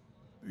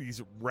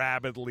these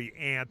rabidly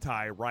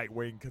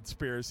anti-right-wing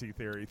conspiracy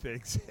theory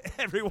things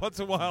every once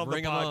in a while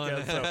Bring 'em on the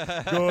on.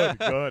 podcast. So,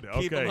 good.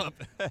 Okay. Keep 'em up.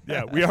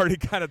 Yeah, we already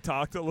kind of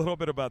talked a little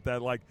bit about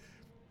that, like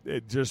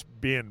it just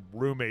being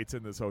roommates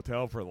in this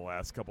hotel for the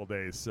last couple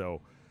days.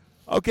 So,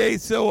 okay,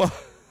 so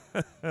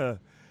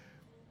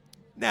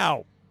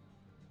now,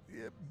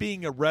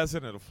 being a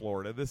resident of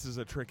Florida, this is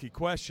a tricky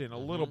question a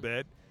little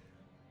bit.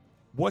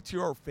 What's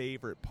your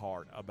favorite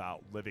part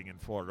about living in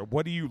Florida?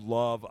 What do you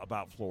love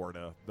about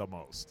Florida the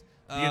most?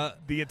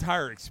 The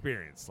entire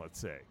experience, let's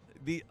say.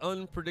 The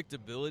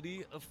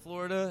unpredictability of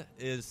Florida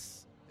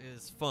is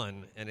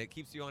fun, and it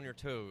keeps you on your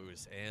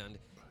toes. And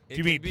Do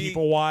you mean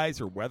people-wise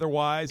or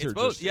weather-wise it's or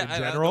both. just Yeah,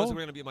 in general? those were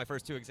going to be my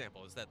first 2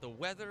 examples. That the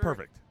weather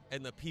Perfect.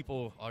 and the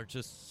people are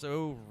just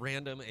so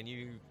random, and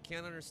you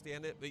can't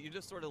understand it, but you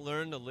just sort of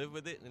learn to live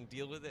with it and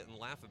deal with it and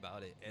laugh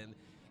about it. And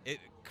it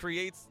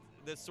creates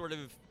this sort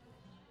of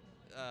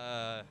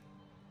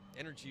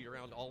energy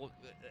around all of,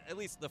 at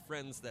least the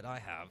friends that I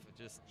have.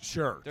 Just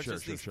They're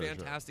just these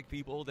fantastic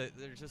people that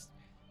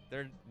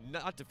they're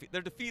not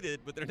they're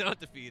defeated, but they're not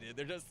defeated.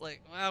 They're just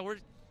like, wow,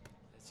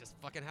 it's just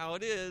fucking how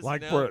it is.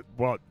 Like, you know?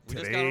 well, We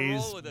just gotta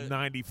today's roll with it.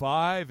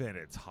 95 and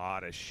it's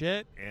hot as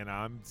shit, and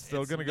I'm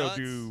still It's going to go nuts.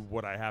 do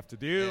what I have to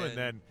do, and And-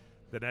 then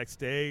the next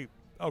day,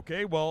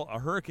 okay, well, a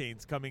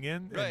hurricane's coming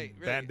in Right, and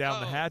batten right.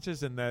 down the Oh.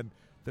 hatches, and then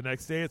the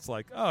next day it's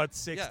like, oh, it's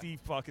 60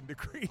 fucking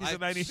degrees,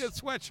 and I need a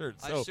sweatshirt.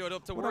 So I showed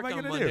up to what work am I on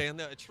gonna Monday, do?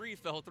 and a tree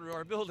fell through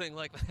our building.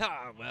 Like,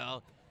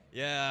 well,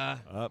 yeah,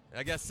 Up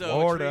I guess so.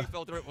 Florida. A tree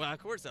fell through. Well, of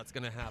course that's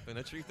going to happen.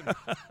 A tree.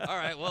 All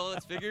right, well,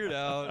 let's figure it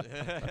out.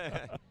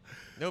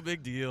 No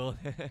big deal.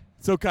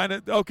 So kind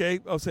of okay.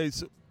 I'll say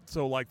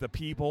so like the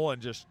people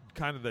and just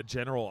kind of the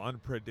general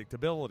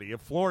unpredictability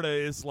of Florida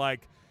is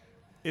like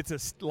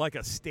it's like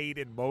a state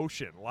in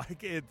motion.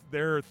 Like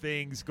there are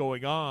things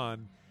going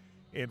on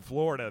in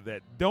Florida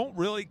that don't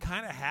really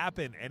kind of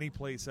happen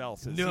anyplace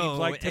else. It seems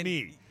like to and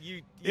me.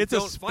 you It's a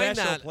don't find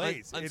special that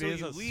place. It until is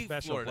you a leave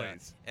special Florida.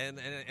 place.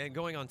 And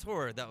going on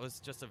tour, that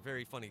was just a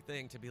very funny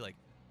thing to be like,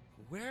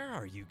 where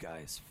are you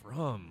guys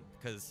from?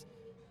 Because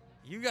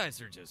you guys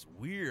are just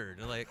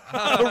weird. Like,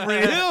 Oh,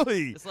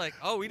 really? It's like,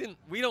 oh,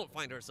 we don't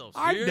find ourselves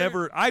I've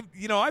here.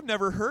 I've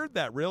never heard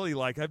that really.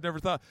 Like I've never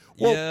thought.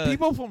 Well, Yeah.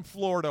 people from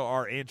Florida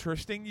are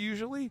interesting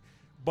usually,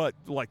 but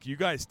like you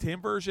guys,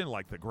 Tim version,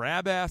 like the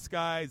grab ass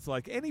guys,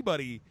 like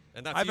anybody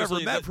And that's I've ever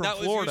usually met from that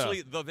Florida. was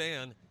usually the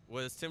van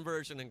was Tim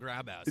Version and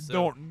Grab Ass.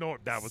 So no,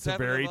 that was a 7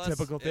 very of us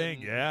typical thing.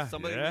 and Yeah,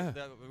 somebody yeah.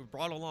 that we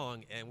brought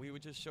along, and we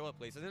would just show up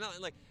places. And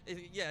not like,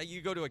 yeah,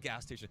 you go to a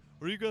gas station.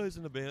 Are you guys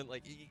in a band?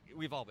 Like,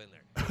 we've all been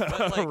there.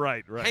 But, like,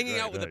 right. hanging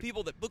out with right. the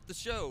people that booked the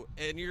show,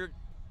 and you're,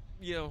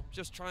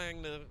 just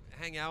trying to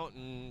hang out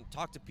and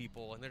talk to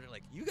people, and they're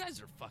like, you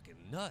guys are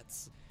fucking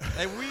nuts.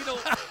 And we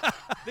don't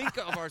think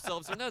of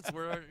ourselves as nuts.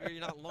 We're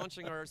not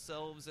launching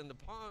ourselves into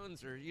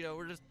ponds, or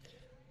we're just.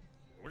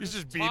 We're You're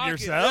just talking. being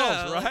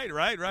yourselves, Yeah,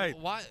 like, right.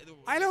 Why?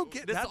 I don't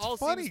get this that's all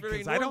funny seems very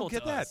because I normal don't get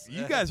to that. us.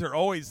 You guys are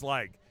always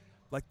like,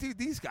 dude,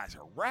 these guys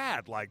are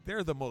rad. Like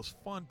they're the most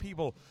fun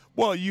people.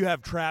 Well, you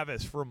have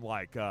Travis from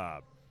like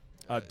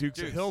Dukes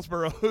of Dukes.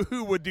 Hillsborough,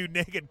 who would do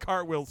naked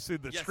cartwheels through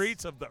the Yes.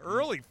 streets of the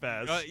early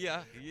fest.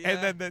 Yeah.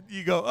 And then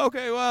you go,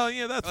 okay, well,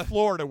 that's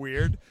Florida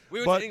weird. we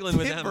went but to England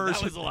with Tim them. version-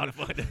 That was a lot of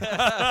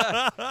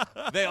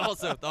fun. They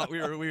also thought we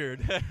were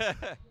weird.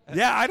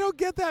 Yeah, I don't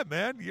get that,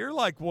 man. You're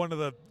like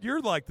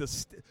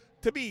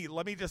to me,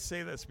 let me just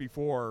say this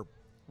before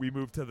we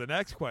move to the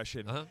next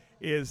question, Uh-huh.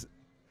 is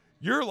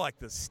you're like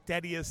the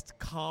steadiest,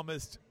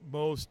 calmest,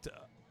 most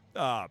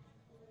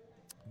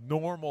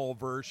normal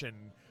version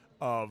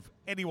of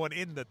anyone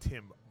in the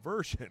Tim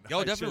version. Oh,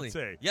 I definitely. should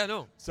say. Yeah,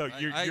 no. So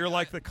I- you're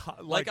like I-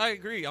 the Like, I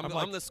agree. I'm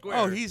like, the square.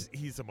 Oh, he's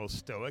the most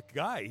stoic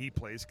guy. He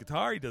plays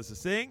guitar. He does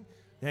his thing.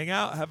 Hang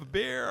out, have a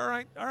beer. All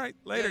right.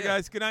 Later, yeah.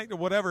 guys. Good night or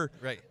whatever.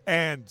 Right.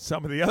 And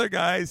some of the other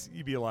guys,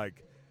 you'd be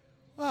like,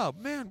 "Oh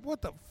man,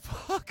 what the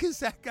fuck is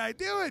that guy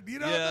doing?"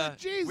 Yeah.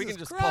 Jesus we can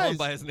just Christ. call him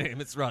by his name.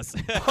 It's Russ.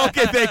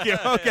 Okay, thank you.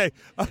 Okay.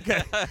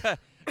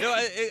 No,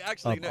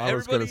 actually, no, I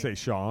was going to everybody- say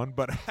Sean,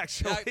 but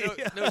actually,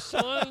 Yeah, no,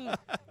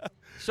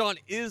 Sean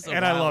is a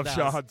And I wild love ass.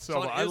 Sean so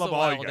much. I is love a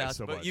all you wild guys ass,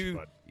 so but much, You,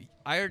 but-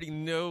 I already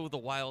know the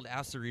wild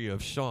assery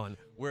of Sean,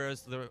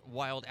 whereas the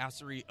wild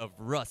assery of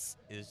Russ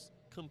is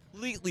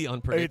completely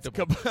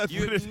unpredictable.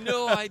 You have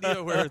no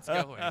idea where it's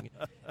going,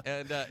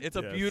 and it's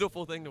a Yes.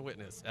 beautiful thing to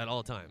witness at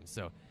all times.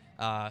 So,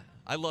 I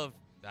love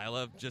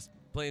just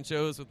playing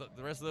shows with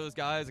the rest of those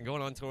guys and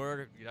going on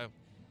tour.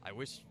 I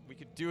wish we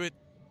could do it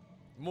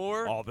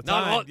more all the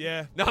Not time. all-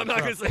 Yeah. No, I'm not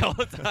going to say all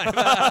the time.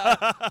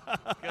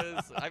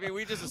 Because,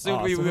 we just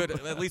assumed we Awesome. would,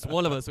 at least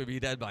one of us would be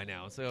dead by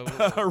now. So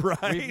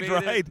Right, we've made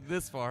right. it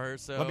this far.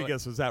 So Let me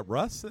guess. Was that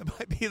Russ? That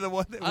might be the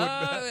one that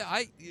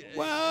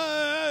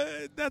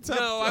would. That's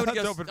no, I would that's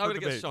guess open for I would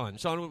debate. guess Sean.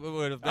 Sean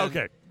would have been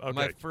Okay.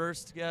 my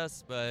first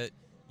guess, but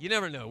you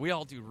never know. We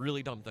all do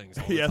really dumb things.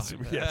 All the yes,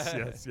 time.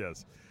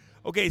 yes.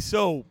 Okay,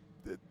 so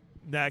the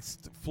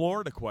next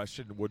Florida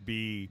question would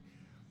be,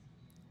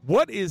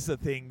 what is the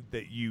thing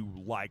that you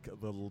like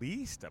the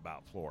least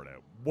about Florida?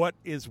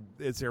 Is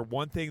there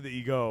one thing that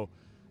you go,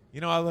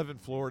 I live in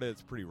Florida,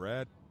 it's pretty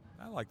rad.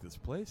 I like this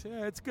place.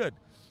 Yeah, it's good.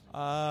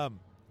 But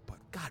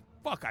God,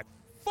 I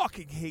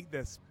fucking hate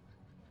this.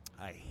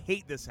 I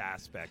hate this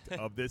aspect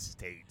of this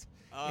state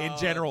in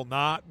general,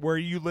 not where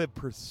you live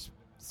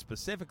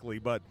specifically,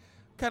 but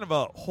kind of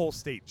a whole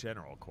state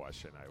general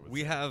question, I would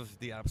We say. have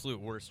the absolute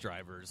worst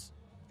drivers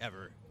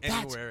ever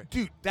That's- anywhere.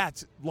 Dude,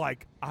 that's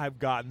like I've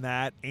gotten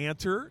that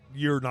answer.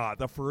 You're not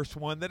the first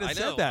one that has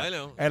I know, said that. I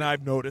know. And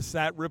I've noticed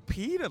that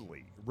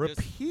repeatedly.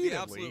 Just the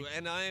absolute,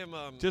 and I am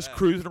Just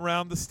cruising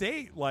around the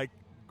state, like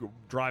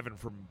driving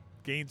from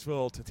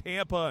Gainesville to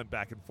Tampa and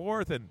back and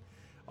forth and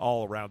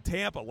all around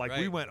Tampa. Like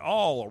we Right. went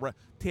all around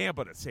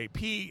Tampa to St.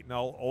 Pete and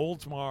all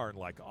Oldsmar and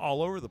like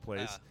all over the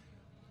place.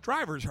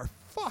 Drivers are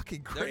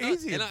fucking They're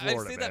crazy not, in and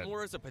Florida, I say man. that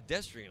more as a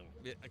pedestrian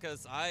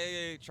because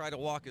I try to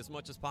walk as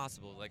much as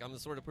possible. Like I'm the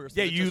sort of person.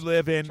 Yeah, that you just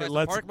live in. tries to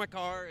Let's park my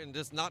car and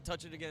just not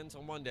touch it again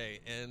until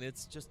Monday, and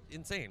it's just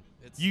insane.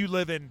 It's You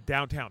live in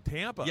downtown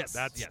Tampa. Yes,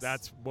 that's yes.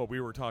 that's what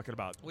we were talking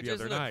about which the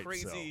other isn't night. a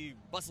crazy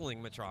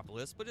bustling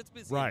metropolis, but it's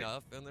busy Right.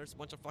 enough, and there's a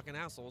bunch of fucking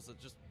assholes that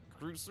just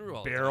cruise through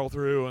all so the barrel time.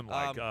 through and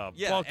like,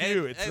 Yeah, fuck and-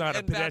 you. It's and- not a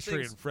and bad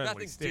pedestrian things- friendly bad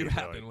things state. do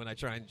happen really. when I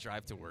try and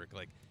drive to work.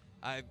 Like,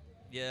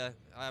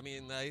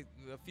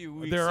 a few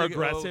weeks There are ago,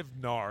 aggressive,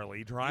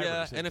 gnarly drivers.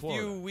 Yeah, in and a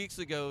Florida. few weeks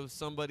ago,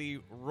 somebody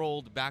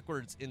rolled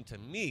backwards into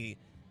me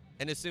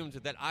and assumed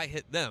that I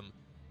hit them.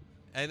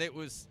 And it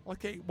was,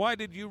 Okay, why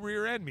did you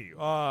rear end me? It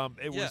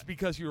Yeah. was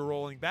because you were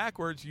rolling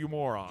backwards, you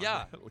moron.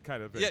 Yeah.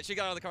 kind of thing. yeah, she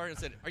got out of the car and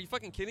said, "Are you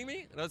fucking kidding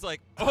me?" And I was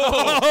like,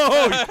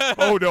 Oh,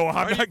 oh, no, I'm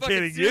Are you not fucking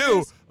kidding you.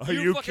 serious? Are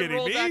you fucking kidding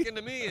rolled me? back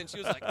into me. And she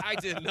was like, "I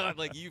did not."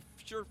 Like, you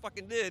sure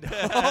fucking did.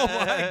 Oh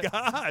my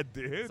God,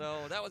 dude!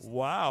 So that was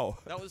Wow.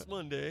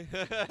 Monday.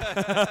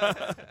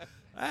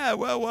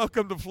 Well,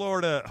 welcome to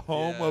Florida,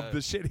 home Yeah. of the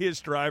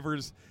shittiest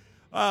drivers.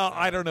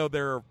 I don't know.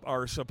 There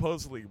are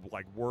supposedly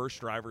like worse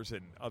drivers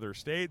in other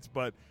states,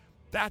 but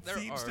that There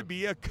seems to are.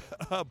 be a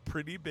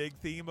pretty big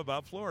theme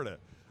about Florida.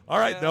 All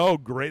right, Yeah. no,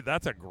 great.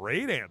 That's a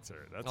great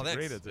answer. That's Oh, a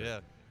great thanks. answer. Yeah.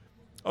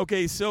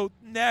 Okay, so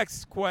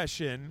next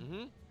question.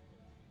 Mm-hmm.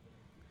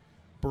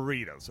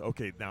 Burritos.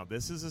 Okay, now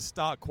this is a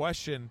stock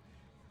question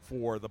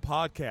for the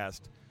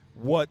podcast.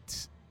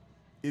 What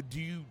do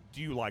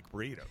you like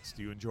burritos?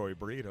 Do you enjoy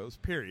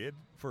burritos? Period.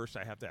 First,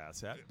 I have to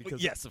ask that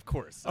because Yes, of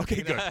course. Okay, I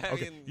mean, good. I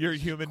Okay. mean, You're a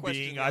human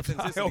question being. the I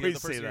authenticity of always the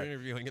say person that. you're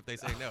interviewing if they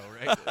say no,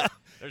 right?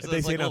 There's If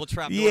those, say like, no, little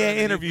trap door yeah,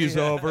 underneath interview's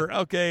me. over.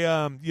 Okay,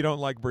 you don't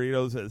like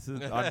burritos.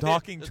 I'm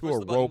talking Just to push a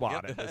the button.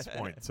 robot Yep. at this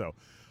point. So,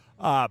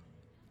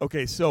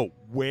 okay, so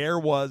where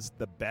was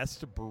the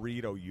best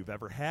burrito you've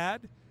ever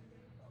had?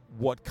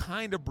 What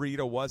kind of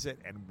burrito was it,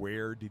 and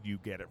where did you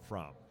get it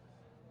from?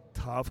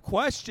 Tough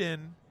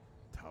question.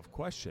 Tough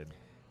question.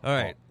 All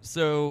right.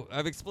 So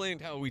I've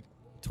explained how we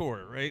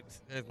tour, right?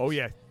 And Oh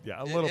yeah,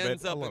 a little it bit,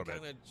 ends a up little in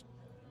bit. kind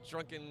of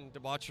drunken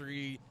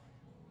debauchery,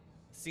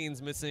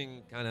 scenes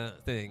missing kind of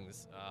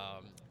things.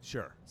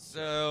 Sure.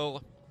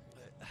 So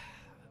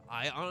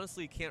I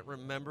honestly can't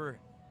remember.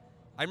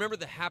 I remember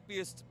the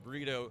happiest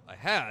burrito I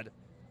had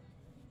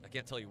I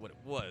can't tell you what it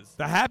was.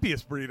 The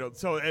happiest burrito.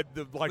 So, like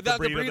the Without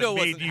the burrito, burrito that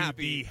made wasn't you happy.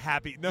 be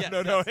happy. No, Yes,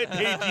 no, no. yes. It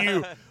made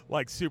you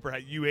like super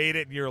happy. You ate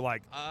it and you're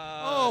like,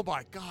 oh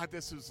my God,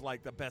 this is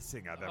like the best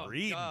thing I've ever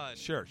eaten. God.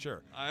 Sure,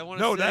 sure. I want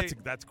to No, say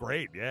that's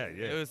great. Yeah,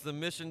 yeah. it was the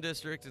Mission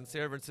District in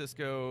San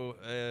Francisco,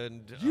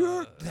 and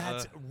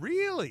That's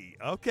really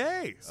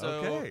okay. so.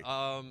 Okay.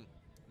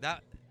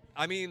 That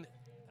I mean,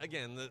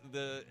 again,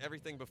 the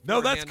everything before.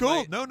 No, that's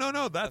cool. No,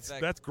 affect-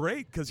 that's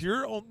great because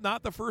you're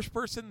not the first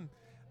person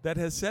that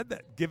has said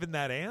that, given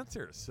that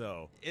answer.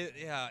 So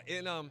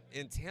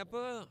in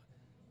Tampa,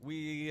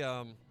 we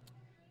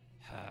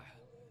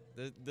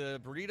the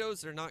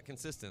burritos are not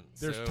consistent.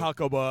 there's so,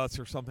 Taco Bus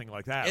or something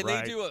like that, and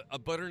right? they do a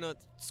butternut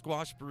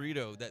squash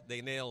burrito that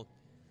they nail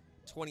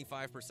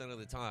 25% of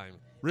the time.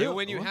 Really? And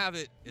when you Oh. have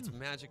it, it's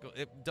magical.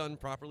 It done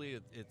properly,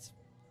 it's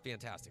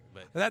fantastic.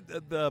 But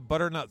That the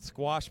butternut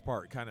squash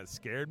part kind of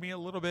scared me a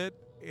little bit,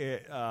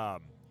 because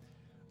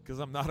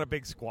I'm not a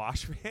big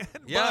squash fan.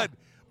 Yeah.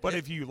 but It-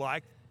 if you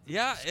like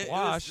yeah,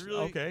 squash, it was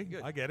really okay,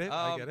 good. I get it.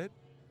 I get it.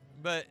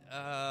 But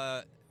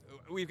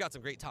we've got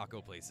some great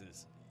taco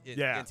places. In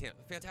Yeah. Tampa.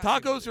 Fantastic.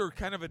 Tacos are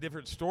kind of a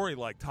different story.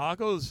 Like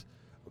tacos,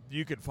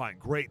 you can find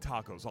great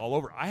tacos all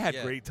over. I had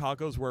Yeah. great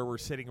tacos where we're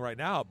sitting right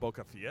now at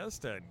Boca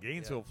Fiesta in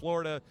Gainesville,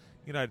 Florida,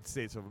 United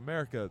States of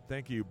America.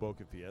 Thank you,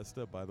 Boca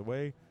Fiesta, by the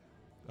way.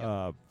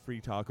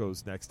 Free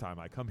tacos next time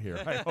I come here,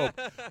 I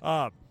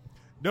hope.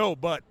 No,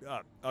 but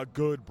a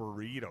good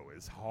burrito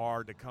is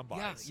hard to come by.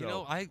 Yeah,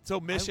 so, I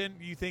Mission,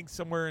 you think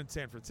somewhere in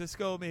San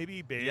Francisco,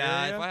 maybe Bay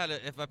Yeah, Area?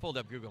 if I pulled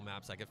up Google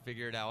Maps, I could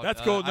figure it out. That's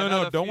cool. I've No, had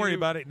no, a don't worry few-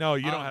 about it. No,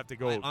 you don't have to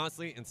go.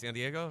 Honestly, in San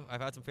Diego, I've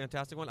had some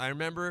fantastic ones. I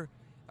remember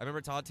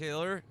Todd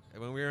Taylor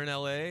when we were in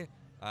LA.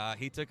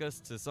 He took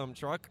us to some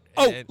truck.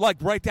 Oh, and like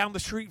right down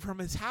the street from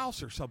his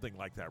house or something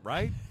like that,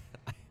 right?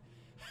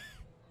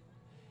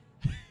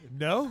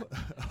 No?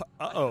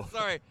 Uh-oh.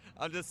 Sorry,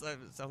 I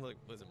sound like,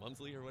 was it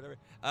Mumsley or whatever?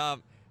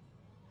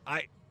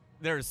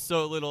 There's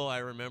so little I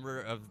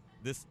remember of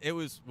this. It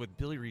was with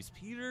Billy Reese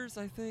Peters,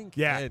 I think.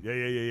 Yeah, And,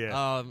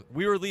 yeah.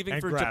 we were leaving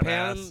And for grab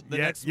Japan ass. the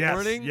Yes, next yes,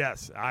 morning.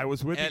 Yes, I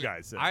was with you And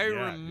guys. Then. I Yeah,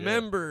 yeah.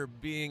 remember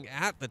being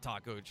at the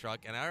taco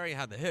truck, and I already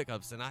had the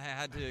hiccups, and I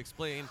had to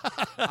explain.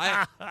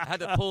 I had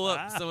to pull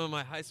up some of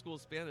my high school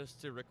Spanish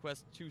to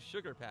request 2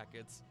 sugar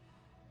packets.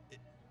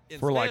 In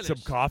For like some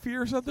Spanish. coffee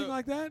or something So-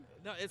 like that?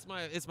 No, it's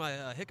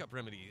my hiccup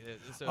remedy.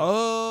 So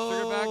Oh,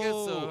 sugar packets.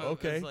 So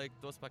okay. It's like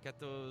dos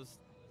paquetos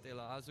de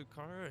la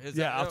azúcar. Is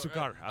Yeah, that,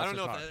 azúcar. I don't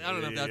know. Azúcar. I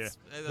don't know if Yeah, that's.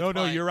 that's No,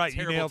 probably you're right. You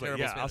terrible, nailed it.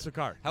 terrible Yeah, Spanish.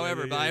 azúcar.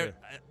 However, yeah,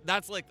 but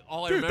that's like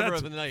all I Dude, remember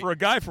that's, of the night. for a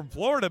guy from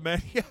Florida,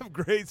 man, you have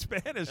great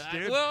Spanish,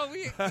 dude. Well,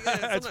 we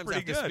sometimes pretty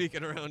have to good. speak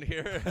it around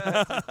here.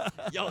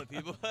 Yell at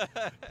people.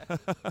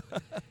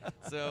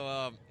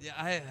 So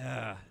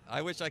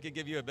I wish I could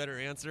give you a better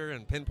answer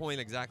and pinpoint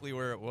exactly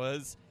where it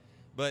was,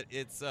 but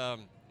it's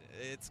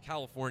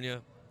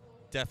California,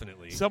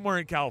 definitely. Somewhere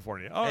in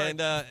California. All right. And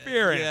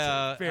fair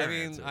yeah, answer. Fair I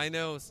mean, answer. I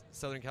know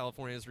Southern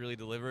California is really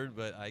delivered,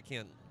 but I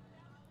can't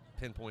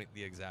pinpoint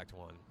the exact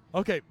one.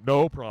 Okay,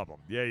 no problem.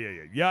 Yeah.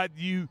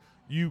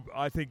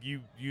 I think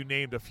you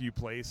named a few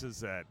places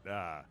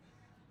that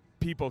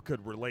people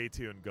could relate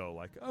to and go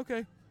like,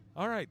 okay,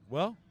 all right,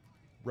 well,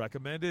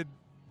 recommended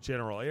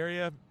general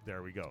area.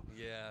 There we go.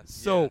 Yeah.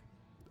 So,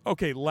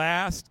 okay,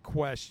 last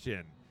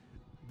question.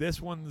 This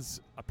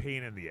one's a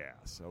pain in the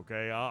ass.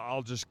 Okay,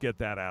 I'll just get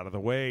that out of the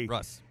way.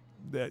 Russ.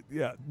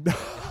 Yeah.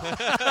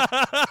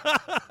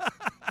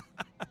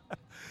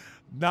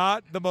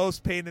 Not the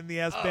most pain in the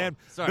ass Oh, band.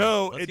 sorry.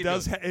 No, Let's it keep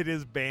does. going. It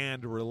is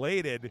band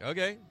related.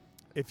 Okay.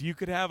 If you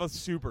could have a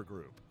super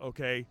group,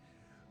 okay,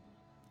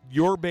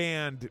 your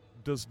band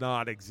does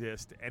not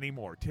exist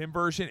anymore. Tim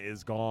Version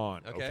is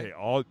gone. Okay.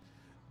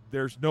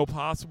 There's no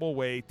possible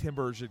way Tim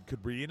Version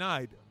could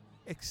reunite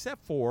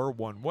except for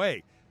one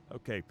way.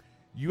 Okay,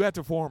 you have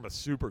to form a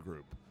super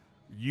group.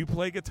 You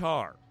play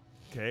guitar,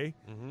 okay?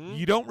 Mm-hmm.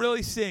 You don't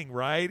really sing,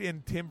 right?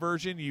 In Tim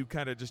Version, you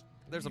kind of just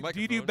There's a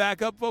Do you do microphone.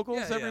 backup vocals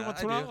Yeah, every yeah, once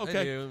I in a while? do, Okay.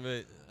 I do,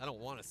 but I don't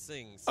want to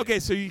sing. Okay,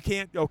 so you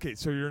can't. Okay,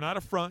 so you're not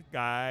a front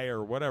guy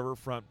or whatever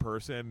front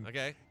person.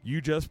 Okay. You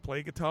just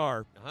play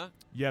guitar. Uh-huh.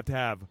 You have to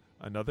have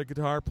another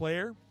guitar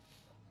player,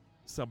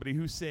 somebody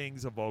who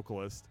sings, a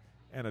vocalist,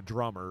 and a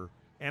drummer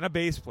and a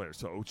bass player.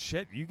 So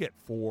shit, you get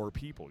 4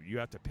 people. You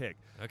have to pick.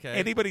 Okay.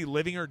 Anybody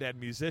living or dead,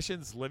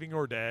 musicians living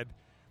or dead.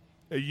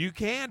 You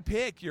can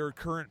pick your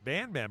current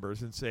band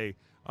members and say,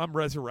 "I'm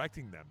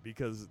resurrecting them,"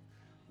 because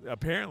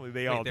apparently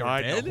they Wait, all they were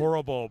died in dead? a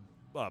horrible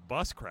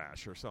bus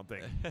crash or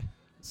something.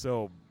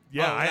 So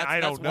yeah, Oh, that's- I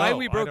that's don't know. why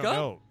we broke I don't up?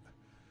 know.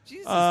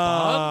 Jesus,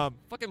 Bob. Um,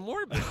 Fucking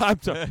morbid.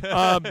 I'm sorry.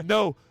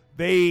 No,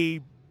 they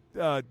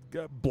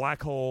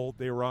black hole.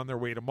 They were on their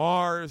way to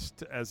Mars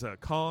as a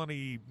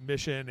colony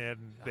mission,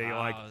 and they it's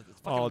fucking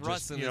all Russ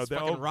just and you know, his they,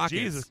 fucking oh, rockets.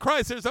 Jesus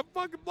Christ! There's a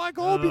fucking black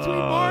hole between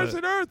Mars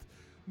and Earth.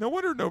 No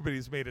wonder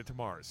nobody's made it to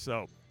Mars.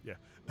 So yeah,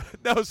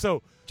 no.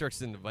 So Jerks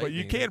didn't invite but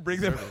you me. can bring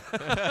them.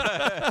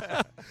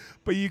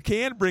 But you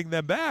can bring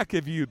them back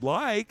if you'd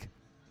like.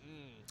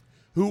 Mm.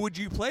 Who would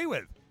you play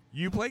with?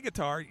 You play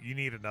guitar. You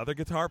need another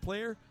guitar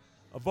player.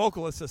 a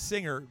vocalist, a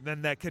singer,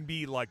 then that can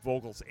be like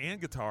vocals and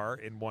guitar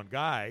in one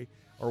guy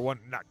or one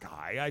not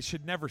guy. I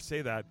should never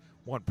say that.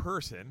 One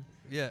person,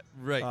 Yeah,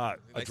 right. a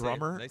Nice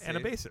drummer, save, nice and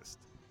a save. bassist.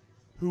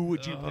 Who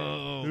would you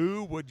Oh. pick?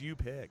 Who would you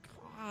pick?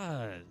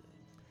 God.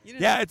 You know,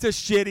 Yeah, it's a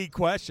shitty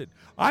question.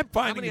 I'm how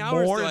finding many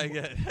hours more. do I and-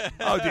 get?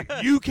 Oh, dude,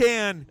 you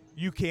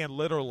can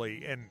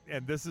literally,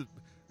 and this is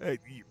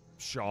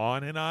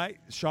Sean and I.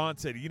 Sean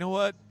said, "You know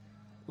what?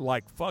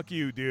 Like, fuck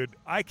you, dude.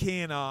 I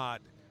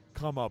cannot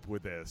come up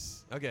with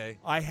this. Okay.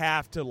 I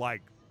have to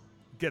like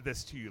get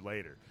this to you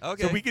later.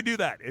 Okay. So we can do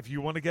that if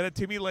you want to get it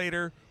to me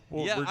later.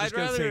 Well, Yeah, we're just I'd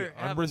gonna say rather have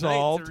a night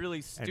unresolved to really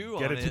and stew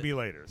get on it to me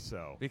later.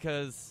 So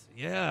because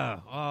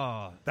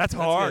that's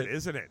hard, good.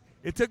 isn't it?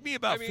 It took me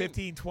about I mean-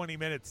 15, 20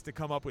 minutes to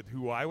come up with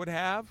who I would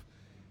have.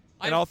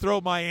 And I- I'll throw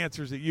my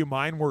answers at you.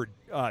 Mine were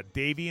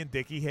Davey and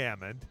Dickie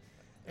Hammond.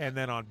 And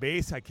then on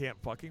bass, I can't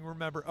fucking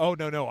remember. Oh,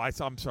 no.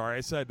 I'm sorry.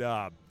 I said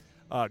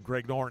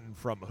Greg Norton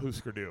from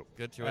Husker Du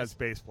Good choice. as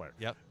bass player.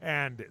 Yep.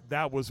 And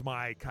that was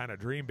my kind of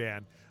dream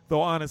band.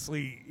 Though,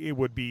 honestly, it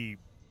would be,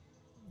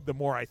 the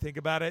more I think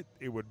about it,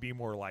 it would be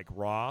more like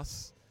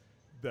Ross,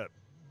 the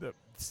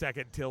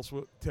second tilt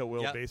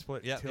wheel Yep. bass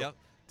player. Yep, yep.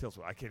 Tilt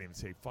wheel. I can't even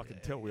say fucking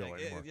tilt wheel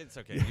anymore. It's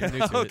okay. You're new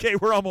to Okay,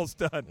 we're almost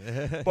done.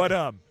 it.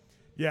 But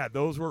yeah,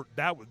 those were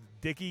that was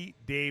Dickie,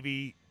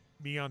 Davey,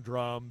 me on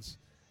drums,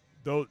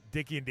 those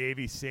Dickie and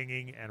Davey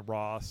singing, and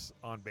Ross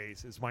on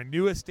bass is my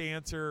newest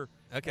answer.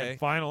 Okay. And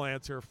final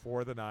answer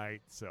for the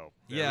night. So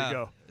there yeah. we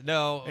go.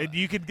 No. And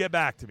you can get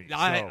back to me. so.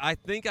 I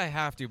think I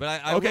have to,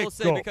 but I Okay, will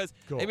say cool, because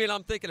cool. I mean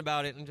I'm thinking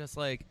about it and just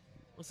like,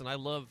 listen, I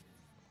love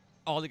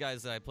all the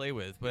guys that I play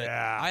with, but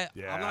Yeah,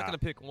 I'm not going to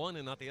pick one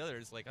and not the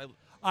others. Like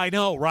I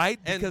know, right?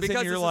 And then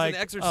because you're this is like,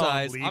 an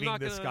exercise, oh, I'm leaving not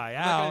this gonna- guy I'm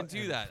not out. gonna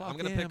do and that. I'm fuck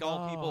gonna him. pick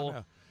all Oh, people no.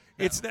 that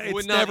It's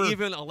would never not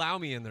even allow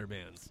me in their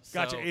bands.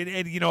 Gotcha. So,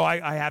 And you know,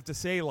 I have to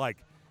say, like,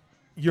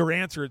 your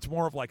answer, it's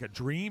more of like a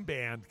dream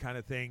band kind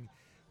of thing.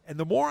 And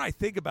the more I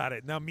think about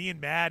it, now me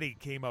and Maddie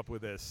came up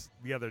with this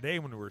the other day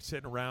when we were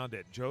sitting around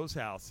at Joe's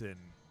house in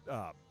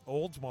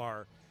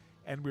Oldsmar,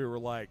 and we were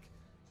like,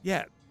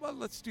 yeah, well,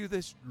 let's do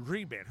this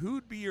dream band.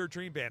 Who'd be your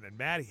dream band? And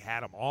Maddie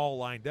had them all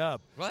lined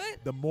up. what?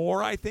 The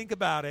more I think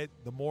about it,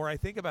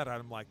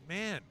 I'm like,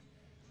 man,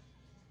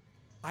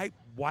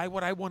 why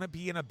would I want to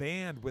be in a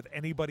band with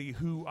anybody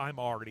who I'm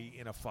already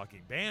in a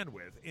fucking band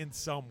with in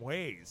some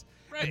ways?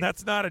 Right. And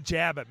that's not a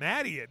jab at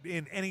Maddie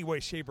in any way,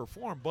 shape, or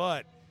form,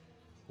 but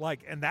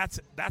like, and that's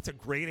a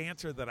great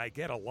answer that I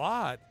get a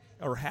lot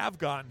or have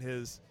gotten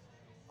is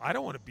I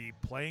don't want to be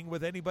playing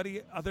with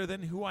anybody other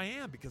than who I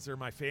am because they're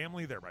my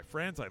family, they're my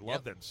friends. I love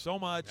Yep. them so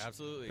much.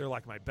 Absolutely. They're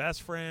like my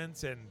best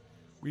friends, and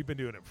we've been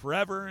doing it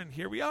forever, and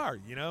here we are,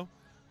 you know?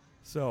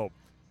 So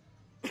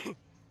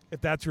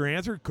if that's your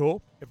answer,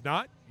 cool. If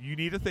not, you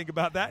need to think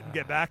about that and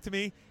get back to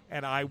me,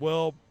 and I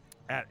will,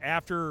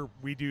 after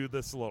we do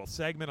this little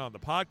segment on the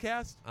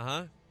podcast,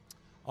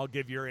 I'll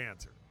give your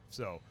answer.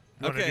 So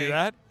you want to Okay. do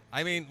that?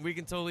 I mean, we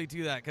can totally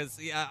do that because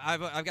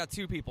I've got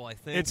two people. I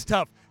think It's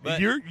tough. But-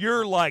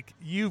 You're like,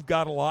 you've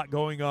got a lot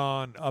going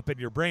on up in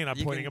your brain. I'm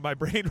You pointing can- at my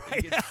brain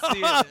right you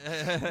can now.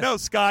 see it. No,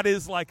 Scott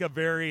is like a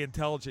very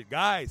intelligent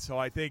guy, so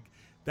I think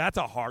that's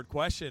a hard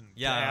question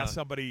Yeah. to ask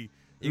somebody.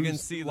 You can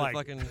who's see the like,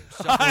 fucking I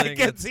shuffling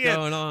can that's see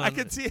going it. on. I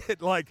can see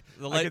it. Like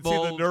The I light can see the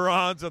bulb,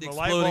 neurons and the the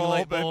light exploding bulb.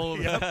 light bulb.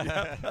 And,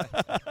 yep.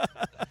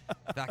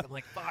 Back, I'm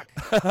like, fuck.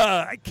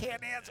 I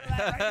can't answer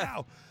that right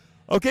now.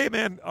 Okay,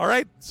 man. All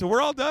right, so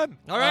we're all done.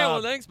 All right,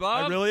 well, thanks,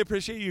 Bob. I really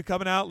appreciate you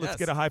coming out. Let's Yes.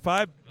 get a high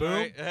five. Boom. All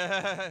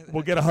right.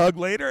 We'll get a hug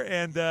later,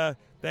 and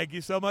thank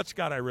you so much,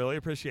 Scott. I really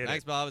appreciate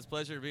Thanks, it. Bob. It's a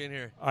pleasure being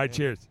here. All right,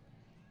 cheers.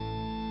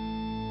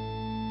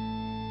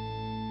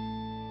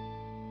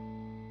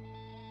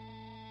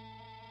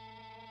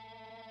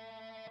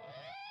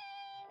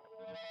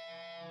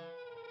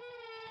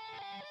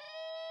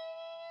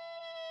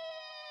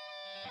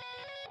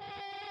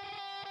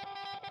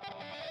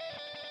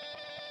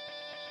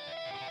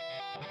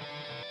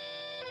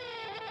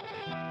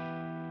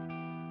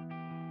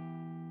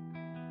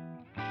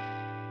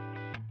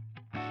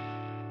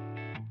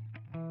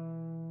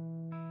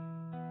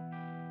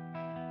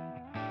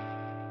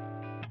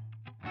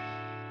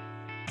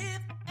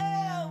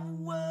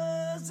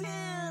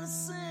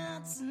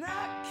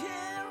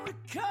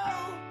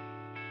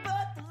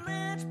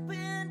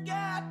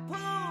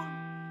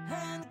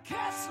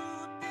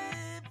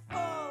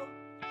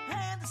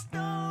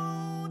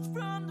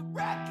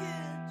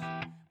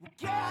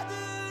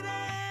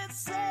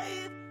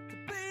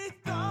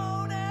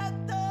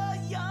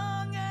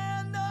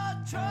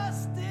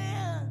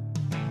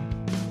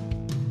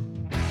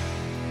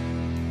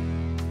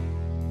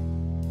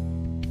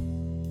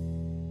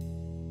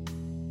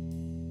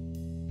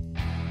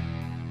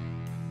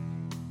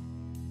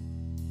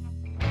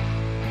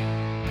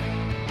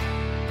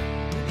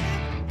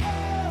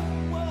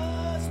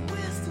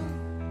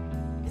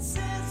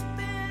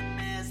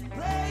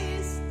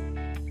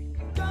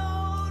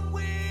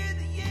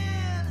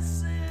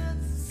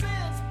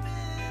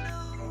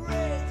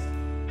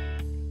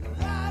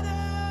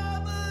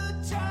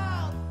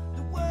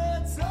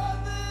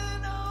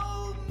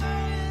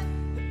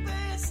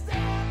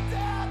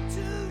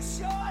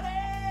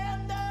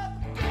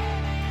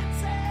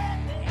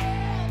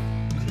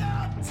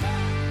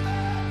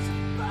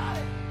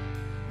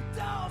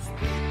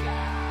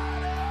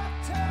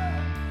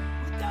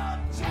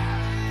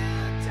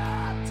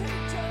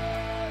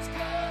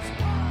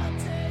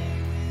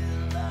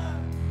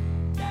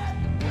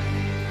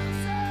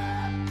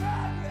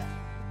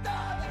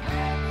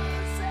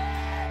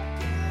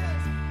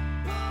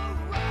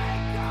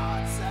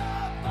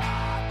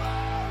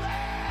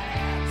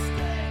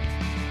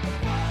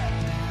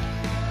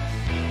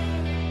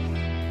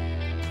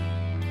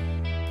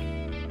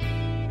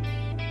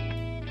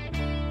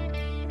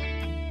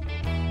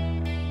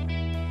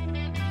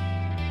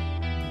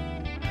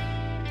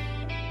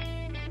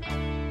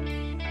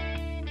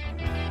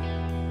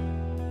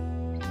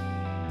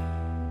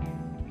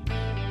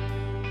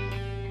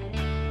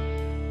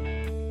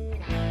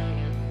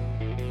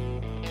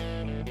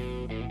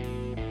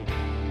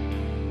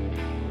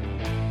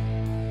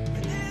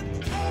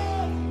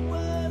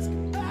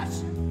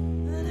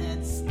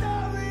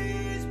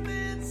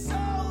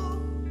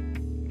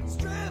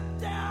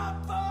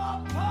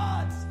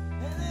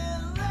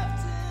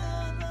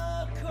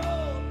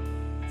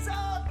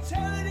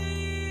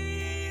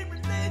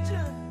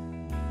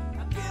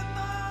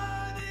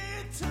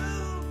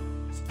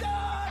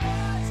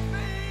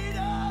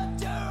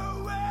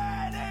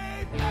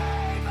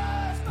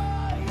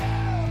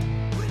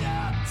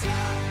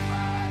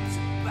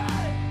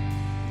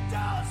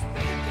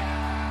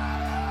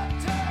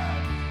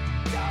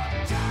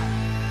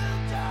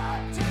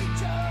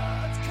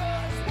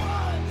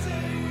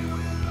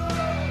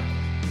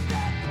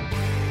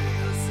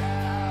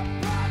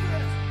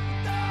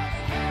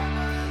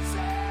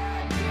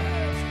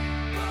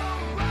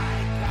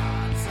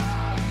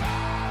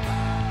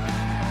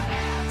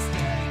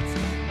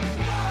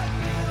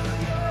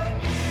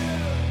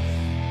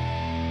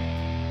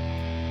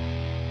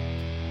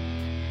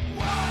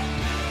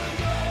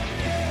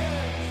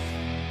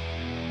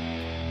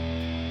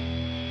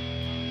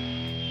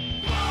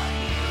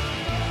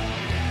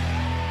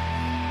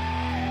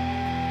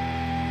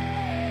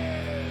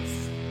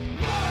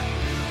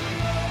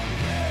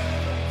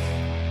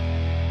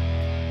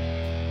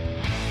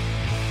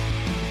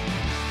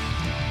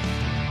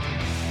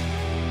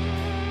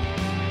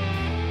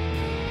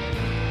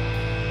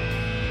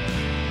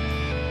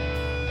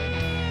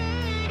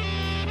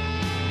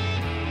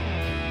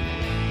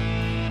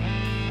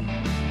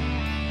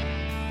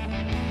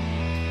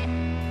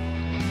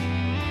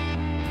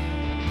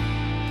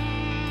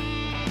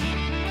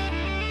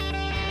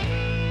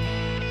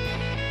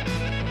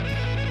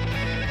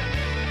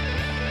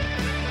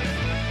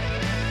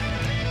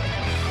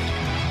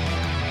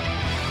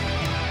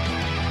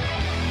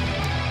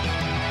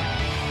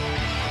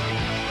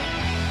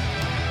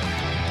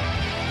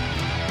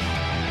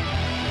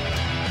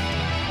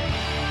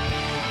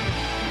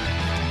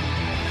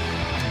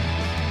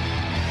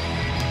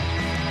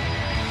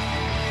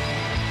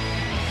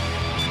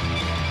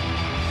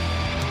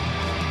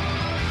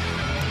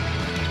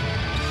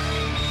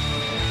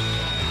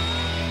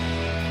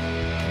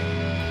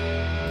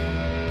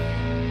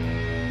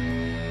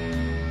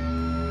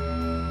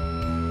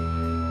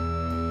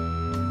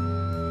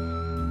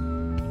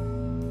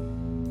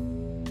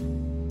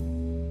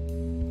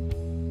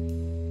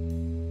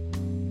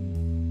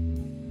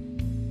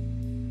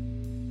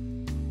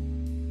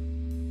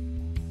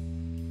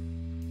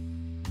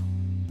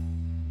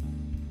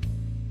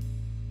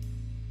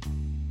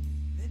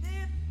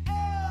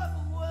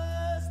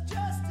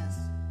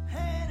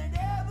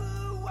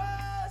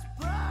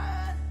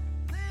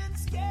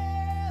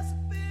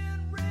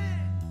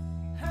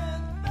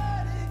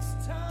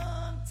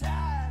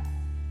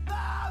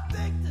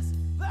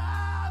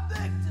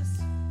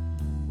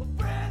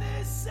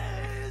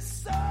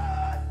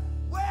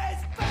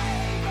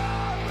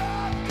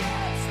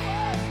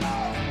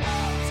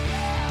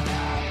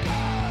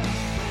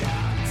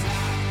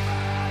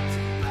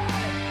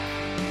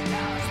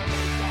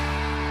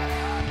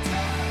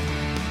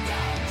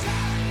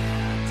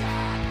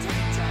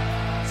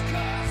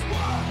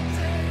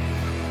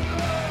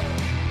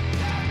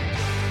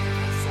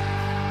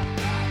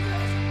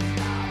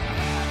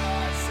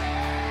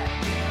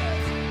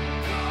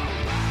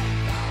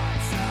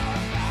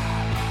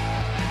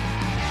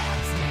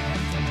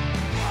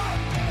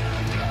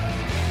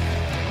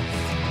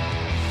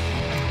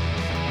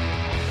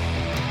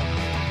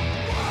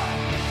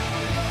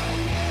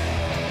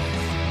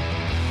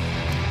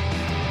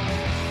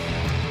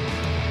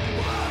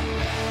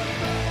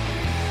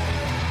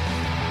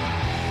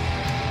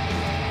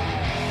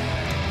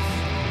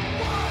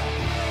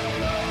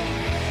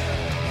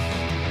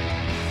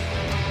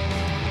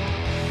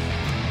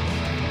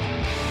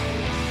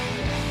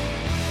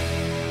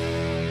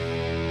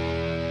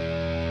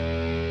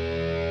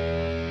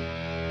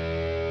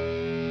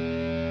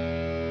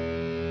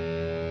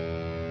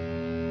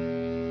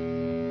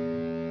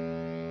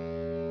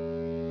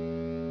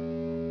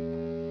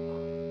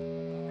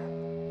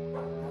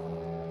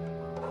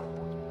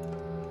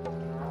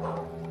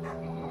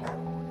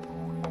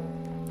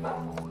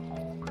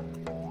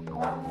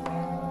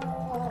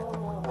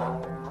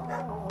 Bye.